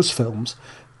those films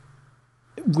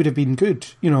would have been good,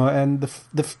 you know, and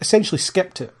they've essentially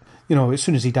skipped it. You know, as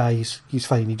soon as he dies, he's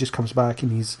fine. He just comes back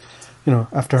and he's, you know,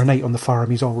 after a night on the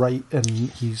farm, he's all right, and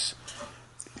he's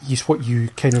what you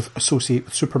kind of associate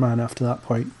with Superman after that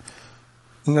point.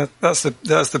 And that's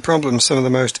the problem. Some of the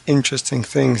most interesting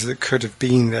things that could have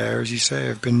been there, as you say,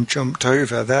 have been jumped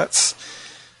over. That's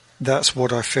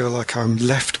what I feel like I'm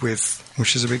left with,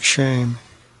 which is a big shame.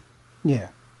 Yeah,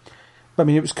 I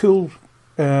mean, it was cool.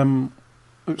 It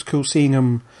was cool seeing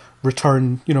him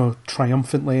return, you know,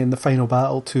 triumphantly in the final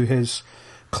battle to his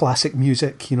classic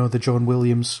music. You know, the John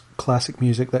Williams classic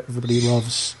music that everybody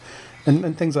loves.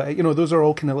 And things like that. You know, those are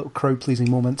all kind of little crowd-pleasing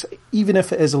moments, even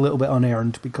if it is a little bit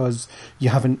unearned because you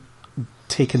haven't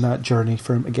taken that journey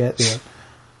for him to get there.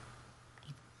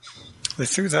 They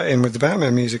threw that in with the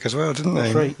Batman music as well, didn't they?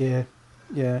 That's right, yeah.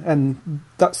 Yeah, and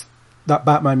that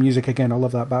Batman music, again, I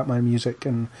love that Batman music,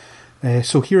 and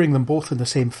so hearing them both in the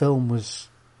same film was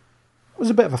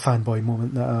a bit of a fanboy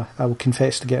moment that I will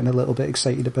confess to getting a little bit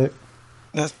excited about.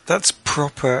 That's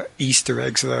proper Easter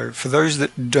eggs, though. For those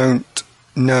that don't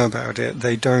know about it,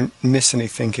 they don't miss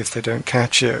anything if they don't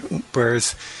catch it,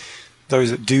 whereas those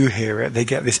that do hear it, they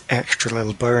get this extra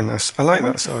little bonus. I like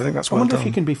that, so I think that's well done. I wonder if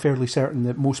you can be fairly certain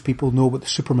that most people know what the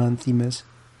Superman theme is.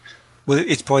 Well,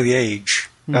 it's by the age,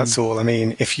 that's all. I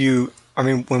mean,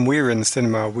 when we were in the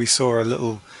cinema, we saw a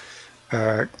little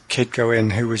kid go in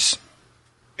who was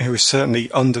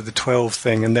certainly under the 12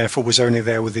 thing and therefore was only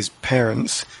there with his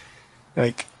parents.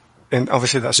 And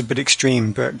obviously that's a bit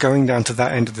extreme, but going down to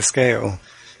that end of the scale,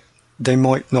 they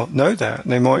might not know that.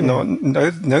 They might not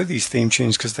know these theme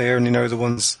tunes because they only know the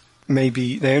ones,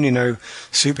 maybe they only know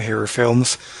superhero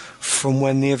films from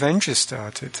when the Avengers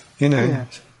started, you know.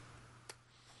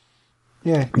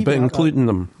 Yeah. But including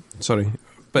them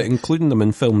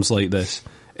in films like this,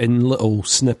 in little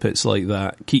snippets like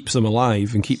that, keeps them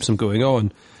alive and keeps them going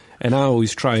on. And I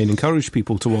always try and encourage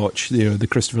people to watch, you know, the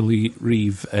Christopher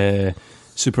Reeve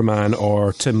Superman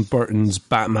or Tim Burton's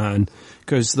Batman,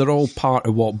 because they're all part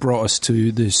of what brought us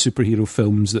to the superhero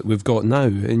films that we've got now,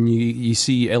 and you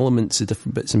see elements of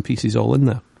different bits and pieces all in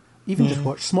there. Even just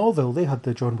watch Smallville, they had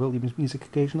the John Williams music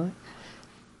occasionally,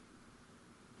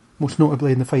 most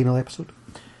notably in the final episode.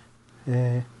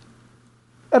 I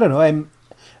don't know,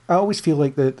 I always feel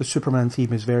like the Superman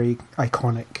theme is very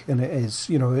iconic, and it is,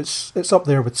 you know, it's up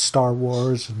there with Star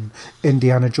Wars and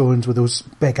Indiana Jones with those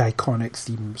big iconic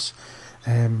themes.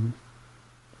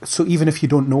 So even if you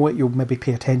don't know it, you'll maybe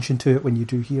pay attention to it when you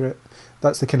do hear it.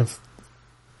 That's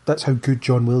how good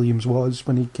John Williams was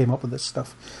when he came up with this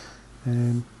stuff.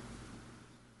 I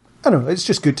don't know, it's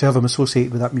just good to have him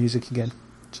associated with that music again.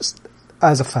 Just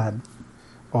as a fan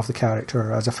of the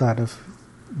character, as a fan of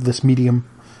this medium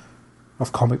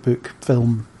of comic book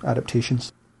film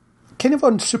adaptations. Kind of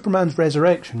on Superman's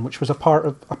resurrection, which was a part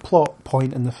of a plot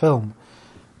point in the film,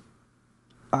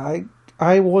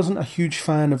 I wasn't a huge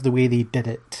fan of the way they did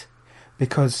it,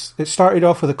 because it started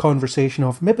off with a conversation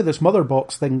of maybe this mother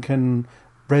box thing can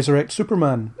resurrect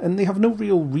Superman, and they have no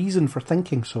real reason for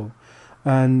thinking so.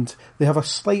 And they have a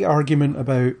slight argument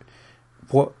about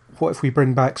what if we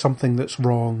bring back something that's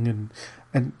wrong,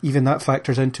 and even that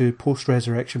factors into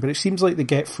post-resurrection. But it seems like they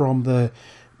get from the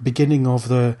beginning of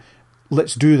the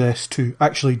let's do this to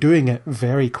actually doing it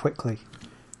very quickly.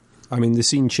 I mean, the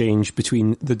scene change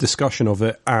between the discussion of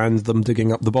it and them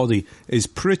digging up the body is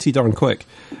pretty darn quick.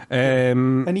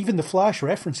 And even the Flash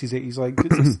references it. He's like,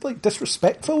 is this like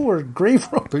disrespectful or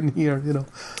grave robbing here, you know?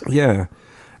 Yeah.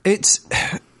 It's...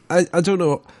 I don't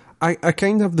know. I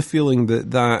kind of have the feeling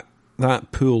that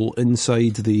that pool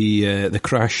inside the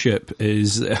crash ship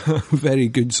is a very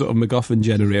good sort of MacGuffin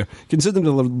generator. Considering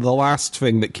the last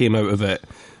thing that came out of it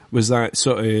was that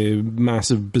sort of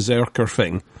massive berserker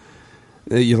thing.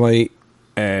 You're like,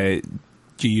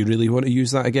 do you really want to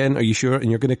use that again? Are you sure? And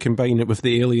you're going to combine it with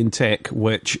the alien tech,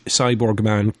 which Cyborg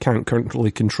Man can't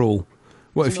currently control.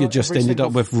 What if you just ended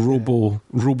up with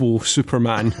Robo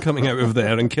Superman coming out of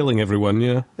there and killing everyone,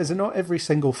 yeah? Is it not every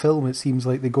single film it seems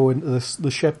like they go into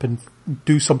the ship and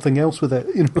do something else with it?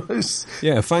 You know,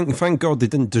 yeah, thank God they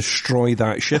didn't destroy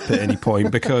that ship at any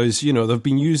point because, you know, they've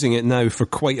been using it now for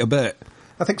quite a bit.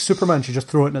 I think Superman should just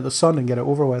throw it into the sun and get it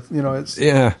over with. You know,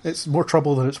 it's more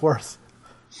trouble than it's worth.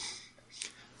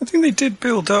 I think they did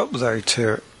build up, though,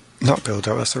 to... Not build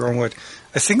up, that's the wrong word.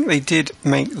 I think they did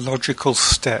make logical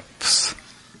steps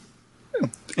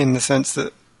in the sense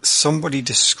that somebody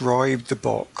described the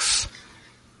box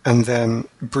and then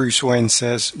Bruce Wayne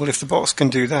says, well, if the box can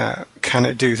do that, can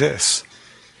it do this?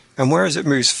 And whereas it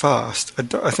moves fast,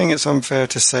 I think it's unfair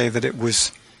to say that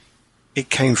it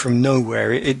came from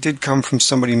nowhere. It did come from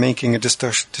somebody making a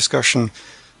discussion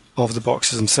of the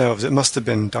boxes themselves. It must have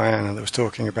been Diana that was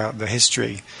talking about the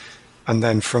history. And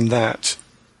then from that,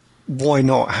 why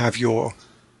not have your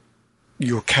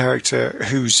character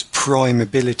whose prime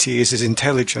ability is his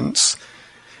intelligence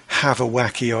have a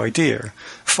wacky idea?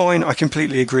 Fine, I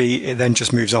completely agree. It then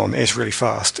just moves on. It's really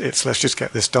fast. It's let's just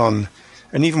get this done.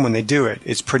 And even when they do it,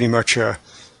 it's pretty much a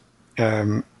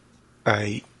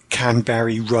can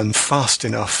Barry run fast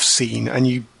enough scene, and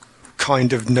you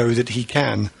kind of know that he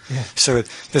can. Yeah. So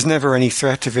there's never any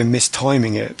threat of him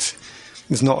mistiming it.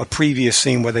 There's not a previous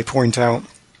scene where they point out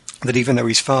that even though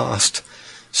he's fast,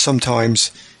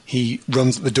 sometimes he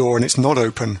runs at the door and it's not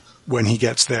open when he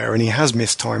gets there, and he has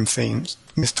mistimed things.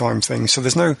 So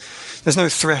there's no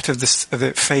threat of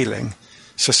it failing.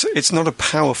 So it's not a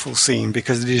powerful scene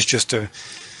because it is just a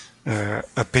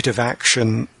bit of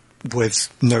action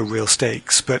with no real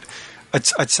stakes. But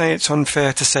I'd say it's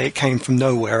unfair to say it came from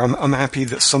nowhere. I'm happy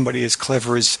that somebody as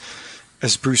clever as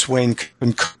Bruce Wayne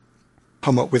can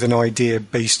come up with an idea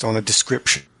based on a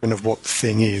description of what the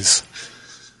thing is.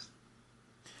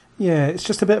 Yeah, it's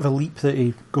just a bit of a leap that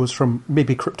he goes from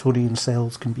maybe Kryptonian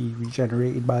cells can be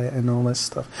regenerated by it and all this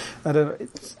stuff. I don't know.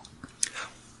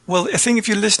 Well, I think if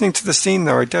you're listening to the scene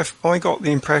there, I got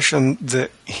the impression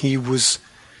that he was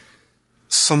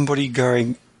somebody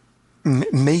going,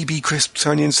 maybe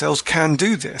Kryptonian cells can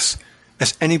do this.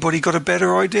 Has anybody got a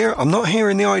better idea? I'm not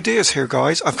hearing the ideas here,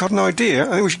 guys. I've got an idea.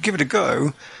 I think we should give it a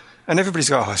go. And everybody's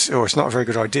got, oh, it's not a very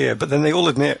good idea. But then they all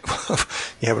admit,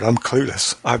 yeah, but I'm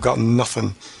clueless. I've got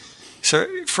nothing. So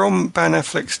from Ben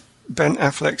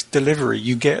Affleck's delivery,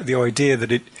 you get the idea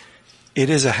that it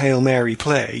is a Hail Mary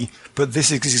play, but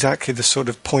this is exactly the sort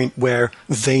of point where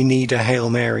they need a Hail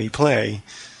Mary play.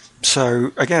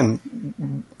 So,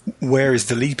 again, where is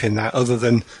the leap in that other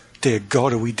than, dear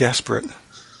God, are we desperate?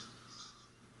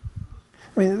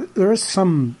 I mean, there is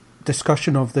some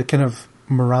discussion of the kind of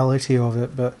morality of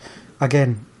it, but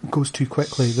again, it goes too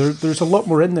quickly. There's a lot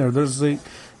more in there. There's the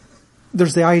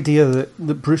idea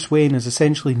that Bruce Wayne is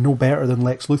essentially no better than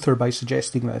Lex Luthor by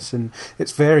suggesting this, and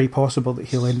it's very possible that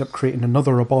he'll end up creating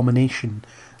another abomination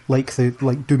like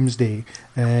Doomsday.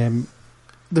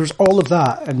 There's all of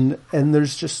that, and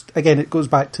there's just, again, it goes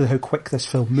back to how quick this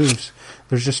film moves.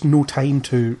 There's just no time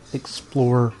to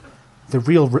explore the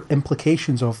real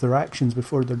implications of their actions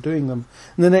before they're doing them.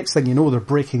 And the next thing you know, they're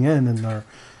breaking in and they're,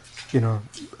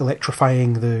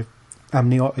 electrifying the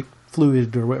amniotic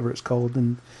fluid or whatever it's called,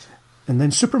 and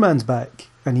then Superman's back,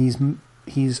 and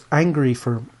he's angry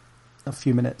for a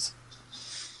few minutes.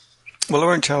 Well, I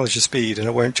won't challenge the speed, and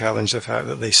I won't challenge the fact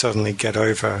that they suddenly get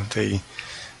over the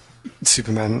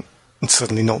Superman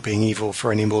suddenly not being evil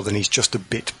for any more than he's just a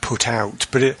bit put out.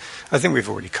 But I think we've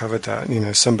already covered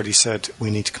that. Somebody said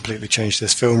we need to completely change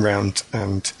this film round,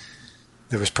 and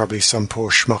there was probably some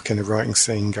poor schmuck in the writing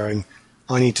scene going,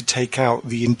 I need to take out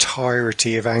the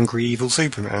entirety of angry evil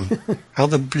Superman. How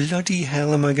the bloody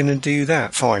hell am I going to do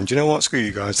that? Fine, do you know what? Screw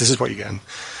you guys. This is what you're getting.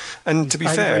 And to be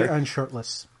fair, and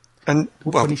shirtless. And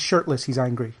when he's shirtless, he's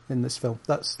angry in this film.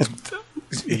 That's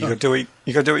you got to do what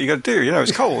you got to do.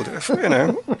 It's cold.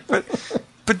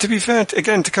 But to be fair,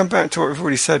 again, to come back to what we've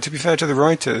already said, to be fair to the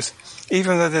writers,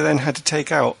 even though they then had to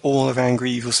take out all of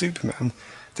angry evil Superman,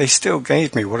 they still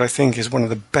gave me what I think is one of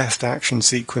the best action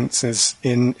sequences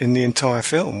in the entire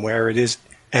film, where it is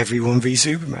everyone v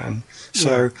Superman.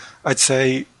 So I'd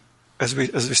say, as we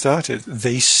started,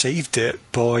 they saved it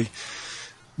by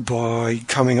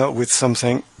coming up with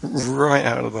something right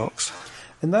out of the box.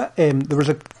 And that there was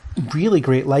a really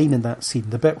great line in that scene,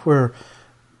 the bit where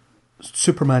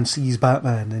Superman sees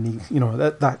Batman, and he,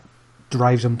 that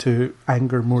drives him to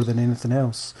anger more than anything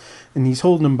else. And he's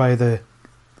holding him by the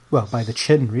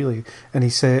chin, really. And he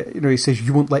says,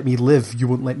 "You won't let me live. You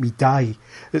won't let me die."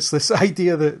 It's this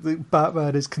idea that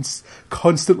Batman is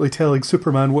constantly telling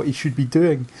Superman what he should be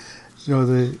doing.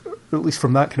 At least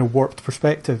from that kind of warped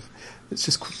perspective,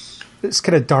 it's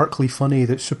kind of darkly funny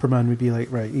that Superman would be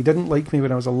like, right, he didn't like me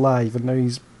when I was alive, and now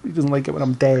he doesn't like it when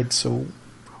I'm dead. So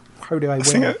how do I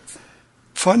win? I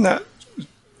find that,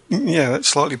 that's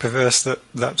slightly perverse.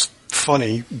 That's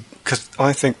funny, because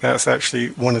I think that's actually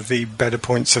one of the better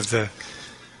points of the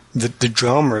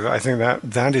drama of it. I think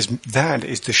that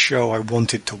is the show I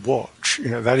wanted to watch.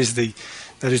 That is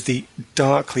the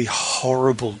darkly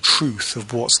horrible truth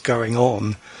of what's going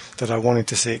on that I wanted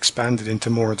to see expanded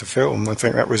into more of the film. I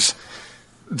think it was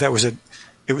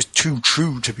too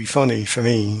true to be funny for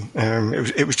me.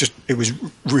 It was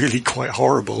really quite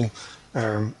horrible,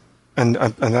 and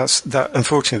that.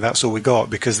 Unfortunately, that's all we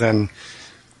got, because then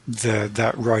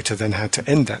that writer then had to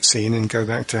end that scene and go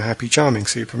back to Happy Charming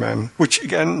Superman, which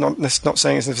again, not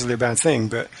saying it's necessarily a bad thing,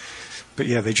 but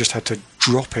yeah, they just had to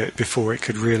drop it before it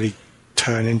could really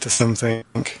turn into something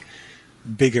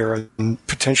bigger and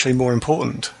potentially more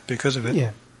important because of it.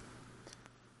 Yeah.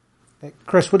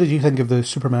 Chris, what did you think of the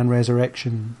Superman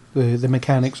resurrection, the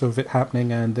mechanics of it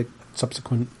happening and the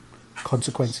subsequent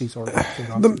consequences? Or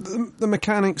the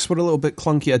mechanics were a little bit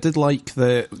clunky. I did like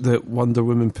that Wonder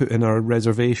Woman put in her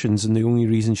reservations, and the only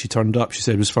reason she turned up, she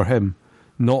said, was for him.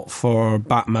 Not for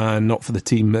Batman, not for the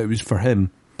team, it was for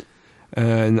him.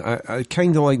 And I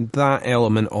kind of like that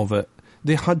element of it.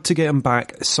 They had to get him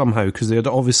back somehow, because they had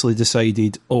obviously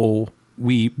decided,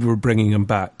 we were bringing him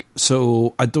back.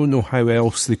 So I don't know how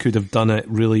else they could have done it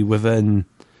really within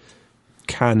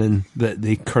canon that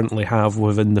they currently have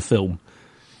within the film.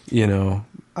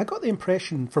 I got the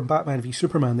impression from Batman v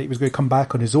Superman that he was going to come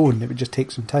back on his own. It would just take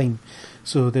some time.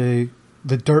 So the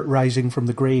dirt rising from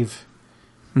the grave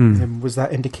was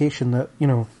that indication that,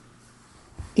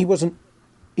 he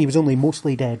was only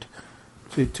mostly dead,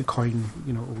 to coin,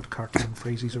 old cartoon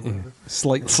phrases or whatever.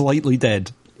 Slightly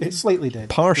dead. It's slightly dead.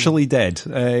 Partially dead.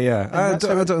 Yeah. I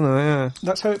don't know, yeah.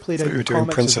 That's how it played out in you were the doing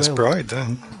comics Princess as well. Bride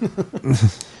then.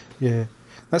 Yeah.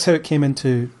 That's how it came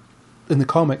into... In the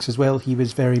comics as well, he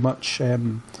was very much...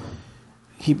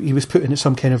 He was put into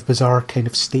some kind of bizarre kind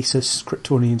of stasis,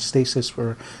 Kryptonian stasis,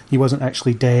 where he wasn't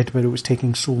actually dead, but it was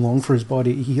taking so long for his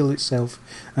body to heal itself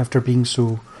after being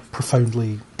so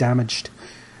profoundly damaged.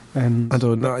 And I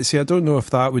don't know. See, I don't know if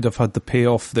that would have had the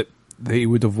payoff that they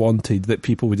would have wanted, that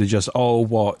people would have just,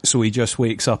 so he just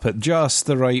wakes up at just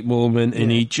the right moment and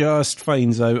he just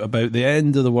finds out about the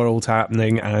end of the world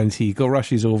happening and he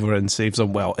rushes over and saves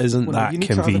them. Well, isn't that you need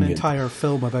convenient? To have an entire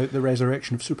film about the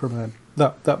resurrection of Superman.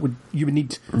 You would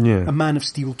need a Man of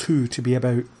Steel 2 to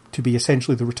be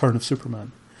essentially the return of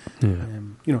Superman.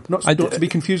 Yeah. Not to be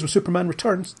confused with Superman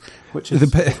Returns, which is a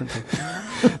different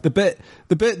thing. The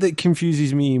bit that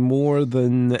confuses me more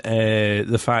than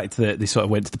the fact that they sort of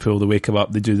went to the pool, they wake him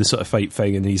up, they do the sort of fight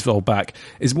thing, and he's all back,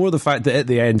 is more the fact that at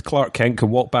the end, Clark Kent can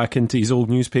walk back into his old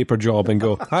newspaper job and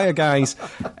go, "Hiya, guys."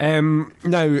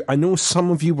 Now, I know some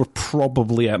of you were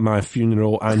probably at my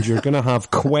funeral, and you're going to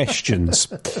have questions.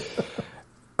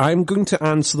 I'm going to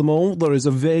answer them all. There is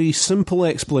a very simple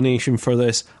explanation for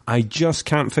this. I just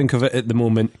can't think of it at the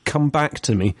moment. Come back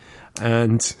to me.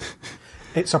 And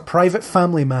it's a private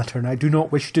family matter, and I do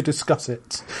not wish to discuss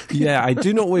it. Yeah, I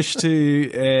do not wish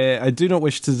to. I do not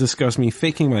wish to discuss me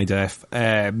faking my death,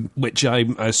 which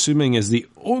I'm assuming is the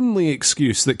only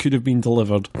excuse that could have been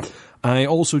delivered. I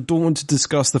also don't want to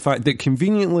discuss the fact that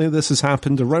conveniently this has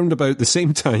happened around about the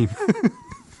same time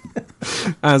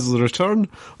as the return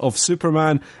of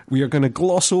Superman. We are going to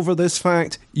gloss over this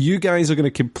fact. You guys are going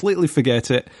to completely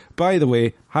forget it. By the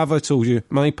way, have I told you,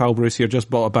 my pal Bruce here just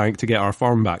bought a bank to get our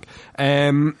farm back.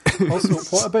 Also,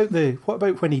 what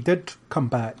about when he did come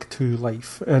back to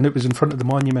life and it was in front of the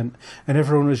monument and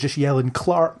everyone was just yelling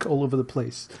Clark all over the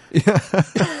place? Yeah.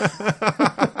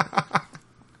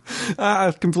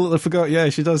 I completely forgot. Yeah,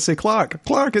 she does say Clark.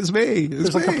 Clark, it's me.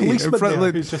 There's like a policeman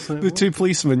there who's just the two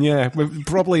policemen. Yeah,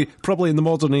 probably in the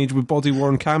modern age with body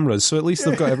worn cameras. So at least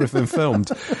they've got everything filmed.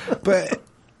 But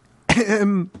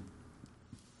I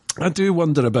do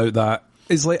wonder about that.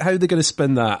 It's like, how are they going to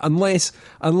spin that? Unless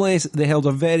they held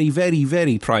a very, very,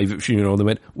 very private funeral. They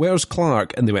went, "Where's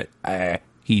Clark?" And they went,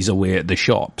 "He's away at the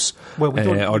shops." Well,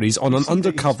 or he's on an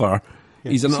undercover.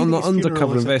 He's on an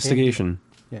undercover investigation.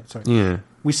 Yeah, sorry. Yeah.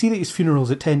 We see that his funeral is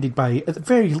attended by, at the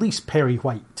very least, Perry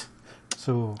White.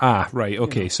 So right,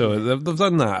 okay, so they've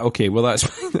done that. Okay, well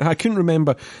that's I couldn't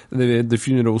remember the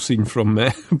funeral scene from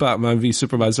Batman v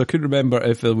Superman, so I couldn't remember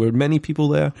if there were many people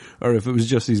there or if it was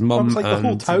just his mum it was like and the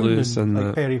whole town Lois and and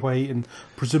like Perry White and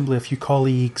presumably a few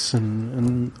colleagues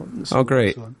and so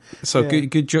great. on. So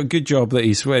good job that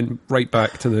he's went right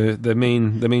back to the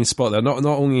main spot there. Not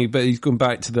only, but he's going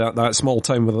back to that small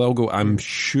town where they'll go, I'm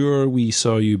sure we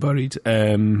saw you buried.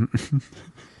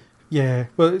 Yeah,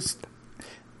 well,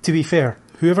 to be fair,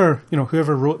 whoever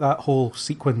wrote that whole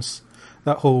sequence,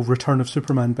 that whole Return of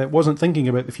Superman bit, wasn't thinking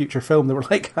about the future film. They were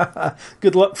like,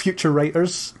 good luck, future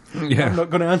writers. Yeah. I'm not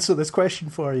going to answer this question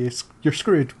for you. You're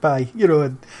screwed. Bye.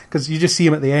 Because you just see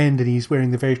him at the end and he's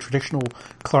wearing the very traditional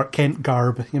Clark Kent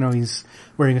garb. He's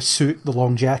wearing a suit, the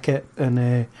long jacket,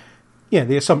 and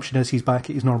the assumption is he's back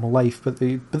at his normal life, but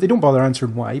they don't bother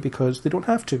answering why, because they don't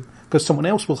have to. Because someone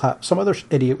else some other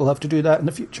idiot will have to do that in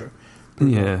the future.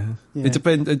 Yeah. It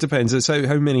depends. It's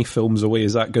how many films away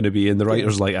is that going to be? And the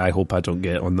writer's like, I hope I don't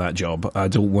get on that job. I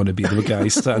don't want to be the guy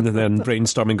standing there and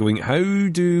brainstorming going, how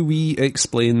do we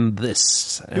explain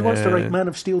this? Who wants to write Man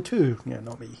of Steel 2? Yeah,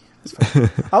 not me. It's fine.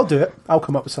 I'll do it. I'll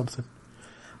come up with something.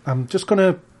 I'm just going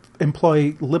to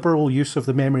employ liberal use of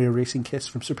the memory erasing kiss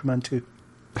from Superman 2.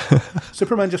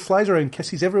 Superman just flies around,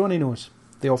 kisses everyone he knows.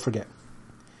 They all forget.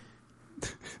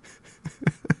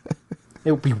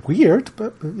 It'll be weird,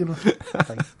 but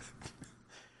fine.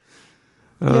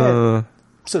 Yeah.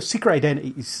 So secret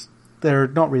identities, they're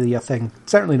not really a thing.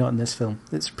 Certainly not in this film.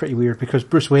 It's pretty weird because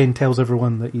Bruce Wayne tells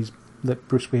everyone that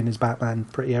Bruce Wayne is Batman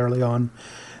pretty early on.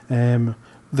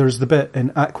 There's the bit in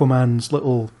Aquaman's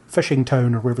little fishing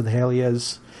town or wherever the hell he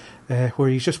is, where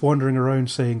he's just wandering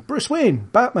around saying, Bruce Wayne,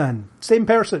 Batman, same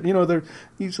person.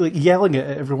 He's like yelling it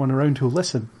at everyone around who'll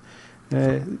listen.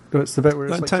 It's the bit where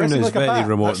it's that like, town is like very a bat.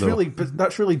 remote,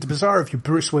 That's really bizarre if you're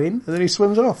Bruce Wayne, and then he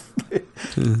swims off.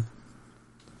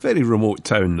 Very remote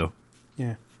town, though.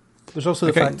 Yeah. There's also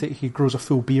the fact that he grows a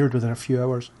full beard within a few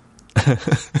hours.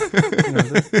 It's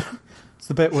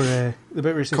the bit where he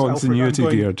says, continuity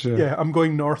beard. Yeah, I'm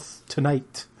going north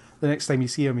tonight. The next time you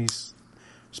see him, he's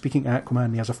speaking to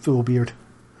Aquaman. He has a full beard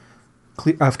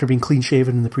after being clean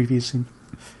shaven in the previous scene.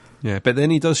 Yeah, but then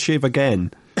he does shave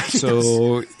again.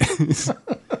 So,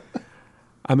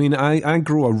 I mean, I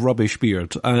grow a rubbish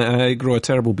beard. I grow a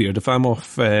terrible beard. If I'm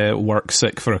off work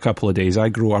sick for a couple of days, I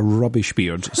grow a rubbish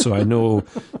beard. So I know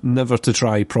never to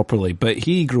try properly. But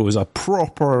he grows a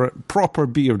proper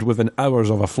beard within hours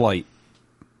of a flight.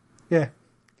 Yeah,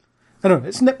 I know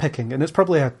it's nitpicking, and it's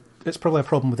probably a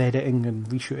problem with editing and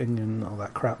reshooting and all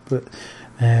that crap. But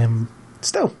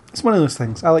still, it's one of those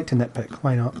things. I like to nitpick.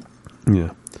 Why not?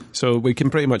 Yeah. So we can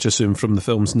pretty much assume from the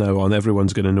films now on,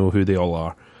 everyone's going to know who they all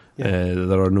are. Yeah.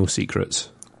 There are no secrets.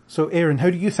 So, Aaron, how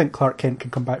do you think Clark Kent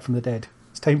can come back from the dead?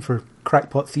 It's time for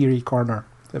Crackpot Theory Corner,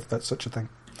 if that's such a thing.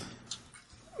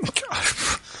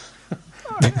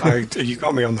 You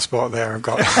got me on the spot there. I've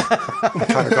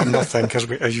kind of got nothing,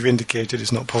 because as you've indicated,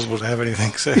 it's not possible to have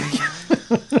anything. So.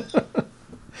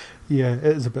 Yeah, it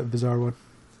is a bit of a bizarre one.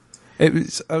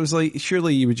 I was like,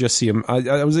 surely you would just see him.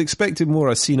 I was expecting more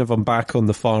a scene of him back on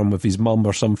the farm with his mum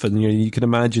or something. You can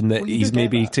imagine that he's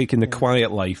maybe taking the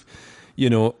quiet life,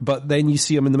 but then you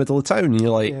see him in the middle of town and you're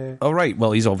like, all right,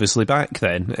 well, he's obviously back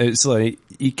then. It's like,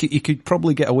 he could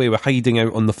probably get away with hiding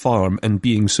out on the farm and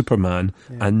being Superman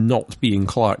and not being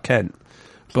Clark Kent.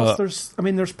 Plus,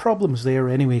 there's problems there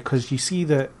anyway, because you see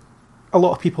that a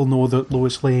lot of people know that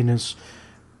Lois Lane is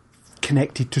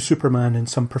connected to Superman in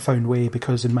some profound way,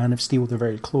 because in Man of Steel they're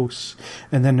very close,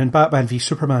 and then in Batman v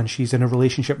Superman she's in a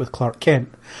relationship with Clark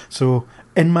Kent. So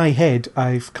in my head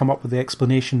I've come up with the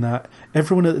explanation that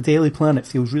everyone at the Daily Planet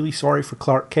feels really sorry for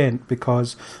Clark Kent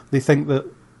because they think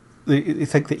that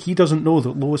he doesn't know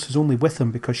that Lois is only with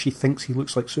him because she thinks he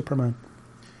looks like Superman.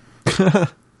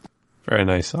 Very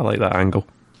nice. I like that angle.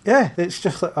 Yeah, it's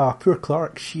just like, poor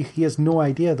Clark. He has no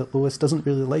idea that Lois doesn't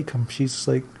really like him. She's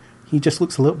like, he just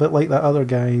looks a little bit like that other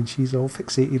guy, and she's all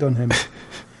fixated on him.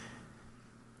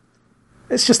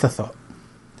 It's just a thought.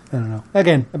 I don't know.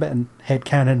 Again, a bit of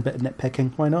headcanon, a bit of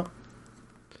nitpicking. Why not?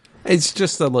 It's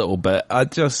just a little bit.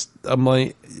 I'm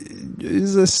like,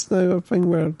 is this now a thing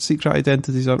where secret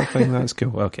identities are a thing? That's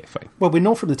cool. Okay, fine. Well, we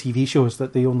know from the TV shows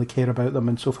that they only care about them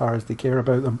insofar as they care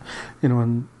about them.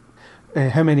 And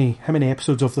how many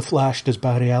episodes of The Flash does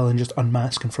Barry Allen just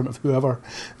unmask in front of whoever?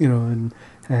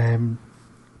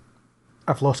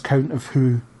 I've lost count of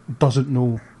who doesn't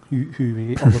know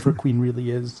who Oliver Queen really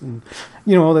is, and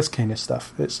all this kind of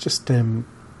stuff. It's just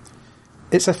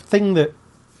it's a thing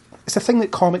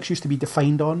that comics used to be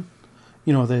defined on.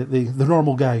 You know, the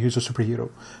normal guy who's a superhero,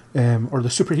 or the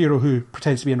superhero who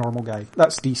pretends to be a normal guy.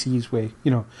 That's DC's way. You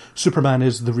know, Superman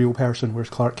is the real person, whereas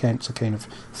Clark Kent's a kind of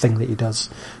thing that he does.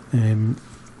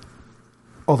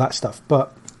 All that stuff.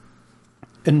 But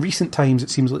in recent times, it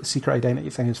seems like the secret identity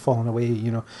thing has fallen away.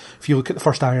 You know, if you look at the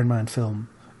first Iron Man film,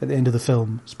 at the end of the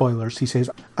film, spoilers, he says,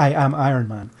 "I am Iron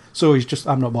Man." So he's just,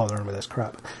 I'm not bothering with this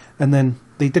crap. And then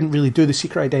they didn't really do the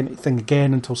secret identity thing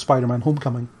again until Spider-Man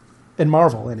Homecoming. In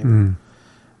Marvel, anyway.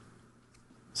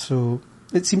 So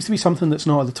it seems to be something that's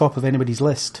not at the top of anybody's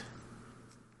list.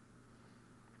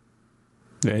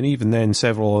 Yeah, and even then,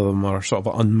 several of them are sort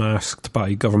of unmasked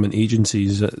by government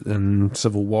agencies and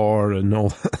civil war and all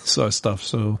that sort of stuff.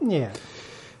 So yeah,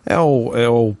 it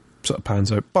all sort of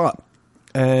pans out. But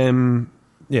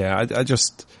yeah, I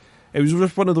just, it was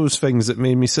just one of those things that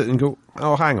made me sit and go,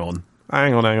 oh, hang on.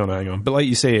 But like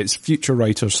you say, it's future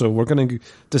writers, so we're going to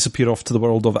disappear off to the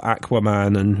world of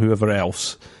Aquaman and whoever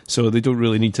else. So they don't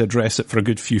really need to address it for a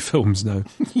good few films now.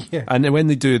 Yeah. And when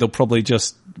they do, they'll probably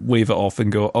just wave it off and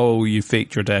go, oh, you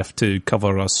faked your death to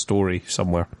cover a story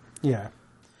somewhere. Yeah.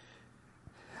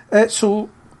 So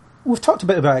we've talked a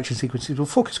bit about action sequences. We'll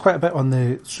focus quite a bit on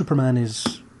the Superman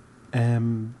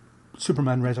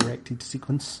resurrected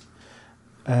sequence.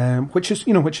 Which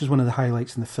is one of the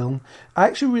highlights in the film. I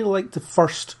actually really liked the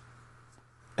first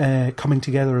coming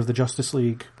together of the Justice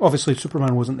League. Obviously,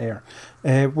 Superman wasn't there,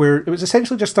 where it was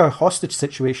essentially just a hostage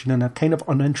situation in a kind of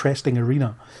uninteresting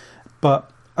arena.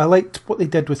 But I liked what they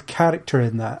did with character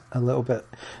in that a little bit.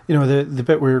 You know, the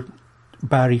bit where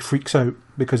Barry freaks out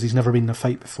because he's never been in a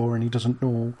fight before and he doesn't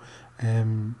know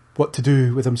what to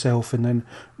do with himself, and then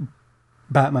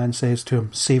Batman says to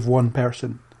him, "Save one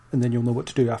person, and then you'll know what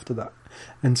to do after that."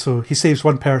 And so he saves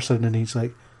one person and he's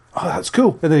like, oh, that's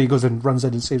cool. And then he goes and runs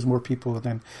in and saves more people. And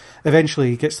then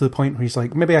eventually he gets to the point where he's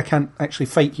like, maybe I can't actually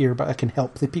fight here, but I can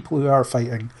help the people who are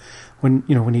fighting.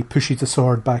 When he pushes the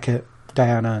sword back at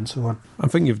Diana and so on. I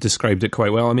think you've described it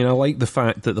quite well. I mean, I like the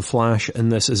fact that the Flash in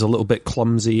this is a little bit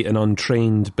clumsy and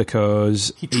untrained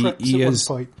because he trips at one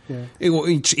point. Yeah.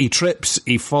 He trips,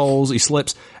 he falls, he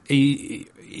slips.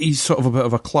 He's sort of a bit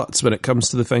of a klutz when it comes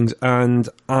to the things, and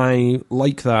I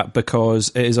like that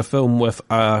because it is a film with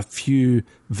a few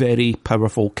very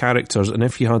powerful characters, and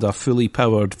if you had a fully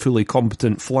powered, fully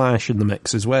competent Flash in the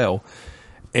mix as well,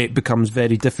 it becomes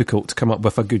very difficult to come up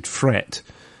with a good threat.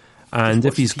 And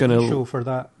if he's going to show for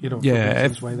that,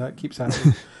 why that keeps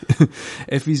happening.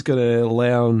 If he's going to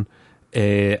learn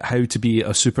how to be a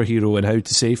superhero and how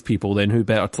to save people, then who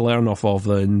better to learn off of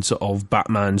than sort of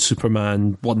Batman,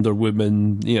 Superman, Wonder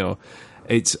Woman? You know,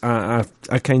 it's I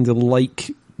kind of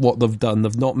like what they've done.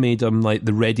 They've not made him like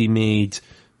the ready-made,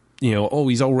 you know, oh,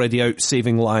 he's already out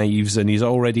saving lives and he's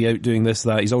already out doing this,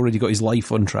 that, he's already got his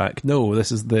life on track. No,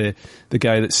 this is the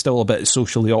guy that's still a bit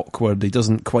socially awkward. He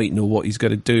doesn't quite know what he's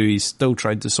going to do. He's still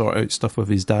trying to sort out stuff with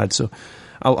his dad. So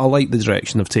I like the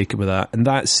direction they've taken with that. And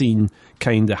that scene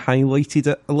kind of highlighted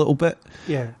it a little bit.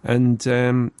 Yeah. And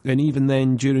even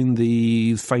then, during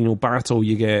the final battle,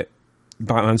 you get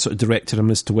Batman sort of directing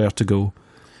him as to where to go.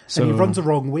 So, and he runs the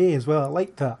wrong way as well. I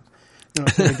like that. You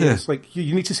know, the idea is like,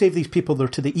 you need to save these people, they're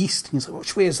to the east. And he's like,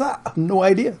 which way is that? I have no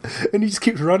idea. And he just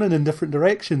keeps running in different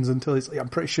directions until he's like, I'm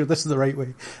pretty sure this is the right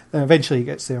way. And eventually he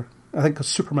gets there. I think because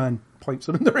Superman points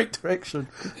him in the right direction.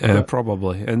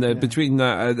 Probably. And between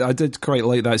that, I did quite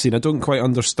like that scene. I don't quite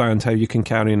understand how you can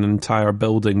carry an entire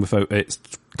building without it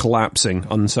collapsing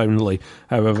unsoundly.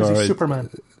 However, because he's Superman.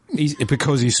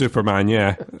 Because he's Superman,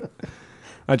 yeah.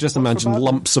 I just imagine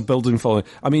lumps of building falling.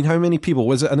 I mean, how many people?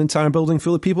 Was it an entire building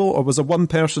full of people? Or was there one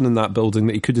person in that building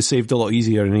that he could have saved a lot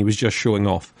easier and he was just showing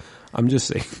off? I'm just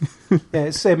saying. Yeah,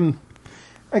 it's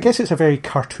I guess it's a very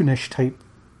cartoonish type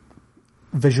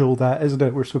visual, that, isn't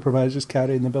it? Where Superman is just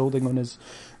carrying the building on his,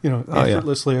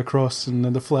 effortlessly across, and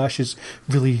then the Flash is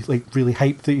really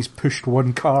hyped that he's pushed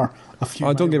one car a few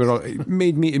miles. Don't get me wrong, it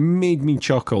made me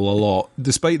chuckle a lot,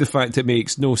 despite the fact it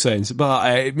makes no sense,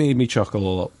 but it made me chuckle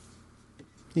a lot.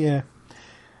 Yeah.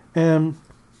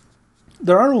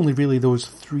 There are only really those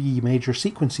three major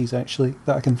sequences, actually,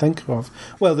 that I can think of.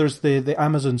 Well, there's the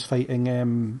Amazons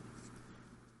fighting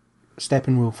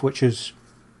Steppenwolf, which is,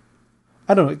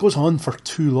 I don't know, it goes on for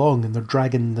too long, and they're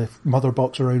dragging the mother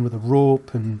box around with a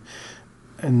rope and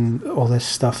all this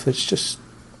stuff. It's just...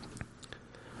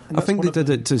 I think they did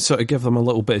it to sort of give them a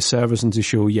little bit of service and to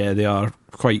show, they are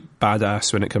quite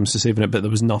badass when it comes to saving it, but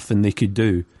there was nothing they could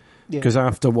do. Because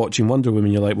after watching Wonder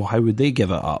Woman, you're like, well, how would they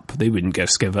give it up? They wouldn't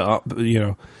just give it up,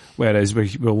 whereas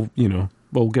we'll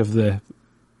give the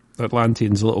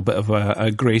Atlanteans a little bit of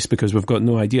a grace because we've got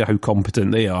no idea how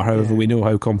competent they are. However, we know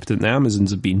how competent the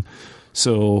Amazons have been.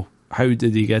 So how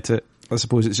did he get it? I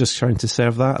suppose it's just trying to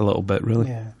serve that a little bit, really.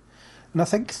 Yeah. And I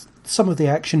think some of the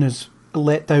action is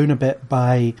let down a bit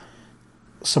by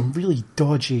some really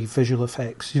dodgy visual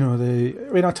effects.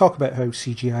 I talk about how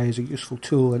CGI is a useful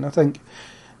tool, and I think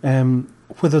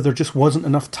whether there just wasn't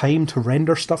enough time to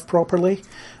render stuff properly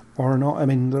or not. I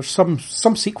mean, there's some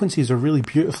sequences are really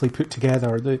beautifully put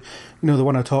together. The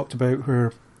one I talked about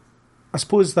where I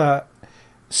suppose that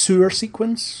sewer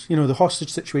sequence, the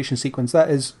hostage situation sequence, that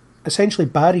is essentially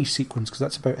Barry's sequence, because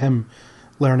that's about him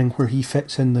learning where he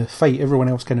fits in the fight. Everyone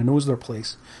else kind of knows their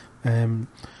place.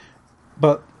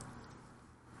 But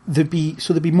there'd be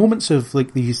moments of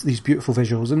like these beautiful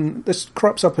visuals, and this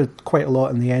crops up quite a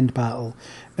lot in the end battle,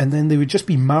 and then they would just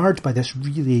be marred by this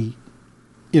really,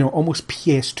 almost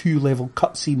PS2 level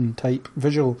cutscene type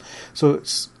visual. So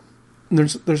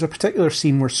there's a particular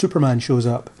scene where Superman shows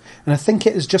up, and I think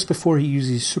it is just before he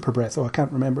uses super breath. I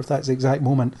can't remember if that's the exact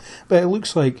moment, but it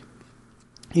looks like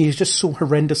he is just so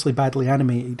horrendously badly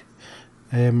animated.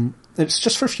 It's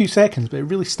just for a few seconds, but it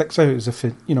really sticks out as if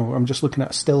I'm just looking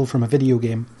at a still from a video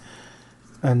game.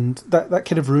 And that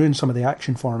kind of ruined some of the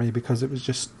action for me, because it was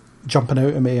just jumping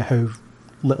out at me how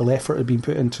little effort had been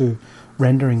put into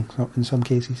rendering in some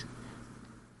cases.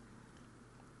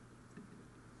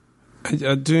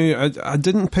 I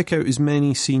didn't pick out as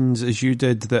many scenes as you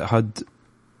did that had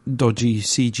dodgy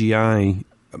CGI.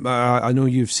 I know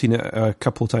you've seen it a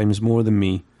couple of times more than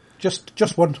me.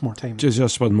 Just one more time.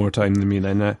 Just one more time than me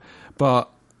then. But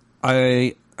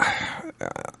there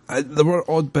were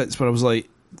odd bits where I was like,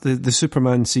 the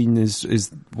Superman scene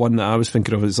is one that I was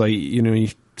thinking of. It's like, you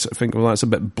sort of think, well, that's a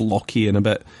bit blocky and a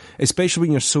bit, especially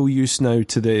when you're so used now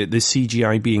to the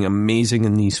CGI being amazing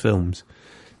in these films,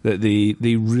 that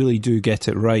they really do get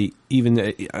it right. Even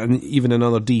in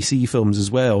other DC films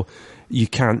as well, you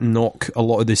can't knock a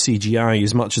lot of the CGI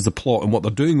as much as the plot and what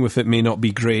they're doing with it may not be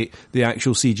great. The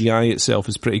actual CGI itself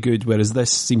is pretty good, whereas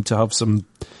this seemed to have some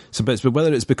bits. But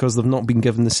whether it's because they've not been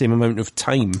given the same amount of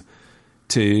time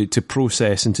to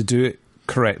process and to do it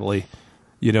correctly,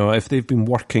 if they've been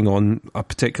working on a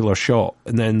particular shot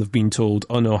and then they've been told,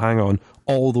 oh no, hang on,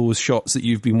 all those shots that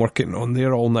you've been working on,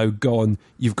 they're all now gone.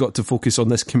 You've got to focus on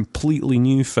this completely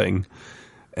new thing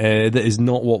that is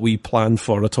not what we planned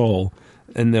for at all.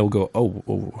 And they'll go,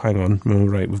 oh, hang on, all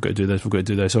right, we've got to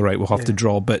do this, all right, we'll have to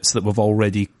draw bits that we've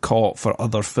already caught for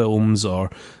other films, or,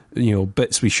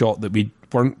 bits we shot that we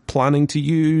weren't planning to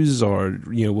use, or,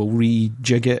 we'll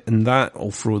rejig it, and that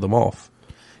will throw them off.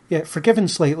 Yeah, forgiven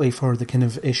slightly for the kind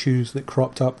of issues that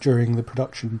cropped up during the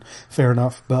production, fair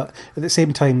enough, but at the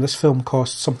same time, this film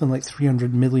cost something like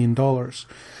 $300 million.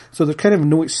 So there's kind of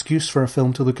no excuse for a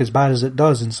film to look as bad as it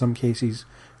does in some cases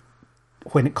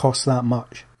when it costs that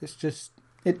much. It's just,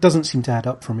 it doesn't seem to add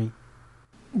up for me.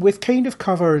 We've kind of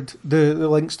covered the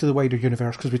links to the wider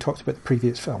universe because we talked about the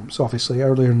previous films. Obviously,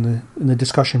 earlier in the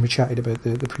discussion we chatted about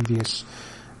the previous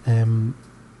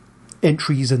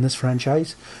entries in this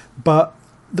franchise, but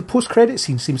the post-credit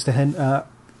scene seems to hint at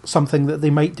something that they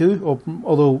might do,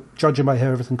 although judging by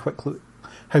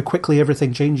how quickly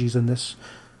everything changes in this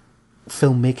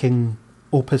filmmaking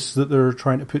opus that they're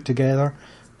trying to put together,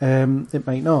 it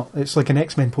might not. It's like an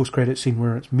X-Men post-credit scene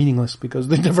where it's meaningless because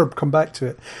they never come back to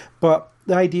it. But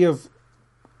the idea of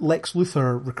Lex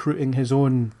Luthor recruiting his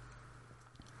own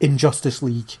Injustice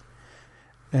League,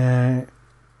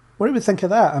 what do we think of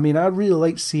that? I mean, I really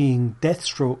like seeing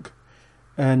Deathstroke,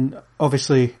 and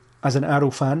obviously, as an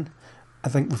Arrow fan, I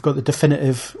think we've got the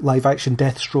definitive live-action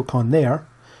Deathstroke on there.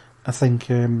 I think,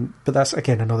 but that's,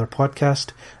 again, another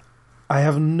podcast. I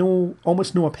have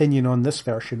almost no opinion on this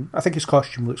version. I think his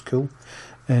costume looks cool,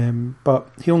 but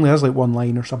he only has like one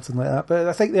line or something like that. But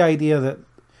I think the idea that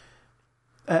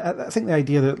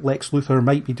Lex Luthor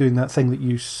might be doing that thing that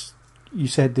you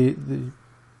said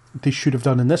they should have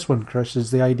done in this one, Chris,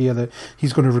 is the idea that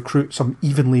he's going to recruit some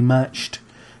evenly matched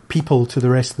people to the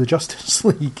rest of the Justice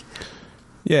League.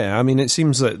 Yeah, I mean, it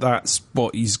seems that that's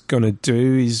what he's going to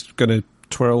do. He's going to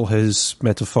twirl his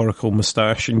metaphorical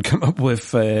moustache and come up with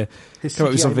something.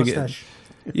 Moustache.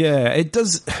 Yeah, it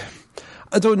does.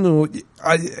 I don't know.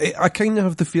 I kind of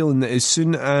have the feeling that as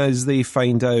soon as they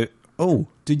find out, oh,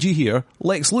 did you hear?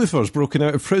 Lex Luthor's broken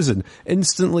out of prison.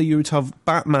 Instantly you would have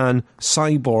Batman,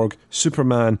 Cyborg,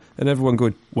 Superman, and everyone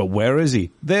going, well, where is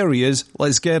he? There he is.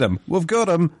 Let's get him. We've got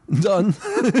him. Done.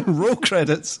 Roll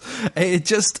credits. It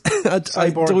just...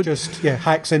 Cyborg just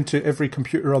hacks into every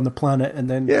computer on the planet and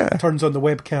then turns on the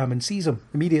webcam and sees him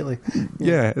immediately.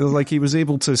 Yeah, it was like he was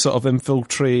able to sort of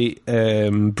infiltrate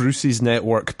Bruce's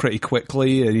network pretty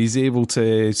quickly, and he's able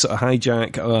to sort of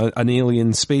hijack an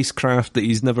alien spacecraft that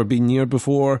he's never been near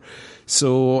before, before,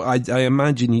 so I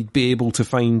imagine he'd be able to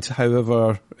find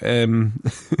however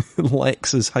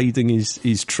Lex is hiding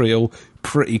his trail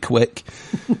pretty quick.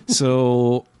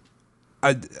 So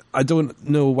I don't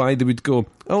know why they would go,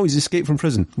 oh, he's escaped from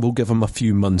prison, we'll give him a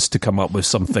few months to come up with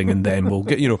something, and then we'll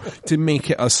get, to make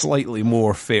it a slightly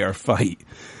more fair fight.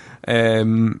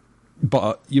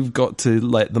 But you've got to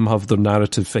let them have their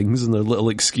narrative things and their little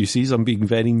excuses. I'm being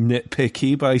very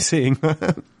nitpicky by saying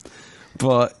that.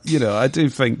 But, I do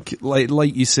think,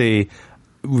 like you say,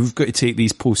 we've got to take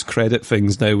these post-credit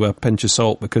things now with a pinch of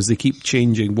salt, because they keep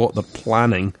changing what they're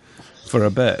planning for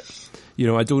a bit.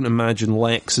 I don't imagine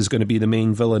Lex is going to be the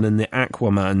main villain in the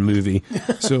Aquaman movie,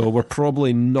 so we're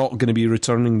probably not going to be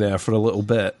returning there for a little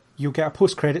bit. You'll get a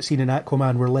post-credit scene in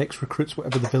Aquaman where Lex recruits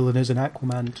whatever the villain is in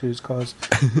Aquaman to his cause.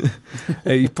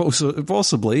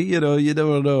 Possibly, you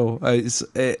never know. It's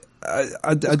going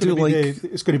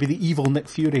to be the evil Nick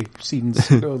Fury scenes. It's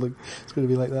going to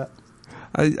be like that.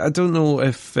 I don't know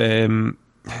if...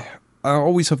 I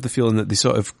always have the feeling that they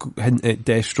sort of hint at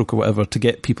Deathstroke or whatever to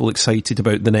get people excited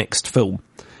about the next film.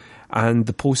 And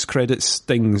the post-credits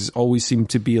things always seem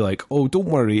to be like, oh, don't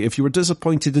worry, if you were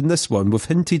disappointed in this one, we've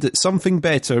hinted at something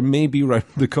better maybe round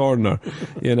the corner.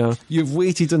 You've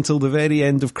waited until the very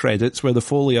end of credits where the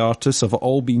Foley artists have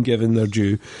all been given their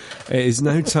due. It is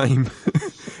now time...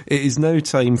 It is now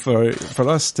time for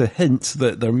us to hint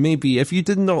that there may be, if you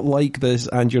did not like this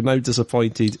and you're now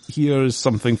disappointed, here's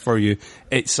something for you.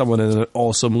 It's someone in an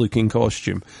awesome looking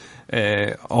costume.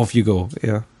 Off you go,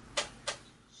 yeah.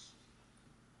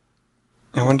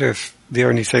 I wonder if the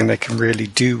only thing they can really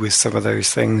do with some of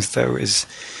those things, though, is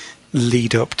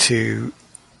lead up to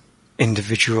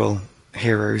individual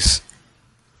heroes'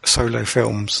 solo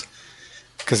films.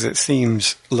 Because it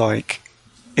seems like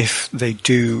if they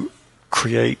do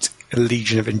create a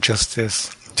Legion of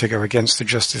Injustice to go against the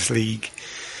Justice League,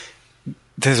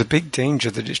 there's a big danger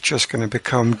that it's just going to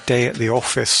become Day at the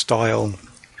Office style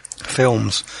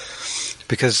films.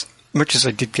 Because much as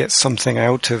I did get something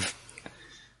out of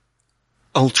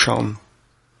Ultron,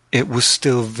 it was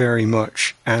still very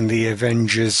much, and the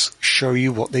Avengers show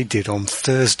you what they did on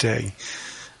Thursday.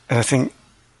 And I think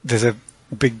there's a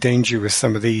big danger with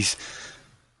some of these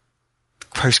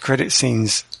post-credit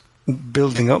scenes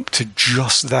building up to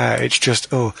just that. It's just,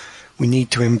 oh, we need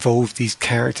to involve these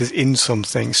characters in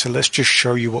something, so let's just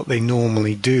show you what they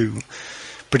normally do.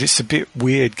 But it's a bit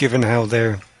weird given how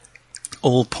they're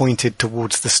all pointed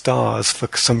towards the stars for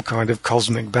some kind of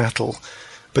cosmic battle,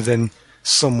 but then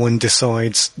someone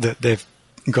decides that they've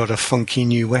got a funky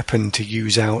new weapon to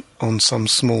use out on some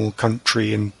small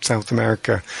country in South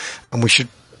America, and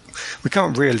we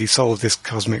can't really solve this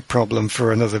cosmic problem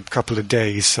for another couple of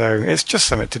days, so it's just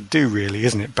something to do, really,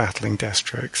 isn't it, battling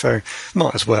Deathstroke? So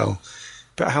might as well.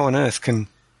 But how on earth can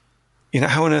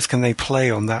they play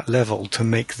on that level to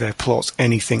make their plots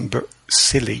anything but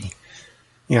silly?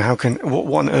 What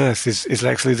on earth is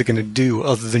Lex Luthor going to do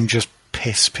other than just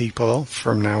piss people off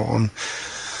from now on?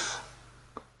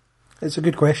 It's a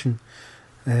good question.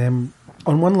 On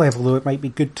one level, though, it might be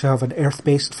good to have an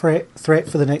Earth-based threat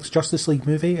for the next Justice League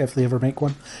movie, if they ever make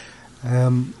one,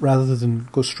 rather than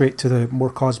go straight to the more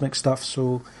cosmic stuff.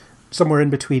 So somewhere in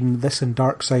between this and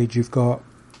Darkseid, you've got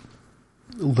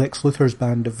Lex Luthor's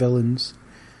band of villains.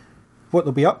 What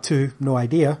they'll be up to, no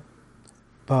idea.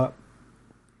 But,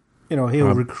 I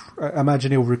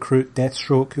imagine he'll recruit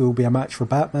Deathstroke, who will be a match for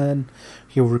Batman.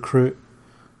 He'll recruit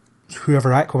whoever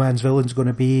Aquaman's villain's going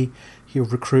to be. He'll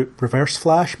recruit Reverse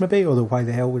Flash, maybe, although why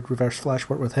the hell would Reverse Flash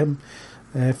work with him?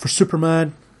 For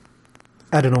Superman,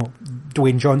 I don't know,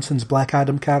 Dwayne Johnson's Black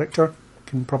Adam character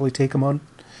can probably take him on.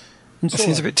 It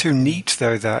seems a bit too neat,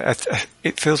 though, that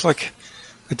it feels like,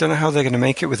 I don't know how they're going to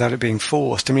make it without it being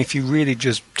forced. I mean, if you really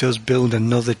just build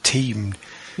another team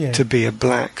to be a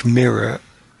black mirror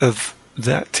of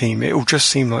that team, it will just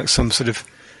seem like some sort of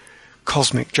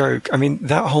cosmic joke. I mean,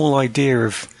 that whole idea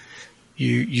of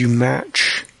you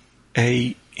match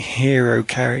a hero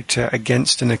character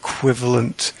against an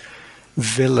equivalent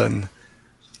villain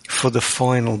for the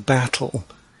final battle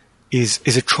is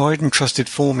a tried and trusted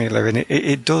formula, and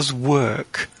it does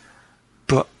work,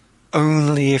 but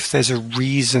only if there's a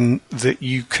reason that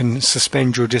you can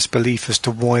suspend your disbelief as to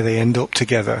why they end up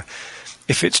together.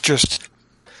 If it's just,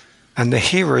 and the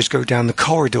heroes go down the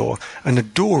corridor and the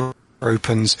door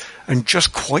opens and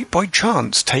just quite by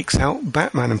chance takes out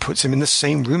Batman and puts him in the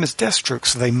same room as Deathstroke,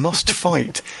 so they must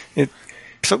fight.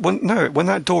 So when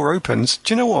that door opens,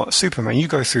 do you know what, Superman, you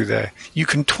go through there. You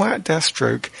can twat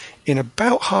Deathstroke in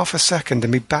about half a second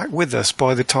and be back with us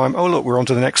by the time, oh look, we're on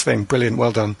to the next thing. Brilliant,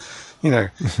 well done.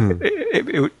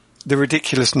 The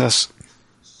ridiculousness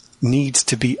needs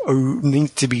to be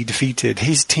defeated.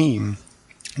 His team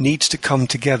needs to come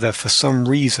together for some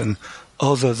reason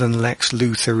other than Lex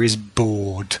Luthor is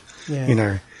bored. Yeah. You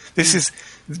know, this is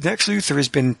Lex Luthor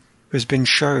has been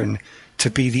shown to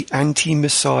be the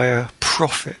anti-Messiah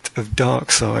prophet of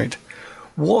Darkseid.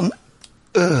 What on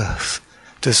earth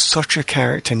does such a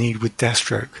character need with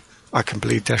Deathstroke? I can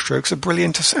believe Deathstroke's a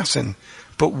brilliant assassin,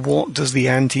 but what does the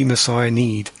anti-Messiah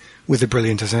need with a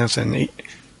brilliant assassin?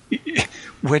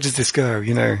 Where does this go,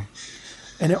 you know?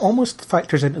 And it almost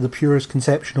factors into the purest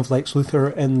conception of Lex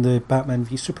Luthor in the Batman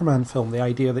v Superman film, the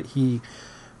idea that he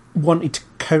wanted to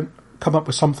come up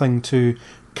with something to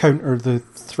counter the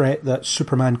threat that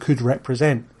Superman could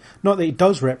represent. Not that he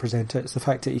does represent it, it's the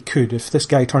fact that he could. If this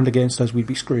guy turned against us, we'd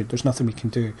be screwed. There's nothing we can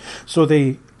do. So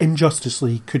the Injustice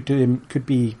League could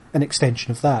be an extension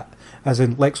of that. As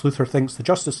in, Lex Luthor thinks the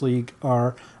Justice League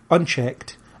are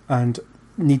unchecked and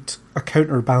need a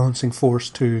counterbalancing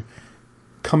force to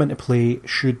come into play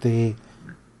should they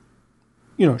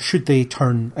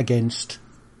turn against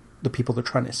the people they're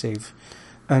trying to save.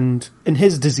 And in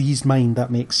his diseased mind, that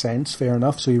makes sense, fair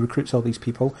enough, so he recruits all these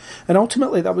people. And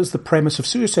ultimately, that was the premise of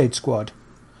Suicide Squad.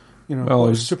 You know,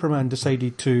 well, Superman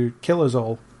decided to kill us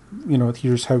all. You know,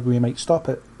 here's how we might stop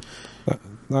it.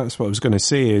 That's what I was going to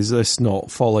say, is this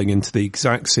not falling into the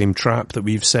exact same trap that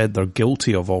we've said they're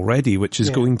guilty of already, which is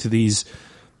going to these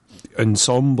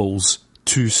ensembles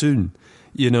too soon.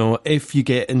 You know, if you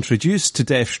get introduced to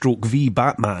Deathstroke v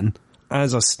Batman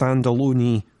as a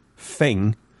standalone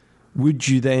thing, would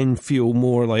you then feel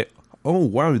more like, oh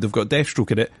wow, they've got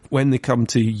Deathstroke in it, when they come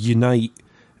to unite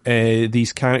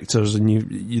these characters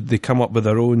and they come up with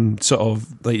their own sort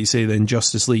of, like you say, the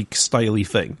Justice League styly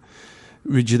thing?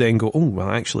 Would you then go, oh well,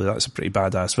 actually that's a pretty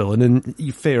badass villain?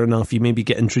 And fair enough, you maybe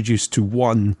get introduced to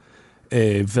one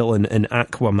villain in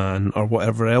Aquaman or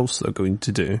whatever else they're going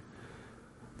to do.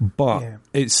 But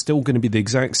it's still going to be the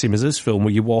exact same as this film,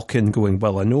 where you walk in going,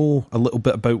 well, I know a little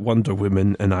bit about Wonder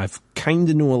Woman, and I've kind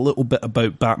of know a little bit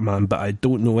about Batman, but I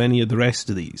don't know any of the rest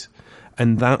of these.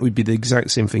 And that would be the exact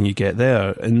same thing you get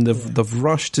there. And they've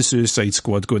rushed to Suicide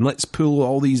Squad going, let's pull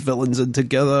all these villains in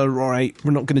together. All right, we're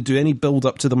not going to do any build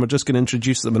up to them. We're just going to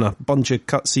introduce them in a bunch of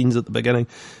cutscenes at the beginning.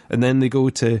 And then they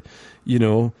go to, you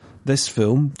know, this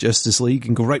film, Justice League,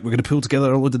 and go, right, we're going to pull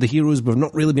together a load of the heroes. We've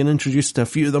not really been introduced to a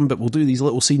few of them, but we'll do these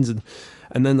little scenes. And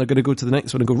then they're going to go to the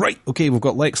next one and go, right, okay, we've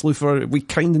got Lex Luthor. We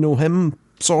kind of know him,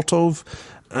 sort of.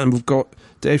 And we've got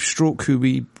Deathstroke, who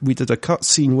we did a cut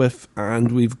scene with.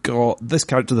 And we've got this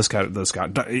character.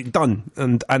 Done.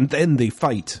 And then they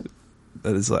fight.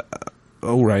 And it's like,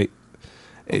 all right.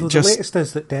 The latest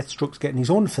is that Deathstroke's getting his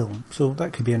own film, so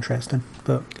that could be interesting.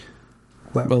 But...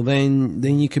 Well, then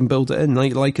you can build it in.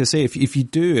 Like I say, if you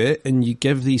do it and you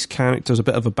give these characters a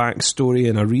bit of a backstory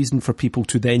and a reason for people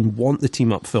to then want the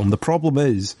team-up film, the problem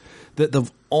is that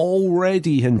they've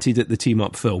already hinted at the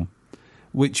team-up film,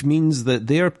 which means that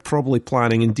they're probably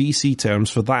planning in DC terms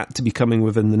for that to be coming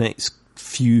within the next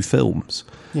few films.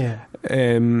 Yeah.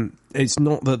 It's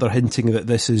not that they're hinting that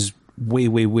this is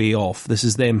way off. This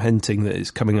is them hinting that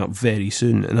it's coming up very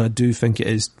soon, and I do think it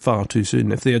is far too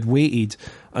soon. If they had waited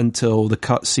until the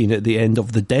cutscene at the end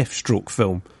of the Deathstroke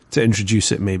film to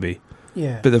introduce it, maybe.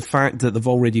 Yeah. But the fact that they've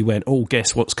already went, oh,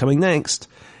 guess what's coming next?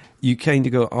 You kind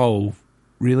of go, oh,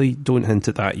 really? Don't hint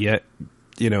at that yet.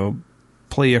 You know,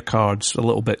 play your cards a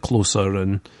little bit closer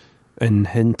and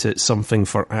hint at something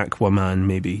for Aquaman,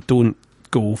 maybe. Don't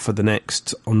go for the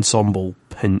next ensemble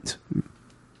hint.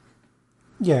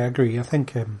 Yeah, I agree. I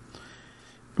think,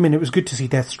 it was good to see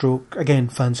Deathstroke, again,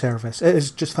 fan service. It is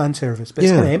just fan service, but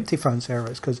it's kind of empty fan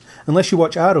service, because unless you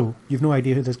watch Arrow, you've no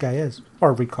idea who this guy is.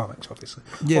 Or read comics, obviously.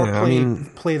 Yeah, or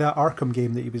play that Arkham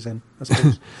game that he was in, I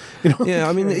suppose. Yeah,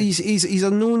 I mean, he's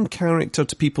a known character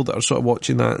to people that are sort of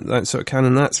watching that sort of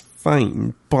canon, that's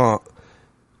fine, but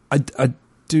I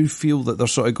do feel that they're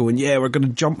sort of going, yeah, we're going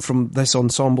to jump from this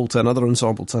ensemble to another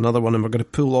ensemble to another one, and we're going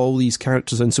to pull all these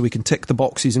characters in so we can tick the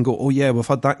boxes and go, oh yeah, we've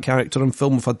had that character in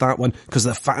film, we've had that one, because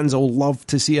the fans all love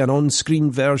to see an on-screen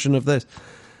version of this.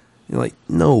 You're like,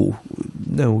 no,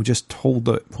 just hold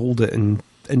it and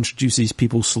introduce these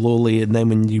people slowly, and then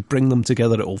when you bring them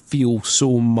together, it'll feel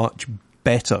so much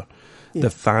better. Yeah. The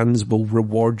fans will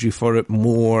reward you for it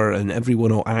more, and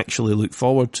everyone will actually look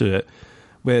forward to it.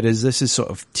 Whereas this is sort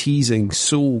of teasing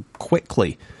so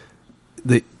quickly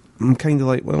that I'm kind of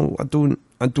like, well, I don't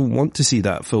want to see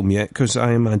that film yet, because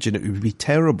I imagine it would be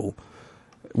terrible.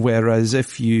 Whereas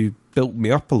if you built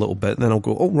me up a little bit, then I'll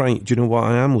go, oh right, do you know what,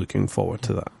 I am looking forward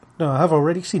to that. No, I have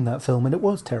already seen that film and it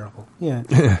was terrible. Yeah.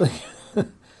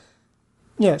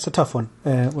 Yeah, it's a tough one.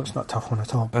 Well, it's not a tough one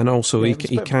at all. And also, Yeah,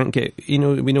 he can't get, we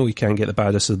know he can't get the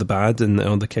baddest of the bad and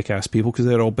the kick-ass people because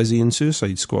they're all busy in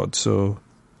Suicide Squad, so,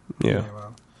 yeah.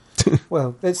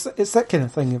 Well, it's that kind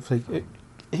of thing. If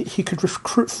he could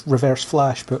recruit Reverse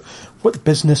Flash, but what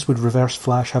business would Reverse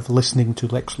Flash have listening to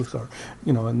Lex Luthor?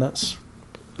 And that's...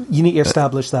 You need to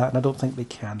establish that, and I don't think they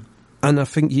can. And I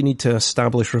think you need to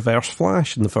establish Reverse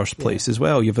Flash in the first place as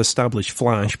well. You've established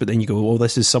Flash, but then you go,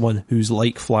 this is someone who's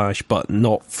like Flash, but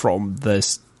not from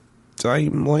this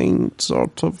timeline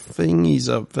sort of thing. He's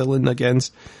a villain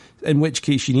against... In which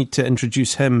case, you need to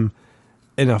introduce him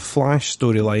in a Flash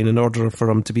storyline in order for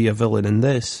him to be a villain in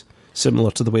this, similar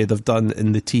to the way they've done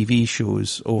in the TV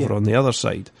shows over on the other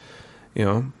side.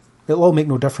 It'll all make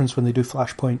no difference when they do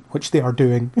Flashpoint, which they are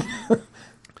doing.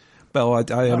 Well,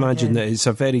 I imagine that it's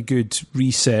a very good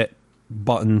reset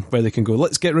button where they can go,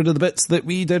 let's get rid of the bits that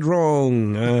we did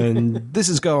wrong, and this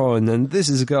is gone, and this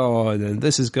is gone, and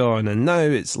this is gone, and now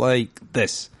it's like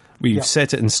this. We've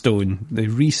set it in stone. The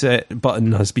reset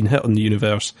button has been hit on the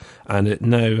universe, and it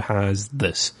now has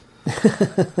this.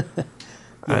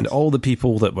 And all the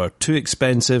people that were too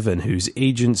expensive and whose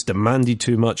agents demanded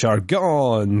too much are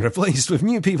gone, replaced with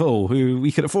new people who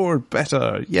we can afford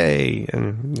better. Yay!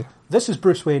 This is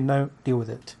Bruce Wayne now. Deal with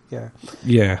it. Yeah.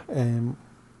 Yeah.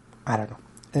 I don't know.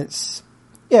 It's...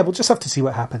 Yeah, we'll just have to see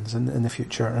what happens in the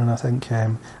future. And I think...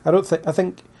 I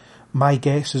think my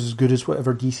guess is as good as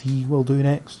whatever DC will do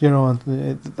next.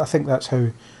 I think that's how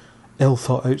ill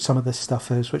thought out some of this stuff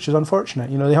is, which is unfortunate.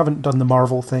 They haven't done the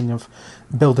Marvel thing of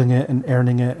building it and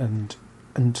earning it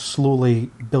and slowly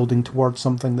building towards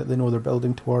something that they know they're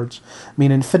building towards. I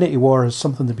mean, Infinity War is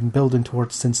something they've been building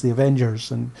towards since the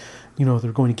Avengers, and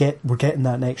we're getting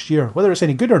that next year. Whether it's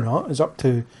any good or not is up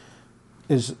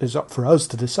for us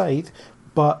to decide.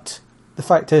 But the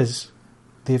fact is,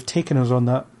 they've taken us on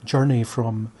that journey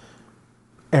from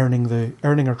earning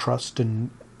our trust and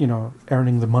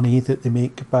earning the money that they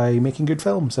make by making good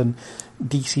films, and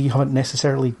DC haven't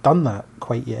necessarily done that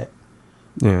quite yet.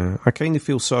 Yeah, I kind of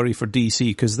feel sorry for DC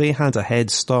because they had a head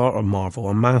start on Marvel,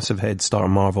 a massive head start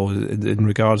on Marvel in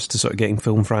regards to sort of getting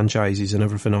film franchises and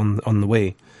everything on the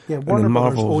way. Yeah, Warner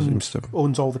Brothers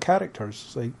owns all the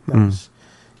characters. It's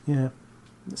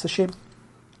a shame.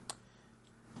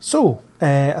 So,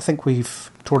 I think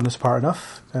we've torn this apart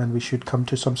enough, and we should come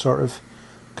to some sort of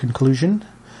conclusion.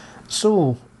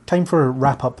 So, time for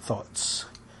wrap-up thoughts.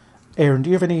 Aaron, do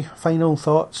you have any final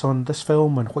thoughts on this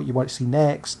film and what you want to see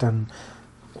next, and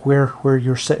where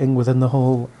you're sitting within the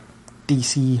whole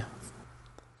DC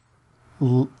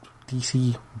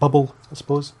bubble, I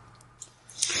suppose?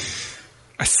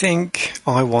 I think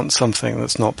I want something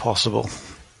that's not possible.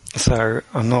 So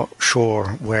I'm not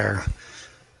sure how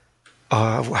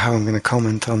I'm going to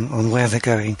comment on where they're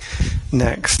going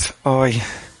next. I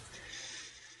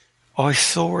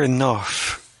saw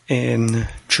enough in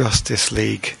Justice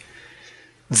League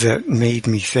that made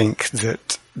me think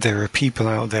that there are people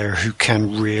out there who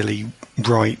can really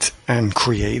write and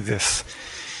create this.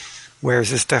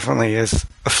 Whereas this definitely is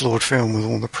a flawed film with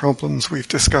all the problems we've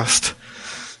discussed.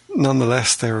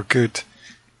 Nonetheless, there are good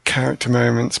character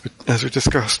moments, as we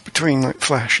discussed, between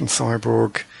Flash and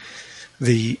Cyborg.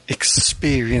 The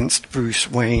experienced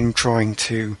Bruce Wayne trying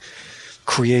to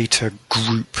create a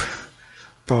group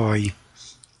by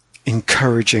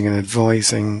encouraging and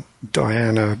advising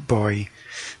Diana, by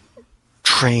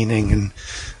training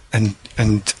and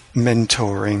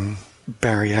mentoring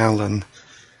Barry Allen.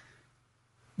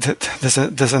 That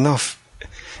there's enough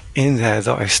in there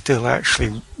that I still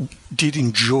actually did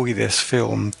enjoy this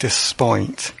film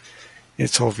despite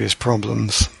its obvious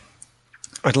problems.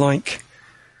 I'd like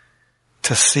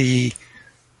to see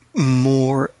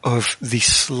more of the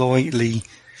slightly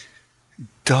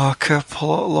darker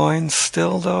plot lines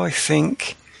still, though. I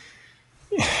think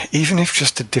even if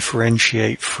just to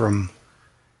differentiate from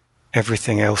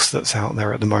everything else that's out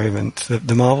there at the moment,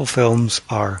 the Marvel films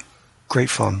are great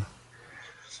fun.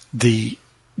 The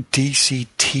DC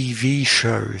TV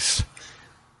shows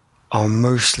are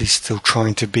mostly still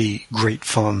trying to be great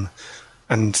fun,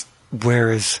 and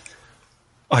whereas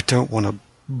I don't want to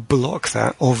block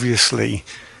that, obviously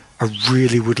I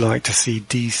really would like to see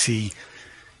DC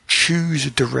choose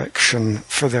a direction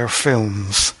for their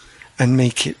films and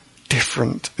make it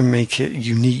different and make it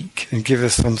unique and give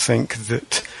us something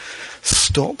that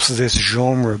stops this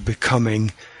genre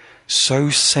becoming so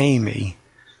samey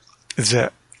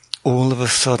that all of a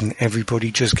sudden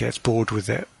everybody just gets bored with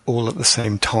it all at the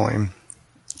same time.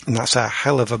 And that's a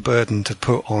hell of a burden to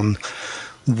put on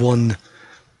one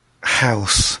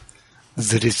house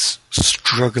that is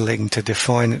struggling to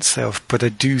define itself. But I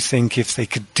do think if they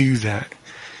could do that,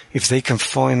 if they can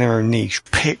find their own niche,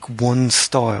 pick one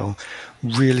style,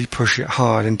 really push it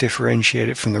hard and differentiate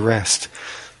it from the rest,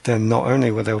 then not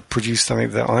only will they produce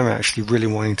something that I'm actually really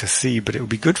wanting to see, but it will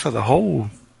be good for the whole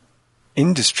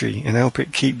industry and help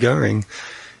it keep going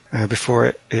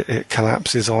before it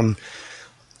collapses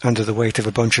under the weight of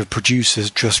a bunch of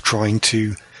producers just trying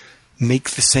to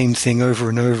make the same thing over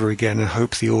and over again and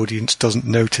hope the audience doesn't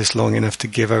notice long enough to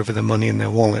give over the money in their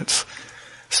wallets.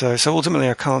 So ultimately,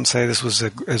 I can't say this was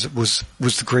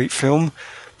the great film,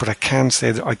 but I can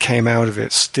say that I came out of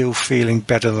it still feeling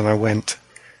better than I went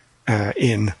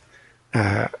in,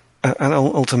 and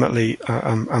ultimately,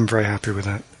 I'm very happy with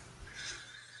that.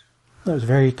 That was a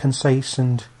very concise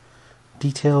and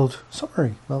detailed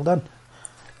summary. Well done.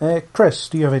 Chris,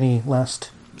 do you have any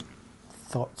last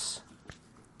thoughts?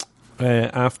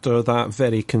 After that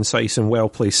very concise and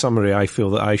well-placed summary, I feel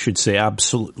that I should say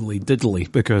absolutely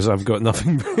diddly, because I've got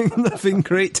nothing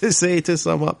great to say to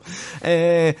sum up.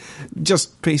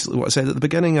 Just basically what I said at the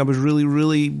beginning, I was really,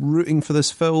 really rooting for this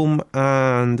film,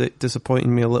 and it disappointed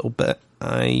me a little bit.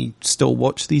 I still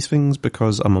watch these things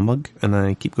because I'm a mug, and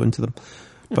I keep going to them.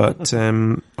 But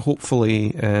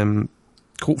hopefully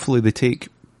they take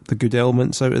the good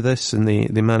elements out of this, and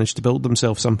they manage to build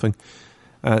themselves something.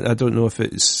 I don't know if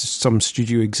it's some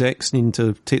studio execs needing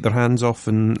to take their hands off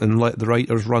and let the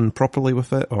writers run properly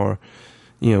with it, or,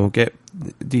 get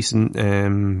decent,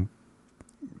 not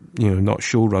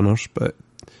showrunners, but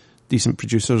decent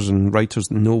producers and writers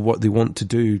that know what they want to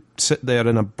do, sit there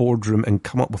in a boardroom and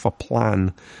come up with a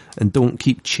plan, and don't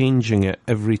keep changing it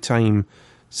every time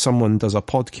someone does a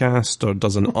podcast or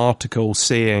does an article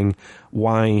saying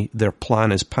why their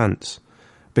plan is pants.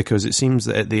 Because it seems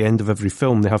that at the end of every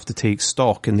film they have to take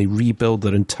stock and they rebuild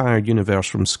their entire universe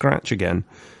from scratch again,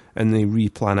 and they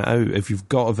replan it out. If you've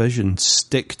got a vision,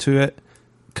 stick to it,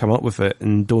 come up with it,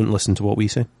 and don't listen to what we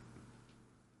say.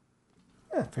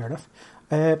 Yeah, fair enough.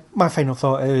 My final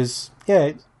thought is,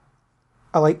 I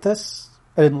liked this.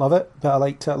 I didn't love it, but I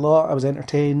liked it a lot. I was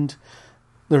entertained.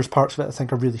 There's parts of it I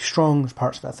think are really strong. There's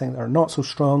parts of it I think that are not so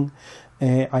strong.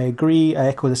 I agree. I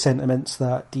echo the sentiments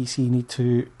that DC need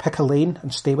to pick a lane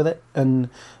and stay with it and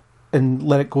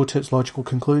let it go to its logical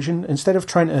conclusion. Instead of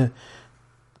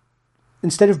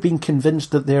being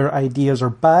convinced that their ideas are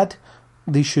bad,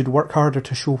 they should work harder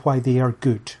to show why they are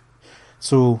good.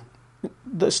 So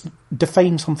let's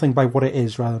define something by what it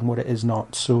is rather than what it is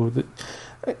not. So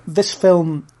this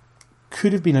film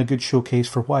could have been a good showcase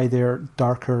for why their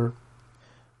darker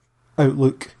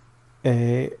outlook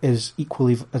is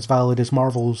equally as valid as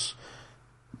Marvel's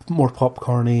more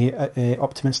popcorny,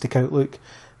 optimistic outlook.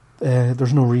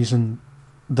 There's no reason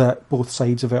that both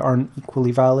sides of it aren't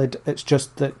equally valid. It's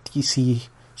just that DC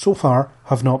so far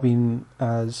have not been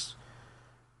as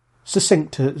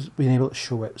succinct as being able to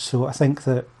show it. So I think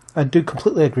that I do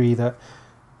completely agree that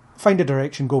find a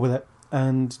direction, go with it,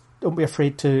 and don't be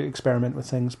afraid to experiment with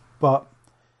things. But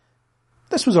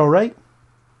this was alright.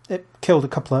 It killed a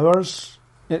couple of hours.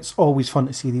 It's always fun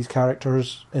to see these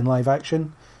characters in live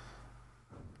action.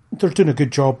 They're doing a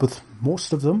good job with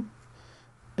most of them.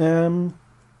 And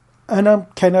I'm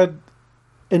kind of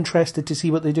interested to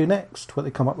see what they do next, what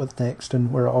they come up with next,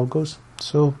 and where it all goes.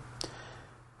 So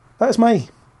that's my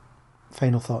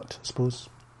final thought, I suppose.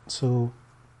 So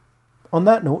on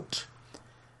that note,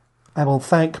 I will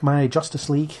thank my Justice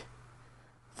League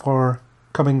for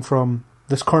coming from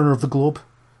this corner of the globe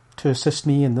to assist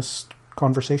me in this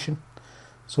conversation.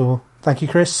 So, thank you,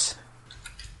 Chris.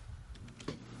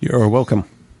 You're welcome.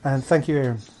 And thank you,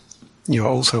 Aaron. You're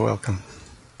also welcome.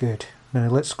 Good. Now,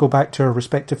 let's go back to our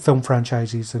respective film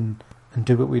franchises and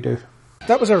do what we do.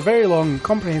 That was our very long,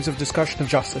 comprehensive discussion of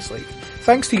Justice League.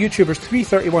 Thanks to YouTubers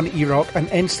 331 eRock and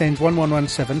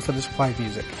Nstens1117 for the supplied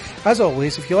music. As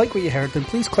always, if you like what you heard, then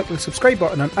please click the subscribe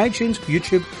button on iTunes,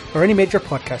 YouTube, or any major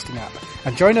podcasting app.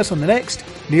 And join us on the next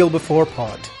Kneel Before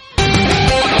Pod.